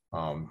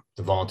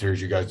 The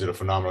volunteers, you guys did a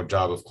phenomenal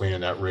job of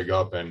cleaning that rig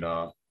up and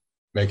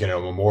making it a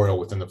memorial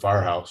within the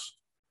firehouse.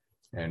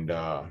 And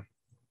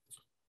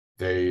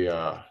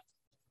the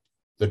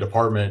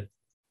department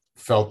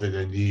felt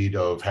the need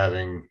of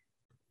having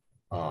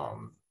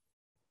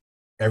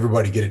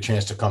everybody get a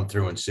chance to come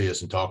through and see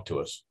us and talk to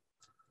us.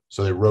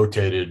 So they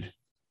rotated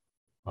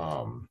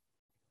all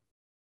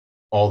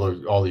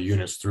the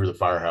units through the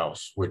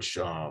firehouse, which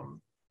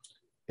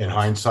in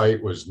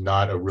hindsight was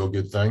not a real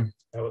good thing.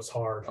 That was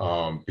hard.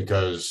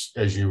 Because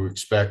as you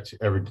expect,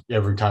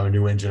 every time a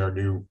new engine or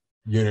new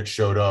unit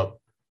showed up,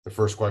 the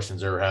first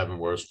questions they were having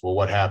was, well,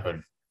 what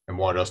happened? And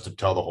wanted us to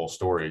tell the whole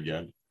story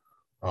again.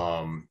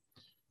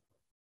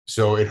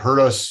 So it hurt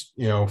us,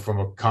 from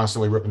a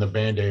constantly ripping the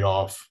Band-Aid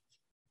off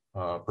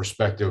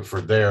perspective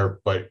for there,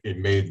 but it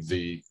made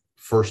the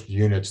first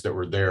units that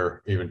were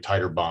there even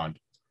tighter bond.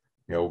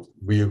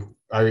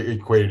 I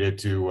equated it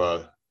to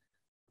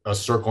us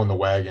circling the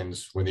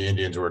wagons when the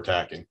Indians were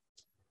attacking.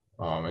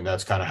 And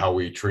that's kind of how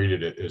we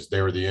treated it, is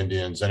they were the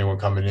Indians, anyone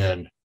coming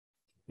in,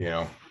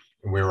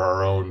 and we were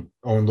our own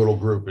little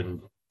group,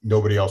 and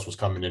nobody else was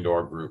coming into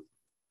our group.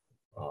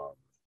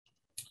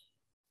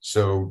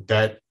 So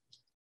that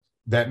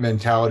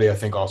mentality, I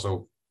think,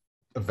 also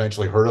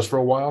eventually hurt us for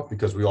a while,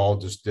 because we all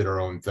just did our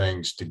own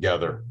things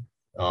together,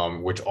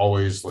 which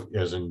always,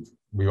 as in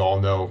we all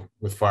know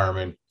with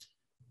firemen,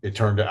 it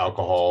turned to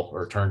alcohol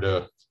or turned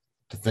to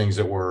things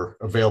that were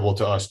available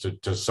to us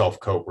to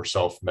self-cope or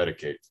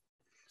self-medicate.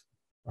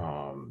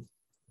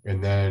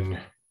 And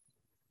then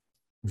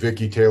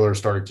Vicki Taylor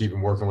started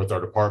keeping working with our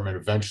department.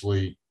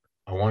 Eventually,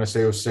 I want to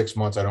say it was 6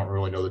 months. I don't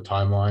really know the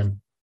timeline.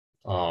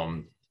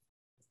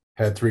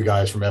 Had 3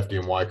 guys from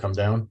FDNY come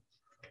down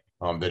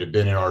that had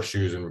been in our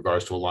shoes in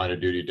regards to a line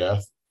of duty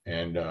death.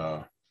 And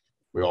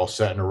we all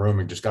sat in a room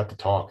and just got to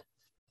talk.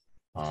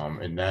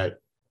 And that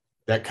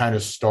kind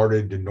of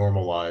started to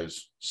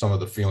normalize some of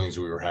the feelings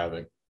we were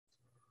having.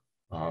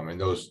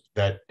 And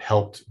that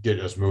helped get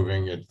us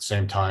moving. At the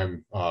same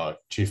time,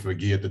 Chief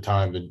McGee at the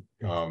time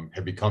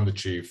had become the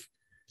chief,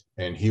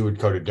 and he would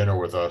go to dinner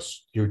with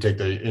us. He would take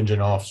the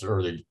engine officer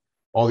or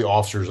all the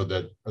officers are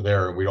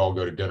there, and we'd all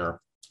go to dinner.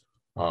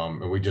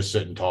 And we'd just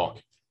sit and talk.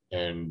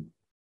 And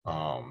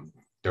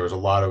there was a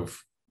lot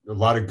of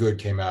good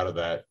came out of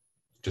that,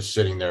 just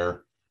sitting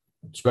there,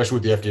 especially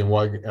with the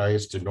FDNY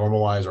guys, to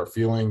normalize our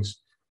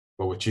feelings,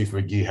 but with Chief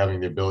McGee having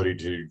the ability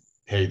to,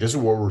 hey, this is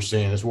what we're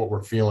seeing, this is what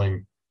we're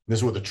feeling, this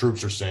is what the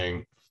troops are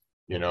saying,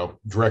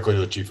 directly to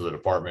the chief of the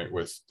department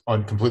with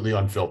completely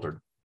unfiltered.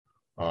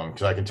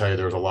 Because I can tell you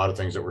there was a lot of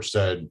things that were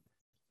said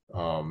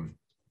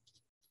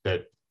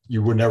that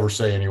you would never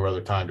say any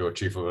other time to a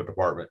chief of a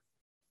department,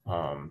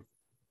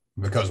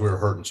 because we were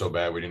hurting so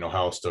bad, we didn't know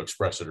how else to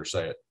express it or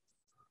say it.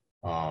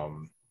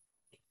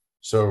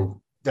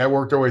 So that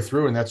worked our way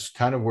through, and that's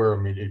kind of where,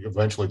 it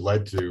eventually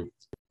led to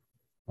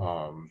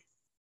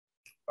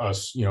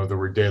us,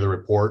 the day of the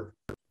report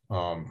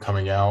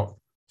coming out.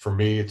 For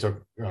me, it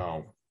took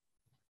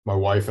my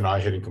wife and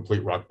I hitting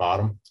complete rock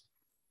bottom,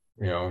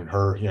 and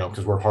her,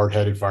 because we're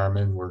hard-headed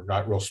firemen, we're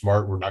not real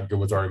smart, we're not good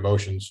with our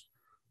emotions.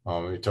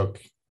 It took,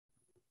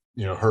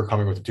 her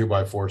coming with a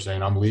 2x4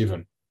 saying, I'm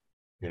leaving,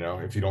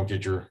 if you don't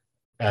get your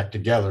act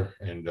together.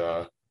 And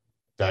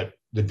that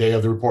the day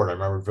of the report, I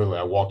remember vividly,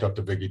 I walked up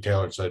to Vicki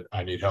Taylor and said,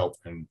 I need help.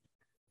 And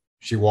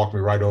she walked me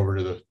right over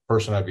to the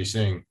person I'd be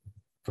seeing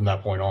from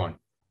that point on.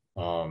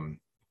 And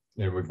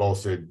we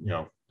both did,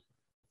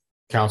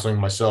 counseling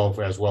myself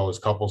as well as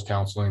couples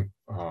counseling.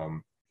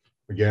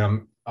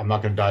 Again, I'm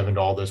not going to dive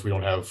into all this. We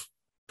don't have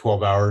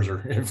 12 hours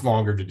or if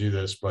longer to do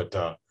this, but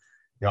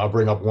I'll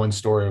bring up one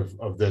story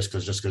of this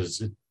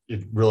because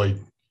it really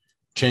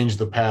changed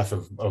the path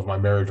of my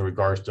marriage in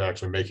regards to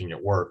actually making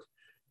it work.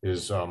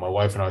 Is my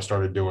wife and I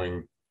started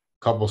doing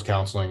couples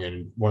counseling,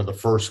 and one of the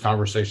first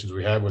conversations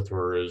we had with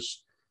her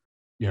is,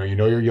 you're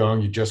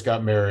young, you just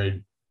got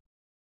married,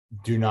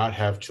 do not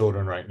have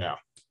children right now.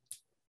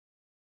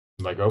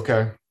 I'm like,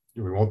 okay,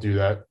 we won't do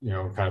that,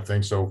 kind of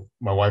thing. So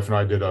my wife and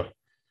I did a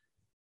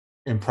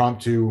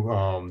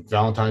impromptu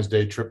Valentine's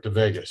Day trip to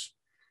Vegas.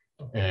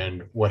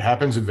 And what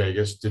happens in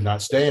Vegas did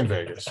not stay in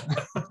Vegas.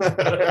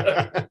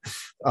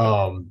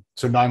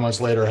 So 9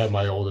 months later, I had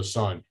my oldest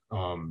son.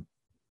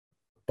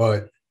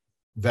 But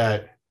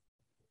that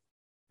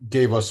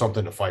gave us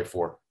something to fight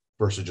for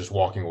versus just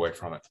walking away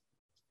from it.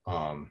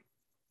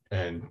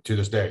 And to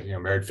this day,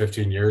 married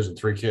 15 years and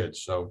 3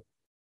 kids. So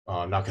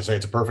I'm not gonna say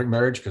it's a perfect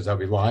marriage because I'd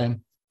be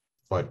lying,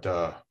 but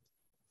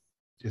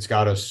it's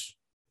got us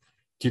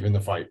keeping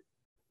the fight.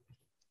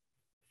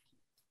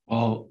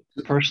 Well,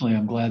 personally,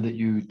 I'm glad that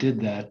you did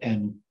that.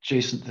 And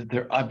Jason,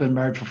 I've been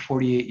married for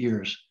 48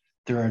 years.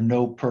 There are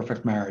no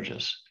perfect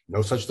marriages.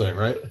 No such thing,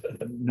 right?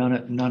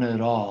 None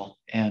at all.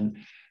 And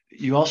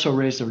you also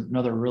raised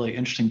another really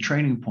interesting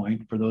training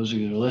point for those of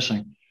you that are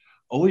listening.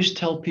 Always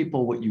tell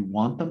people what you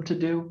want them to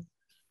do.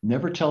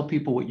 Never tell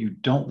people what you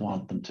don't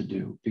want them to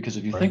do. Because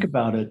if you think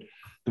about it,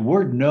 the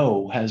word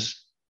no has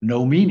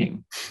no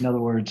meaning. In other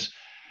words,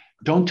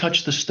 don't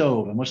touch the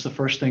stove. And what's the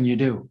first thing you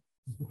do?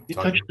 You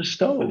touch the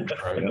stove.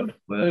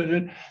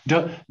 Right.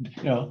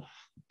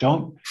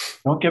 Don't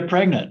get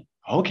pregnant.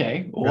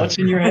 Okay, well, what's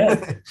in your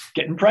head?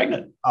 Getting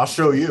pregnant. I'll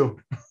show you.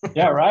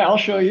 Yeah, right. I'll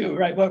show you.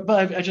 Right, but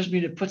I just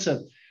mean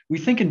we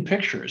think in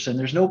pictures, and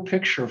there's no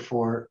picture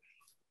for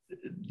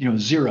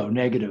 0,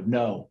 negative,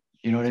 no.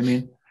 You know what I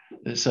mean?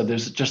 So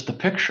there's just the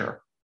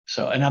picture.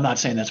 So, and I'm not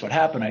saying that's what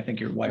happened. I think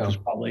your wife was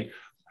probably,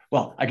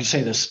 well, I can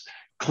say this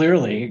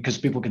clearly because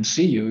people can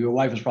see you. Your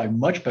wife is probably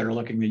much better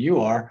looking than you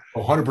are.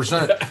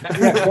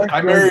 100%.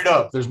 I married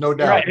up. There's no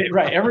doubt.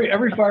 Right.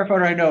 Every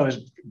firefighter I know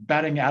is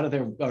fighting out of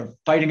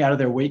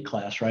their weight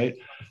class, right?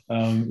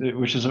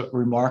 Which is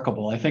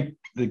remarkable. I think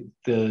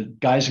the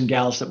guys and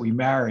gals that we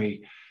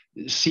marry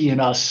see in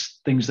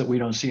us things that we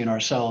don't see in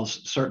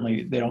ourselves.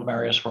 Certainly, they don't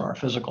marry us for our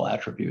physical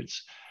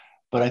attributes.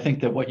 But I think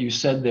that what you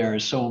said there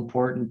is so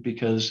important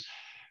because,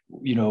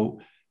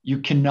 you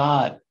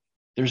cannot.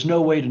 There's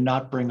no way to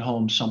not bring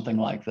home something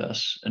like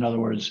this. In other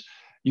words,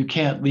 you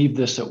can't leave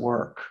this at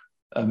work.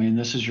 I mean,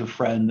 this is your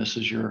friend. This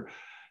is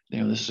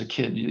this is a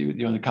kid.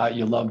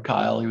 You loved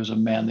Kyle. He was a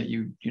man that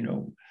you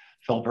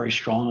felt very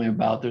strongly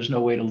about. There's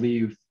no way to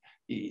leave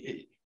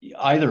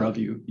either of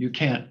you. You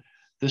can't.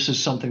 This is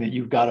something that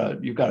you've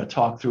got to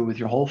talk through with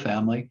your whole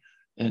family,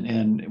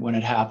 and when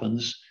it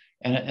happens,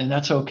 and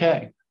that's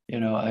okay. You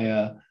know,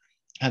 I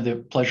had the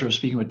pleasure of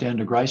speaking with Dan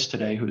DeGrice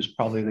today, who's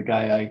probably the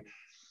guy I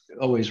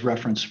always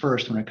reference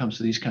first when it comes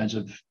to these kinds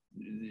of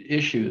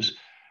issues.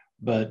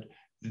 But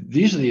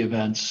these are the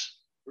events.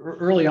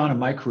 Early on in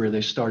my career,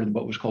 they started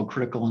what was called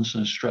critical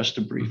incident stress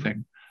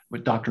debriefing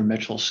with Dr.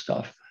 Mitchell's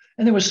stuff,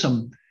 and there was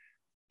some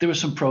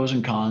pros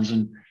and cons,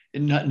 and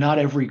not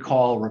every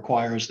call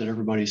requires that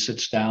everybody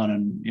sits down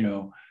and, you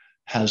know,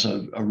 has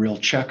a real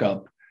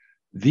checkup.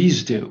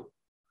 These do.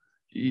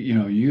 You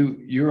know,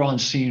 you're on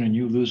scene and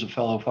you lose a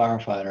fellow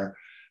firefighter.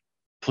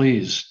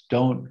 Please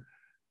don't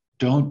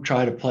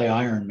try to play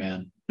Iron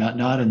Man.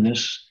 Not in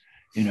this.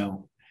 You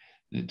know,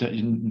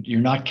 you're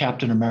not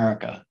Captain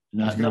America.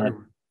 Not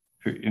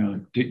you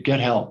know. Get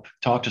help.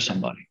 Talk to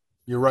somebody.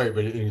 You're right,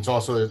 but it's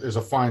also, there's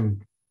a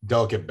fine,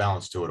 delicate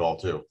balance to it all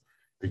too,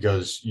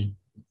 because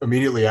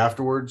immediately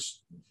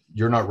afterwards,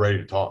 you're not ready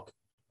to talk.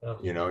 Oh.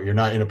 You know, you're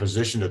not in a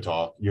position to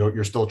talk.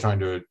 You're still trying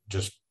to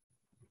just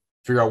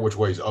figure out which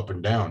way is up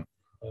and down.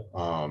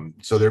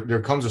 So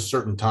there comes a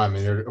certain time,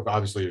 and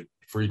obviously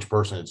for each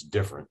person it's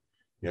different.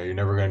 You know, you're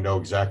never going to know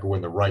exactly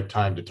when the right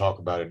time to talk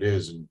about it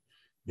is. And,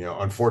 you know,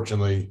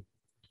 unfortunately,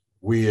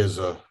 we as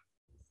a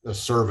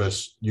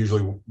service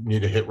usually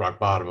need to hit rock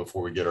bottom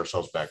before we get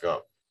ourselves back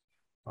up.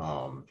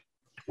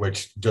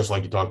 Which, just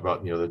like you talked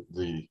about, you know,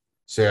 the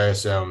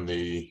CISM,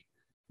 the,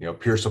 you know,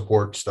 peer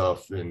support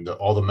stuff, and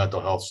all the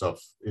mental health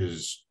stuff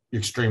is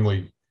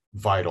extremely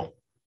vital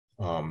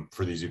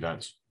for these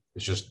events.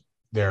 It's just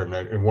there.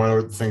 And one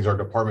of the things our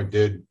department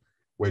did,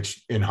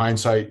 which in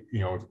hindsight, you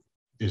know,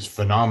 is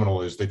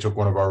phenomenal, is they took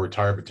one of our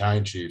retired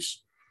battalion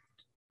chiefs,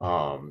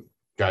 guy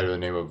by the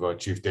name of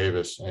Chief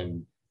Davis,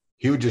 and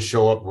he would just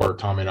show up where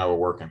Tommy and I were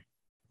working.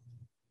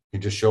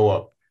 He'd just show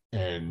up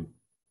and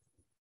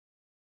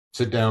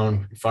sit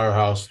down,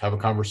 firehouse, have a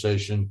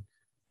conversation,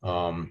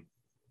 and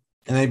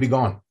then he'd be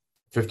gone.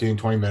 15,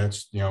 20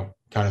 minutes, you know,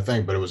 kind of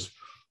thing. But it was,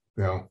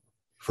 you know,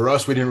 for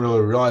us, we didn't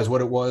really realize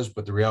what it was,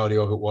 but the reality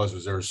of it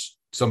was there's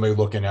somebody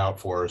looking out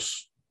for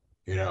us,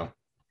 you know,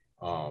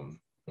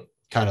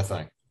 kind of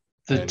thing.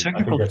 The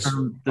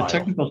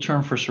technical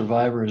term for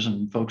survivors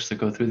and folks that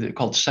go through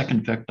called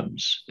second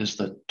victims is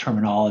the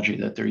terminology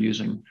that they're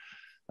using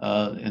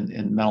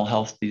in mental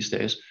health these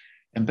days.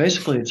 And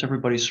basically it's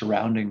everybody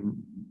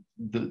surrounding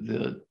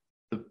the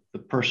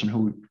person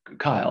who,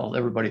 Kyle,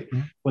 everybody,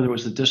 whether it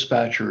was the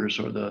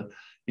dispatchers or the,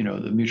 you know,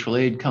 the mutual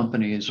aid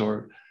companies,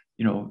 or,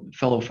 you know,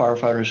 fellow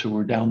firefighters who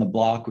were down the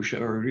block,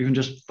 or even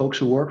just folks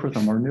who worked with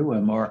him or knew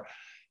him, or,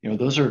 you know,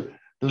 those are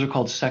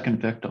called second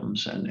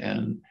victims,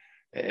 and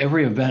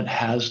every event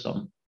has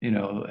them, you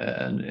know,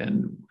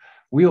 and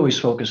we always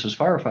focus as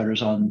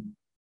firefighters on,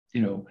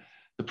 you know,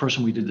 the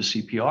person we did the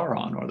CPR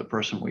on, or the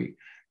person we,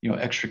 you know,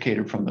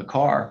 extricated from the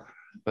car.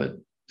 But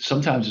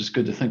sometimes it's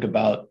good to think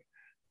about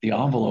the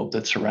envelope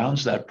that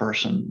surrounds that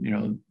person, you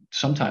know,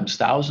 sometimes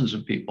thousands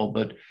of people,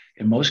 but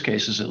in most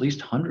cases, at least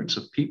hundreds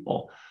of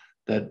people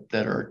that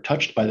are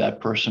touched by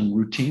that person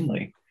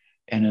routinely.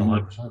 And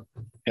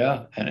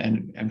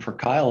and for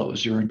Kyle, it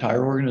was your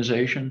entire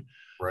organization,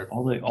 right?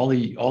 All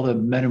the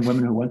men and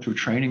women who went through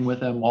training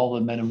with him, all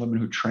the men and women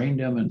who trained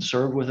him and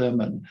served with him,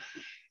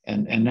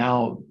 and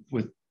now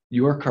with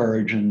your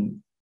courage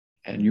and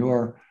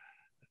your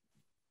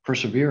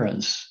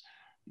perseverance,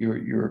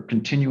 you're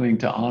continuing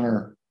to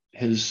honor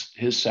his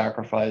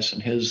sacrifice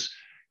and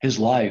his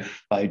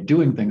life by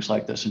doing things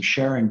like this and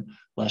sharing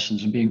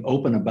lessons and being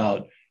open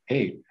about,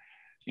 hey,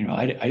 you know,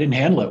 I didn't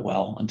handle it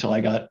well until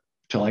I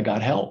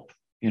got help,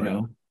 you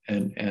know,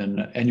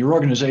 and your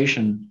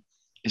organization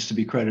is to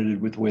be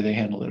credited with the way they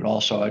handled it.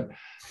 Also,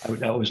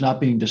 I was not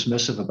being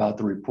dismissive about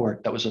the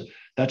report.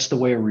 That's the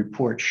way a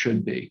report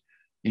should be.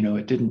 You know,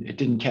 it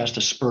didn't cast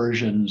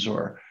aspersions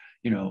or,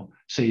 you know,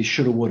 say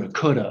shoulda, woulda,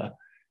 coulda.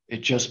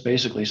 It just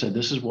basically said,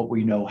 this is what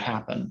we know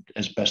happened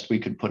as best we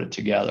could put it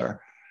together.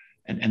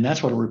 And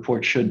that's what a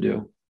report should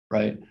do,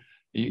 right?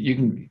 You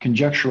can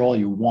conjecture all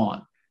you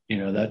want, you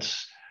know,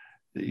 that's,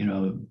 you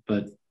know,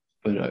 but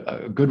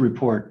a good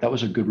report, that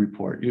was a good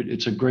report.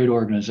 It's a great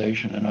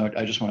organization. And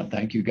I just want to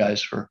thank you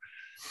guys for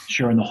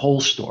sharing the whole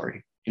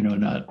story, you know,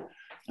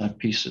 not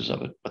pieces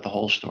of it, but the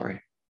whole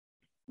story.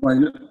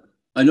 Well,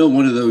 I know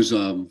one of those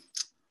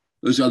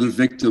other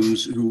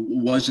victims who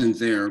wasn't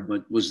there,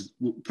 but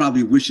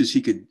probably wishes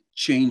he could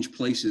change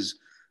places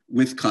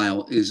with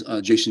Kyle is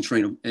Jason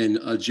Trainum. And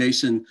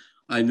Jason,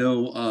 I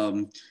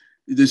know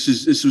this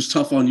was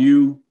tough on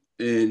you,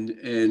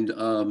 and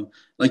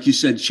like you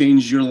said,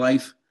 changed your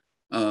life.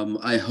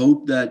 I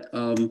hope that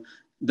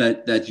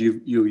that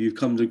you've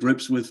come to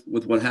grips with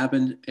what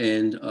happened,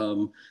 and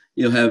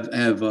you know,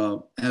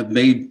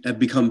 have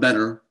become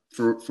better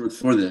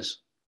for this.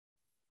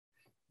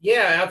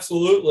 Yeah,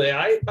 absolutely.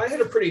 I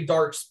had a pretty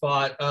dark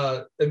spot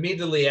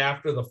immediately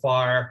after the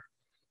fire.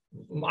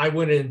 I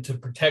went into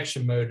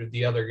protection mode with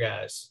the other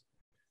guys.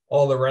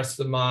 all the rest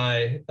of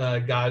my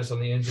guys on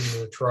the engine of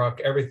the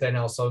truck, everything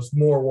else, I was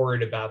more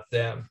worried about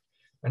them.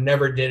 I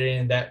never did any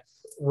of that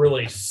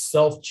really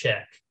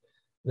self-check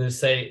to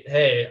say,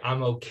 hey,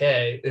 I'm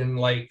okay. And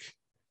like,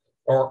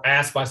 or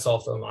ask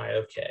myself, am I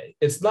okay?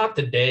 It's not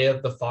the day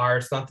of the fire.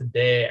 It's not the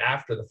day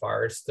after the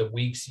fire. It's the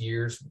weeks,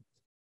 years,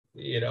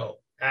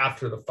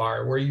 after the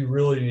fire where you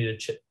really need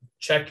to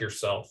check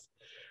yourself,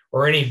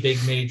 or any big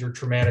major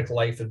traumatic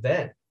life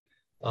event.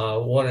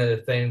 One of the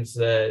things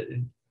that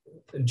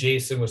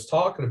Jason was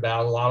talking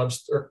about, a lot of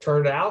us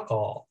turned to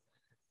alcohol.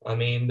 I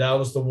mean, that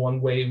was the one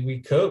way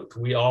we coped.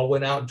 We all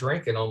went out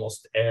drinking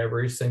almost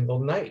every single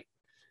night.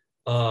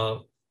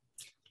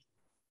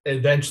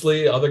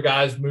 Eventually, other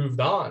guys moved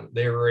on.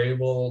 They were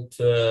able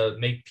to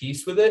make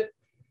peace with it.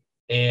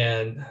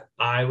 And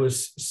I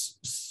was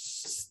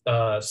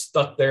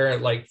stuck there,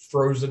 like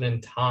frozen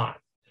in time.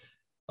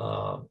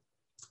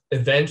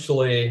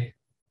 Eventually,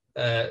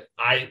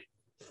 I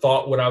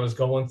thought what I was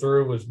going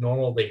through was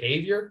normal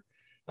behavior.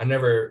 I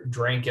never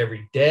drank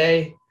every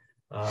day.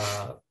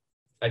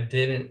 I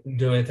didn't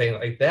do anything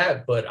like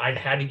that, but I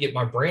had to get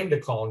my brain to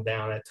calm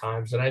down at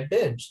times, and I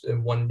binged.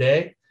 And one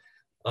day,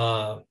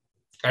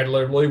 I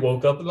literally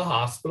woke up in the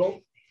hospital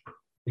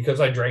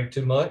because I drank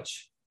too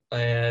much.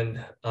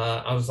 And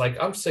I was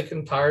like, I'm sick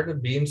and tired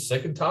of being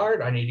sick and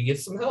tired. I need to get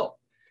some help.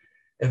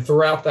 And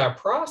throughout that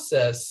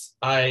process,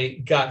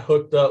 I got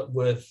hooked up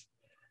with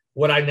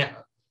what I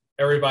now,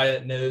 everybody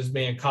that knows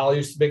me, and Kyle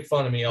used to make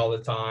fun of me all the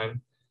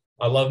time.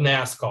 I love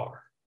NASCAR.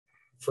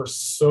 For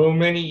so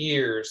many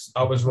years,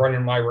 I was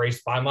running my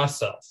race by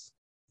myself,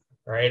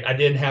 right? I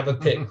didn't have a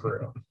pit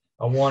crew.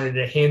 I wanted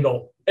to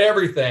handle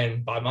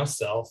everything by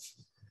myself.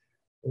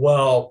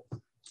 Well,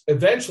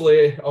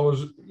 eventually I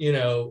was,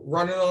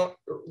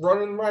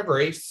 running my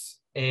race,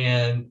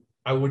 and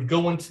I would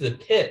go into the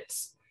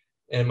pits,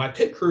 and my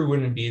pit crew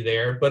wouldn't be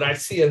there, but I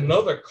see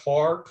another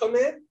car come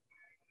in,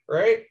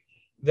 right,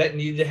 that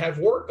needed to have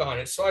work on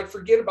it. So I'd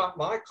forget about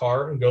my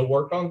car and go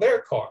work on their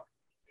car.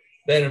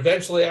 Then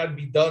eventually I'd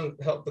be done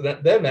helping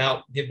them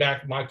out, get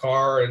back in my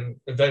car, and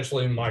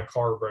eventually my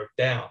car broke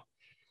down.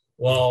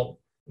 Well,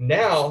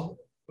 now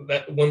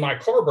that when my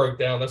car broke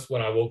down, that's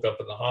when I woke up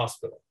in the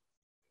hospital.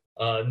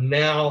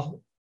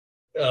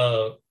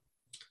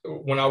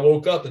 When I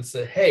woke up and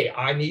said, hey,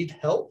 I need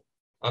help,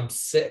 I'm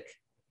sick,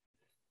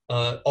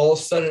 all of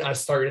a sudden I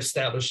started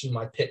establishing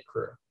my pit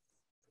crew.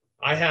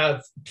 I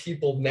have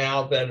people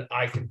now that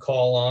I can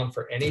call on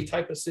for any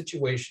type of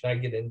situation I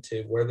get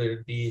into, whether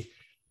it be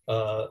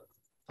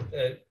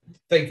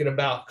thinking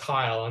about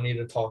Kyle, I need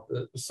to talk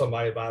to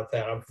somebody about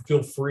that. I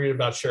feel free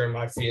about sharing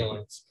my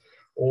feelings,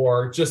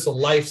 or just a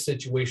life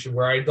situation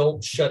where I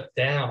don't shut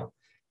down.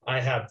 I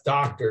have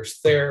doctors,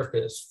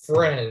 therapists,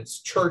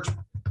 friends, church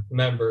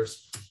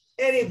members,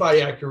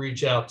 anybody I can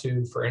reach out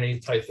to for any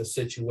type of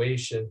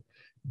situation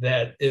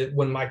that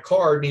when my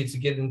car needs to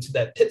get into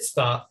that pit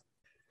stop,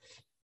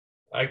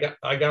 I got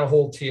a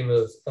whole team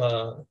of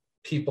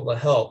people to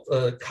help.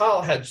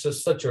 Kyle had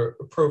just such a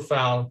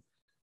profound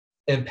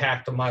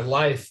impact on my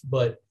life,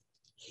 but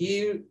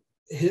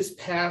his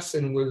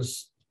passing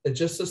was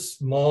just a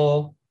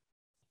small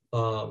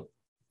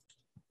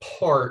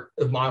part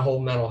of my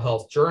whole mental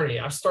health journey.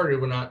 I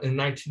started in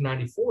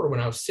 1994 when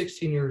I was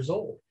 16 years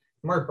old.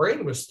 My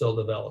brain was still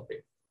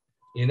developing.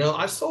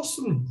 I saw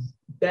some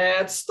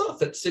bad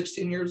stuff at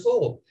 16 years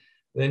old.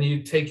 Then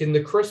you take in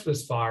the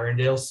Christmas fire in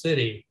Dale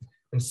City,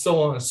 and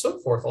so on and so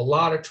forth. A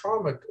lot of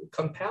trauma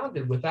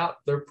compounded without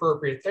the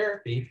appropriate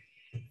therapy.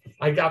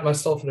 I got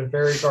myself in a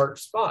very dark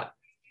spot.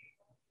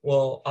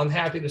 Well, I'm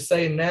happy to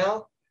say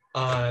now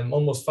I'm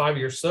almost 5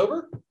 years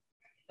sober.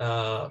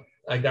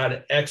 I got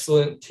an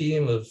excellent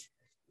team of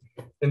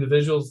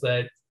individuals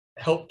that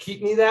help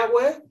keep me that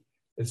way.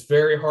 It's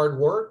very hard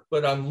work,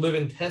 but I'm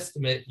living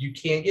testament. You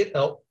can get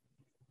help.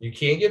 You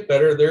can get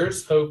better.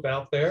 There's hope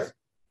out there.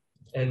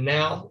 And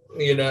now,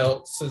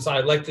 since I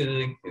elected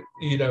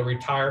to,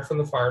 retire from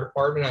the fire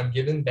department, I'm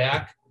giving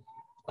back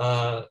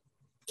by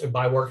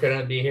working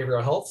at a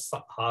behavioral health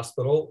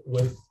hospital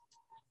with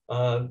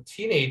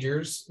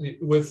teenagers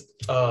with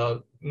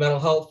mental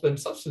health and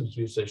substance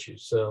use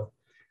issues. So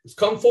it's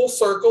come full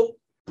circle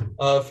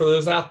for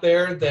those out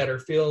there that are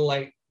feeling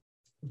like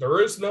there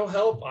is no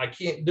help. I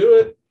can't do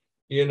it,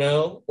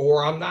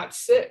 or I'm not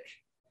sick.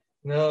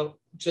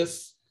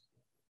 Just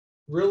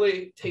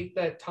really take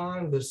that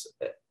time to,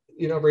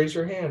 raise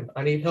your hand.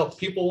 I need help.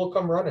 People will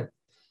come running.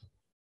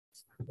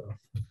 So.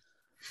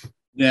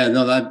 Yeah,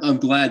 no, I'm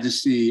glad to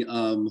see.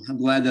 I'm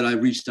glad that I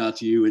reached out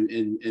to you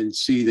and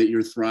see that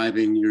you're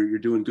thriving. You're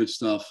doing good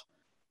stuff,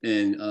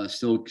 and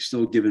still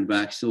giving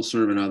back, still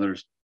serving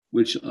others,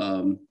 which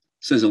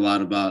says a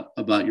lot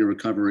about your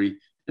recovery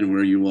and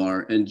where you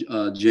are. And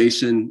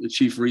Jason,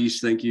 Chief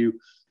Reese, thank you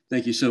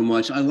so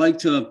much. I like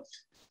to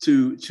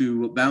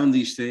bound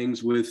these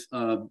things with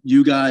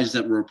you guys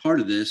that were a part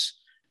of this,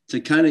 to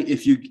kind of,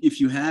 if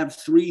you have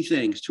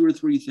two or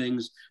three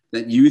things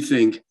that you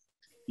think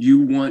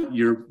you want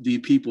the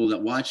people that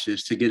watch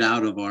this to get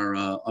out of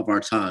our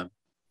time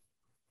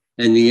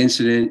and the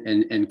incident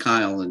and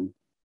Kyle. And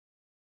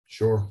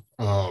sure.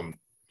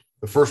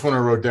 The first one I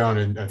wrote down,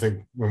 and I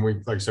think when we,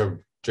 like I said,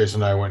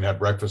 Jason and I went and had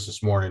breakfast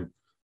this morning,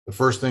 the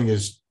first thing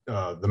is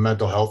the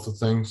mental health of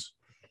things.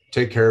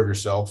 Take care of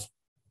yourself.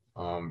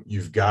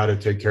 You've got to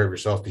take care of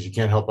yourself because you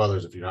can't help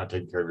others if you're not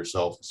taking care of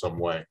yourself in some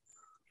way.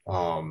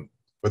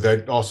 But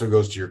that also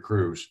goes to your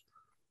crews.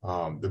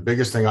 The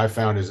biggest thing I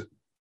found is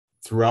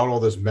throughout all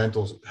this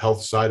mental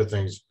health side of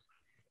things,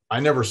 I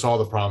never saw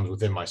the problems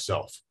within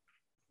myself.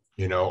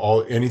 You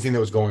know, anything that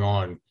was going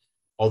on,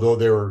 although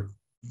there were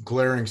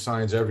glaring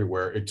signs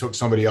everywhere, it took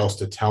somebody else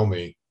to tell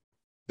me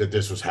that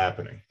this was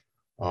happening.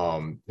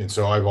 And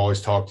so I've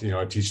always talked,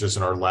 I teach this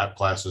in our lab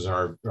classes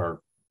and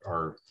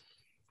our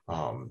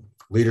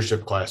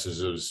leadership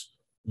classes, is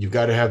you've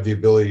got to have the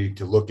ability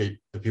to look at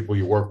the people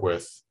you work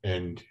with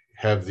and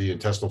have the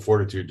intestinal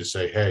fortitude to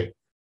say, hey,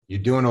 you're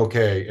doing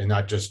okay, and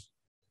not just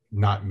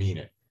not mean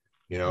it.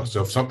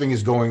 So if something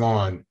is going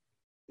on,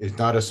 it's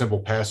not a simple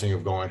passing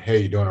of going, hey,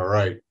 you doing all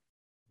right?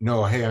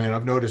 No, hey, I mean,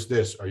 I've noticed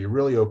this. Are you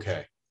really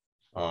okay?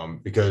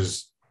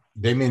 Because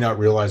they may not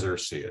realize it or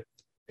see it.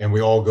 And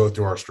we all go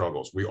through our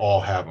struggles. We all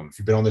have them. If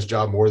you've been on this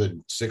job more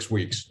than 6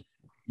 weeks,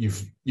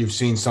 you've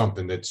seen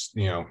something that's,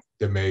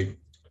 that may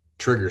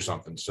trigger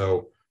something.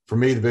 So for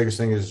me, the biggest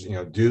thing is,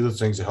 do the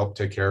things that help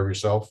take care of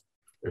yourself.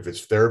 If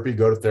it's therapy,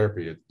 go to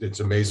therapy. It's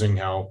amazing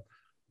how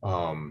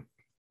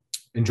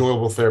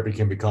enjoyable therapy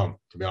can become,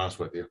 to be honest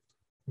with you.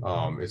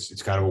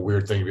 It's kind of a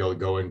weird thing to be able to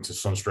go into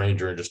some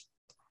stranger and just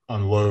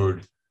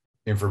unload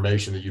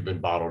information that you've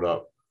been bottled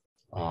up.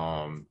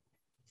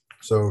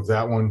 So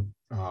that one.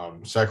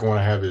 Second one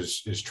I have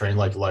is train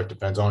like your life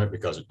depends on it,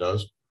 because it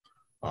does.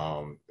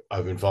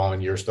 I've been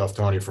following your stuff,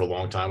 Tony, for a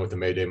long time with the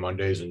Mayday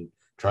Mondays, and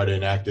try to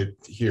enact it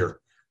here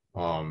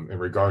in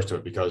regards to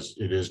it, because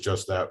it is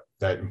just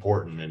that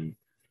important. And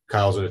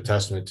Kyle's a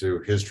testament to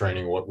his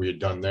training, what we had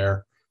done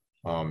there.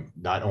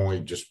 Not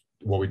only just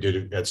what we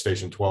did at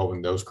Station 12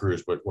 and those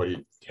crews, but what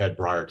he had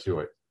prior to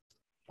it.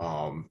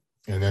 And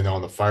then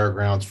on the fire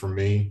grounds for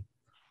me,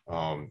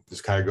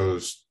 this kind of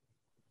goes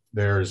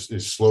there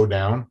is slow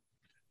down.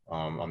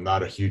 I'm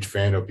not a huge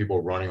fan of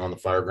people running on the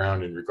fire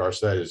ground in regards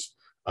to that.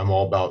 I'm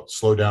all about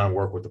slow down and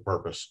work with the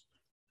purpose.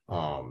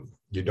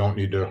 You don't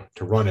need to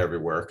run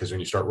everywhere, because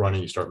when you start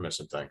running, you start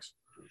missing things.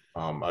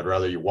 I'd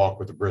rather you walk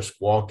with a brisk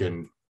walk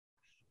and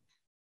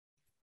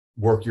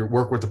work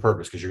with the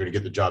purpose, because you're going to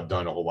get the job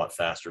done a whole lot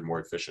faster and more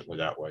efficiently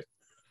that way.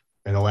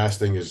 And the last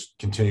thing is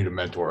continue to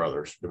mentor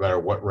others. No matter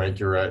what rank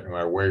you're at, no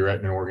matter where you're at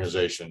in an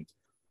organization,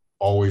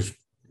 always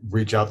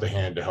reach out the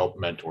hand to help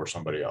mentor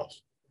somebody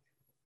else.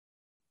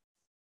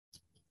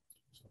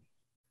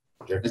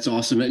 That's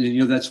awesome.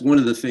 And, that's one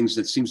of the things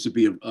that seems to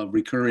be a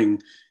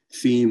recurring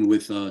theme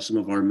with some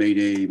of our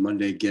Mayday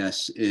Monday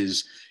guests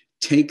is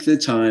take the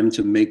time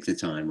to make the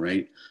time,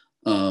 right?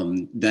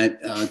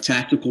 That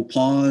tactical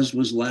pause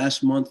was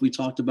last month we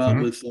talked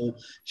about with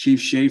Chief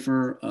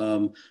Schaefer.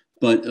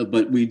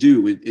 But we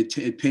do,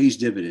 it pays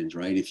dividends,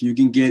 right? If you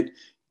can get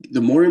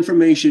the more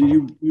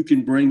information you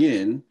can bring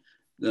in,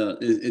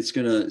 it's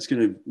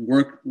gonna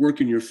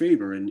work in your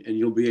favor, and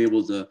you'll be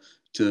able to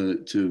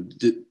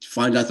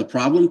find out the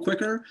problem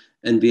quicker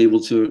and be able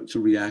to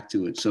react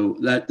to it. So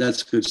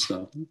that's good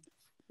stuff.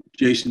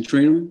 Jason,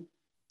 Trainum?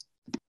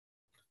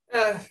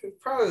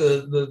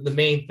 Probably the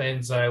main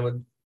things I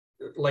would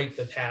like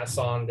to pass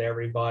on to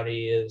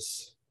everybody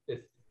is,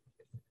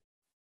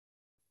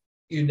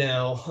 be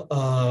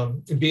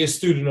a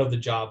student of the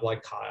job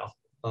like Kyle.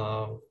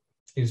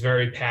 He's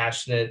very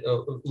passionate,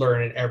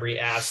 learning every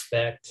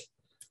aspect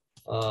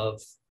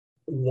of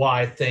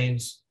why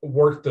things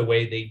work the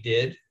way they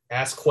did.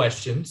 Ask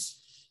questions,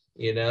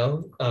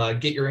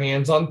 get your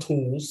hands on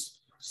tools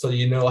so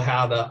you know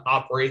how to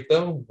operate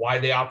them, why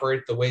they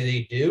operate the way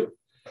they do.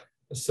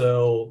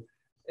 So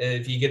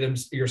if you get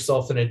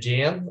yourself in a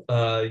jam,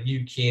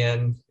 you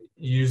can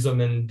use them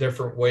in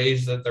different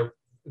ways that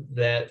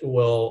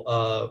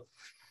will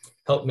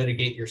help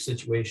mitigate your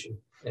situation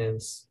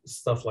and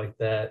stuff like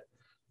that.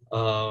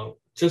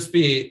 Just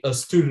be a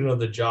student of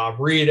the job,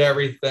 read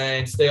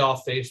everything, stay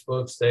off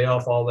Facebook, stay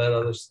off all that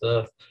other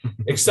stuff,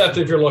 except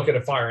if you're looking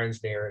at fire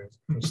engineering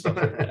and stuff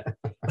like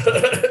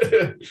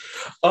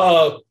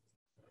that.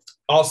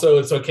 Also,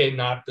 it's okay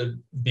not to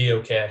be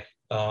okay.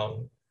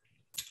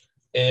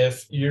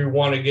 If you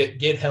want to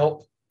get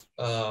help,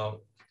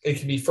 it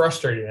can be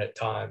frustrating at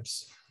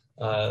times.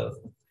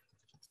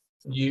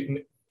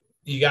 You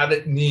got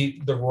to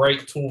need the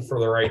right tool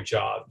for the right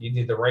job. You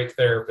need the right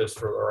therapist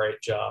for the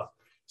right job.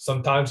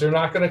 Sometimes they're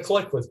not going to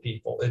click with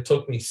people. It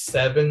took me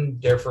 7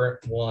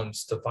 different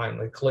ones to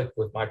finally click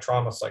with my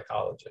trauma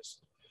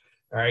psychologist.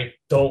 All right.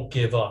 Don't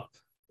give up.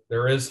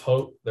 There is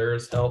hope, there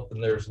is help,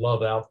 and there's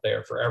love out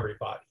there for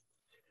everybody.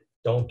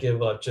 Don't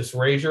give up. Just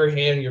raise your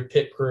hand. Your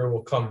pit crew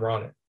will come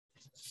running.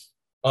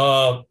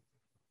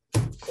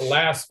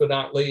 Last but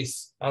not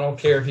least, I don't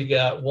care if you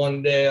got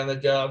 1 day on the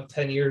job,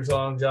 10 years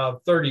on the job,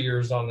 30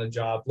 years on the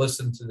job,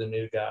 listen to the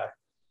new guy.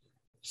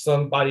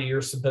 Somebody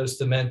you're supposed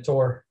to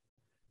mentor,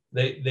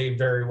 they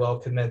very well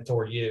can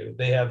mentor you.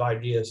 They have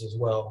ideas as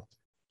well.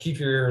 Keep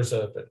your ears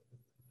open.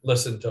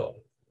 Listen to them.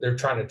 They're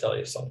trying to tell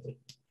you something.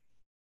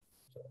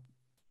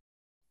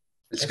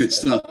 That's good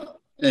stuff.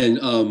 And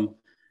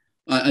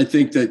I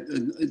think that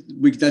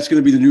that's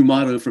going to be the new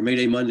motto for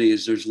Mayday Monday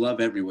is there's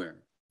love everywhere.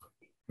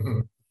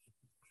 Mhm.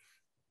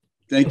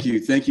 Thank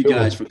you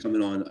guys for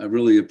coming on. I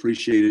really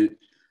appreciate it.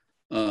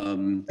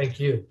 Thank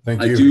you.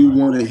 Thank you. I do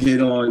want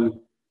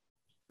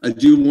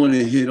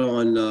to hit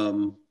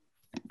on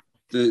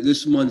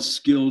this month's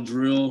skill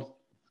drill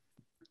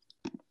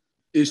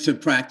is to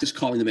practice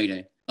calling the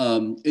Mayday. I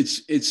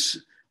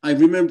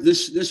remember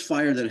this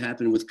fire that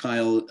happened with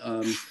Kyle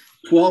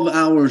 12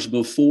 hours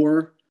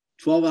before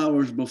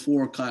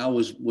Kyle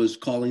was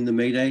calling the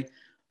Mayday.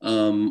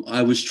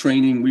 I was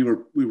training. We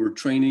were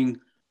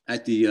training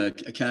at the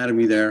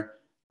academy there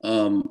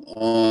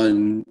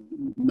on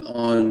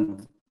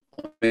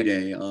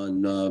Mayday,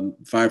 on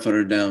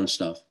firefighter down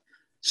stuff.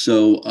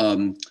 So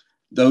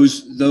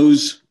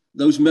those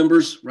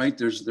members, right?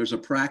 There's a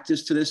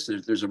practice to this.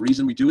 There's a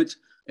reason we do it,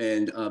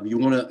 and you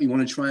want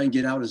to try and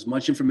get out as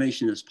much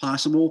information as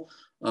possible.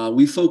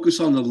 We focus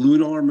on the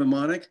lunar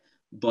mnemonic,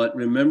 but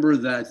remember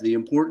that the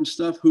important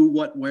stuff: who,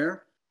 what,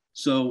 where.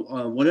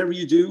 So whatever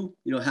you do,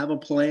 have a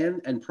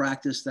plan and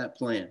practice that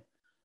plan.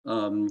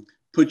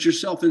 Put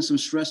yourself in some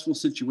stressful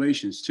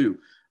situations too.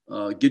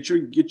 Get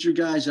your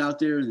guys out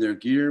there in their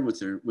gear with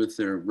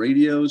their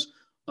radios.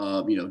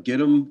 Get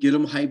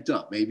them hyped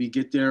up. Maybe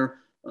get their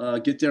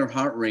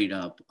heart rate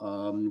up,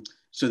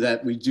 so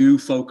that we do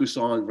focus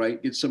on,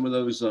 right. Get some of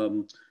those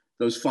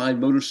fine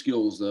motor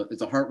skills. If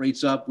the heart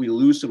rate's up, we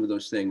lose some of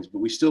those things, but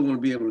we still want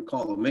to be able to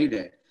call a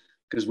Mayday,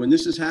 because when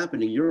this is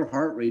happening, your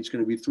heart rate's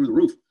going to be through the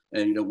roof.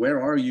 And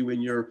where are you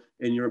in your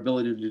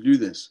ability to do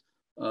this?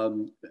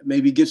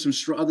 Maybe get some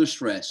other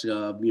stress.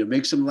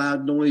 Make some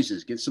loud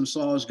noises. Get some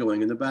saws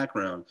going in the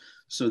background,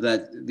 so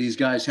that these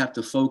guys have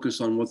to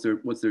focus on what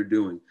they're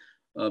doing.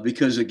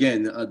 Because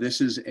again,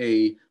 this is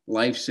a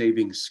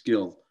life-saving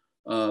skill.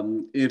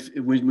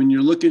 When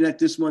you're looking at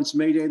this month's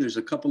Mayday, there's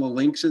a couple of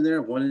links in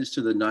there. One is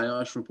to the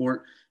NIOSH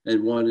report,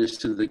 and one is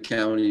to the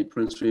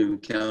Prince William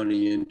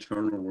County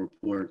internal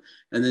report.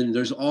 And then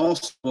there's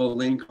also a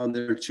link on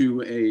there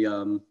to a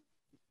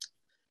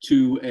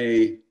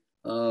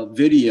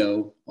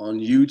video on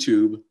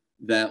YouTube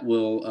that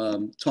will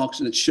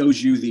that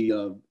shows you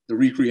the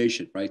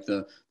recreation, right?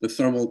 The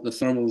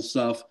thermal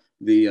stuff,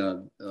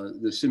 the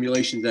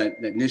simulation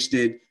that NIST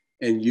did,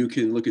 and you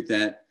can look at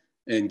that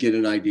and get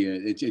an idea.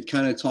 It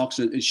kind of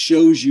it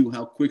shows you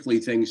how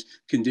quickly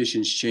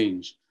conditions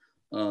change.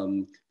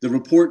 The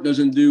report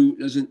doesn't you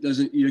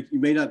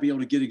may not be able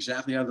to get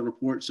exactly out of the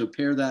report, so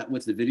pair that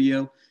with the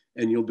video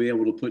and you'll be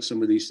able to put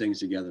some of these things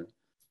together.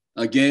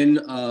 Again,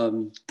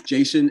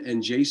 Jason,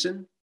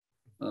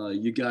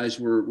 you guys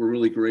were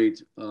really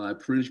great. I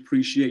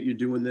appreciate you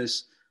doing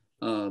this.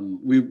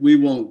 We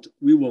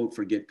won't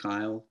forget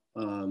Kyle.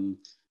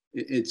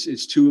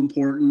 It's too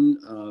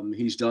important.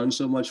 He's done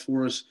so much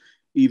for us,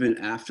 even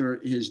after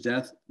his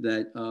death,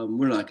 that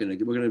we're going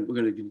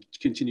to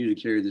continue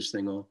to carry this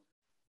thing on.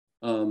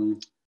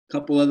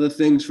 Couple other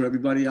things for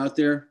everybody out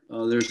there.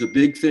 There's a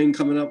big thing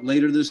coming up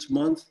later this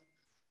month,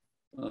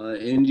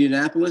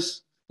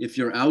 Indianapolis. If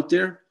you're out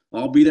there,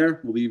 I'll be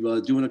there. We'll be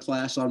doing a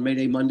class on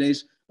Mayday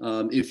Mondays.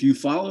 If you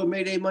follow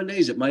Mayday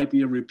Mondays, it might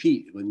be a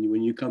repeat when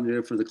you come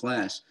there for the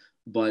class.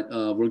 But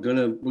we're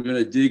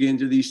gonna dig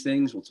into these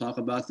things. We'll talk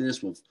about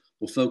this. We'll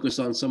focus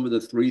on some of the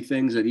 3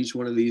 things that each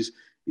one of these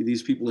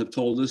people have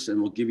told us,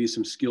 and we'll give you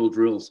some skill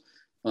drills.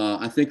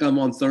 I think I'm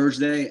on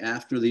Thursday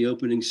after the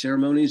opening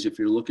ceremonies, if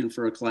you're looking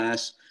for a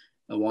class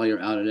while you're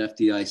out at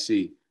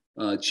FDIC.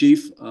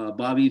 Chief,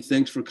 Bobby,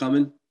 thanks for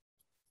coming.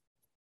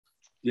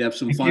 You have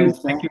some final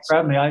thoughts? Thank you for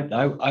having me.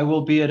 I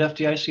will be at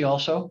FDIC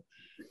also.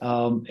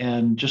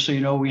 And just so you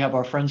know, we have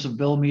our Friends of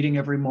Bill meeting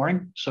every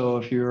morning. So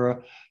if you're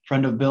a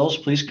friend of Bill's,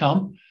 please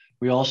come.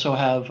 We also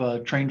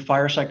have trained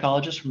fire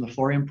psychologists from the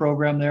Florian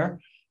program there,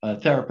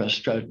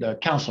 therapists,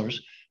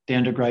 counselors.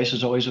 Dan DeGrice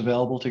is always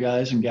available to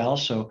guys and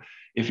gals. So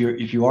if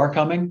you are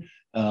coming,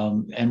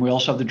 and we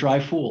also have the Dry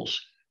Fools.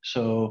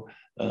 So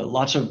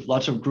lots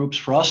of groups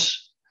for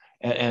us,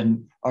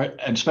 and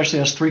especially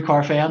us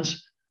 3-car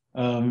fans.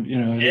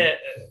 Yeah.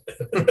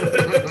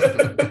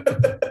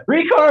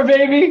 3-car,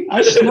 baby.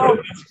 I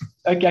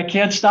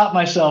can't stop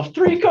myself.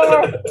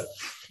 3-car.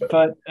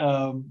 But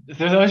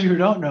for those of you who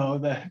don't know,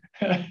 that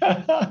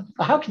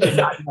how can you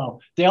not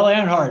know? Dale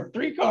Earnhardt,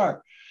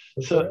 3-car.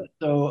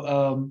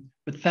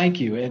 But thank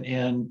you,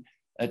 and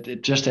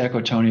just to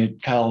echo Tony,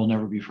 Kyle will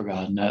never be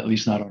forgotten, at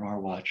least not on our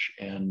watch.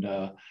 And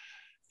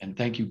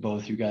thank you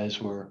both. You guys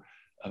were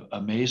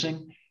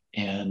amazing.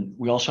 And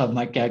we also have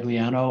Mike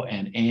Gagliano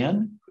and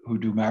Ann, who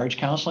do marriage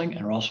counseling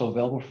and are also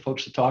available for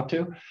folks to talk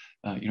to.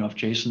 If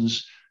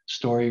Jason's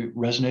story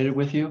resonated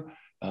with you,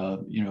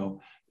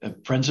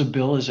 Friends of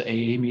Bill is an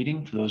AA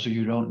meeting for those of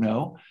you who don't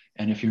know.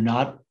 And if you're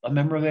not a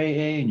member of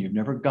AA and you've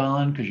never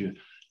gone because you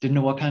didn't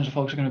know what kinds of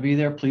folks are going to be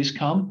there, please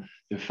come.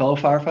 They're fellow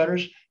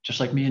firefighters, just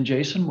like me and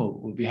Jason.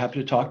 We'll be happy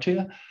to talk to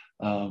you.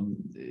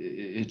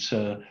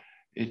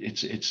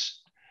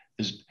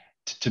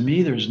 To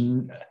me, there's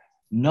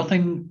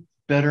nothing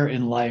better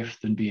in life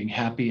than being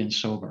happy and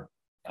sober.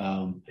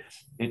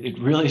 It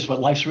really is what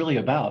life's really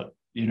about.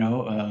 You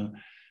know,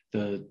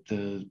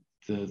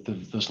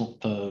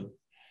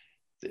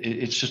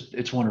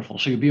 it's wonderful.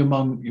 So you'll be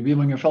among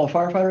your fellow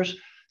firefighters,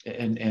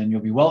 and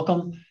you'll be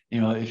welcome. You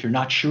know, if you're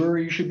not sure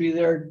you should be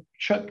there,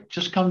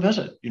 just come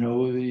visit. You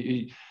know,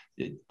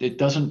 it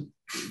doesn't.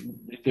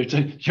 You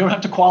don't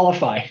have to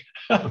qualify.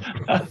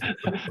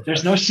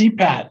 There's no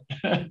CPAT.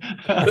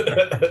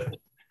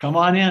 Come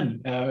on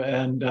in,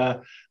 and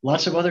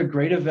lots of other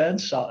great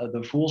events.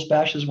 The Fool's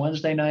Bash is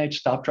Wednesday night.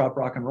 Stop, Drop,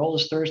 Rock and Roll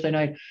is Thursday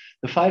night.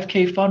 The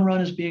 5K Fun Run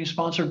is being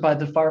sponsored by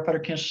the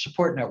Firefighter Cancer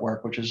Support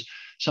Network, which is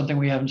something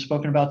we haven't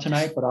spoken about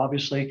tonight, but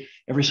obviously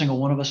every single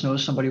one of us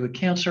knows somebody with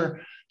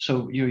cancer.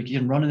 So you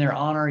can run in their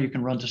honor, you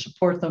can run to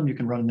support them, you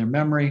can run in their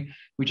memory.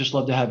 We just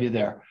love to have you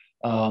there.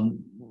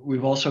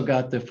 We've also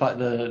got the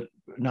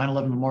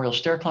 9/11 Memorial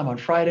Stair Climb on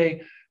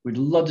Friday. We'd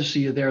love to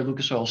see you there,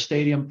 Lucas Oil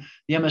Stadium.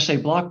 The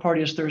MSA Block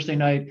Party is Thursday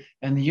night,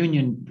 and the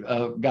Union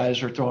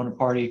guys are throwing a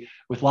party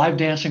with live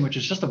dancing, which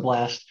is just a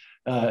blast,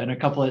 and a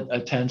couple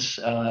of tents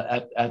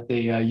at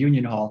the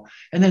Union Hall.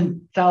 And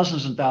then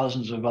thousands and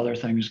thousands of other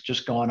things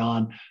just going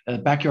on.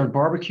 Backyard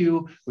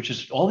Barbecue, which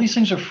is, all these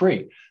things are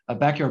free.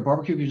 Backyard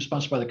Barbecue being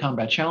sponsored by the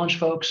Combat Challenge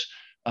folks.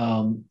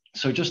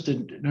 So just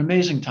an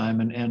amazing time.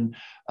 And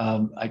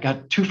I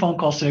got 2 phone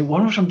calls today.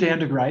 One was from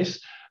Dan DeGrice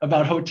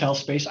about hotel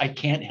space. I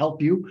can't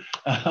help you.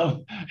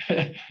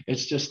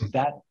 It's just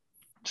that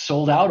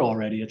sold out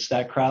already. It's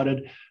that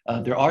crowded.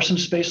 There are some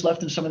space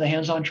left in some of the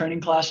hands-on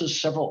training classes.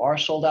 Several are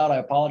sold out. I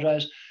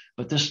apologize.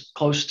 But this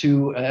close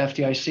to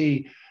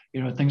FDIC,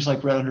 you know, things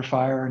like Red Under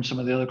Fire and some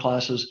of the other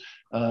classes,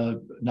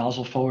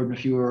 Nozzle Forward, and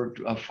a few are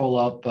full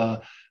up,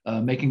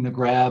 Making the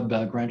Grab,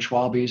 Grand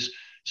Schwabbies.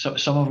 So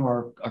some of them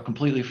are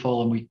completely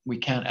full, and we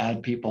can't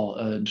add people.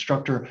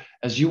 Instructor,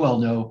 as you well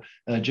know,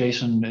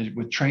 Jason,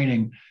 with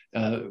training,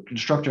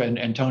 instructor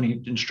and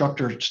Tony,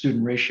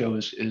 instructor-student ratio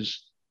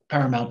is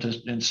paramount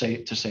to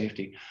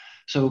safety.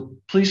 So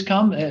please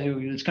come.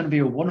 It's going to be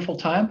a wonderful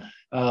time.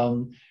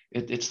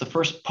 It's the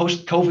first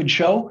post-COVID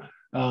show,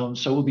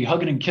 so we'll be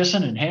hugging and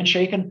kissing and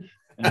handshaking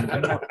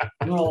and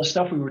doing all the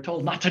stuff we were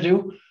told not to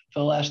do for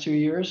the last 2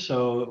 years.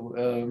 So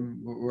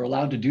we're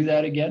allowed to do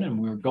that again,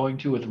 and we're going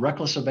to with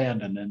reckless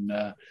abandon.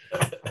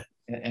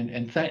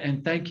 And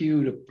thank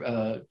you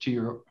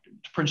to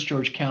Prince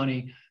George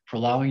County for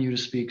allowing you to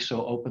speak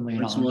so openly.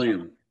 Prince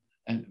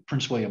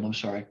William, I'm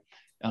sorry.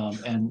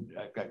 And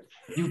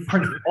you,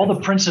 all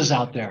the princes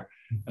out there.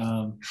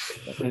 But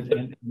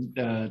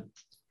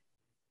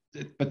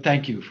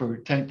thank you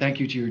thank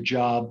you to your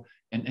job,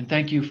 and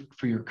thank you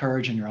for your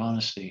courage and your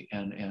honesty.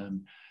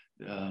 And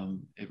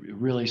it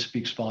really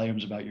speaks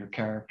volumes about your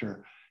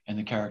character and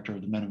the character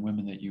of the men and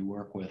women that you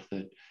work with,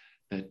 that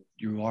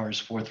you are as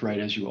forthright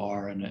as you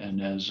are,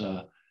 and as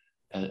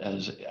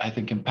I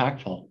think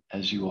impactful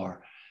as you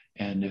are.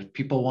 And if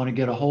people want to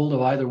get a hold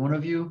of either one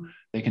of you,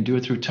 they can do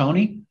it through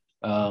Tony.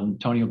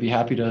 Tony will be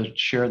happy to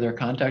share their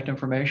contact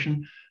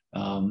information.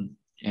 And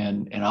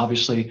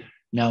obviously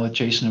now with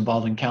Jason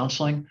involved in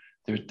counseling,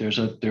 there's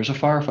a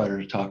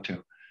firefighter to talk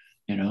to,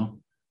 you know,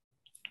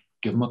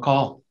 give him a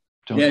call.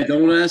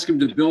 Don't ask him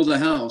to build a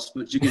house,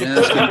 but you can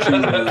ask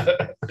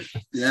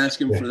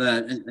him for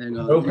that. And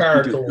no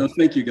power tools. No,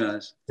 thank you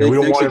guys. Yeah, we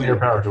don't want any of your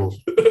power tools.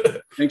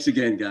 Thanks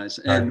again, guys.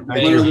 And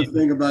right, one other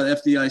thing about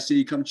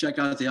FDIC, come check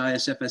out the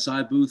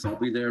ISFSI booth. I'll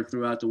be there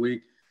throughout the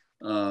week.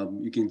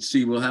 You can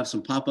see we'll have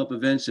some pop-up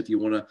events if you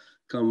want to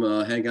come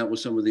hang out with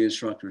some of the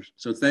instructors.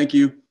 So thank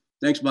you.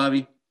 Thanks,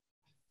 Bobby.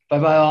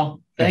 Bye-bye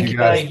all. Thank you,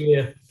 guys. Thank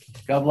you.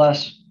 God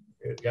bless.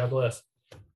 God bless.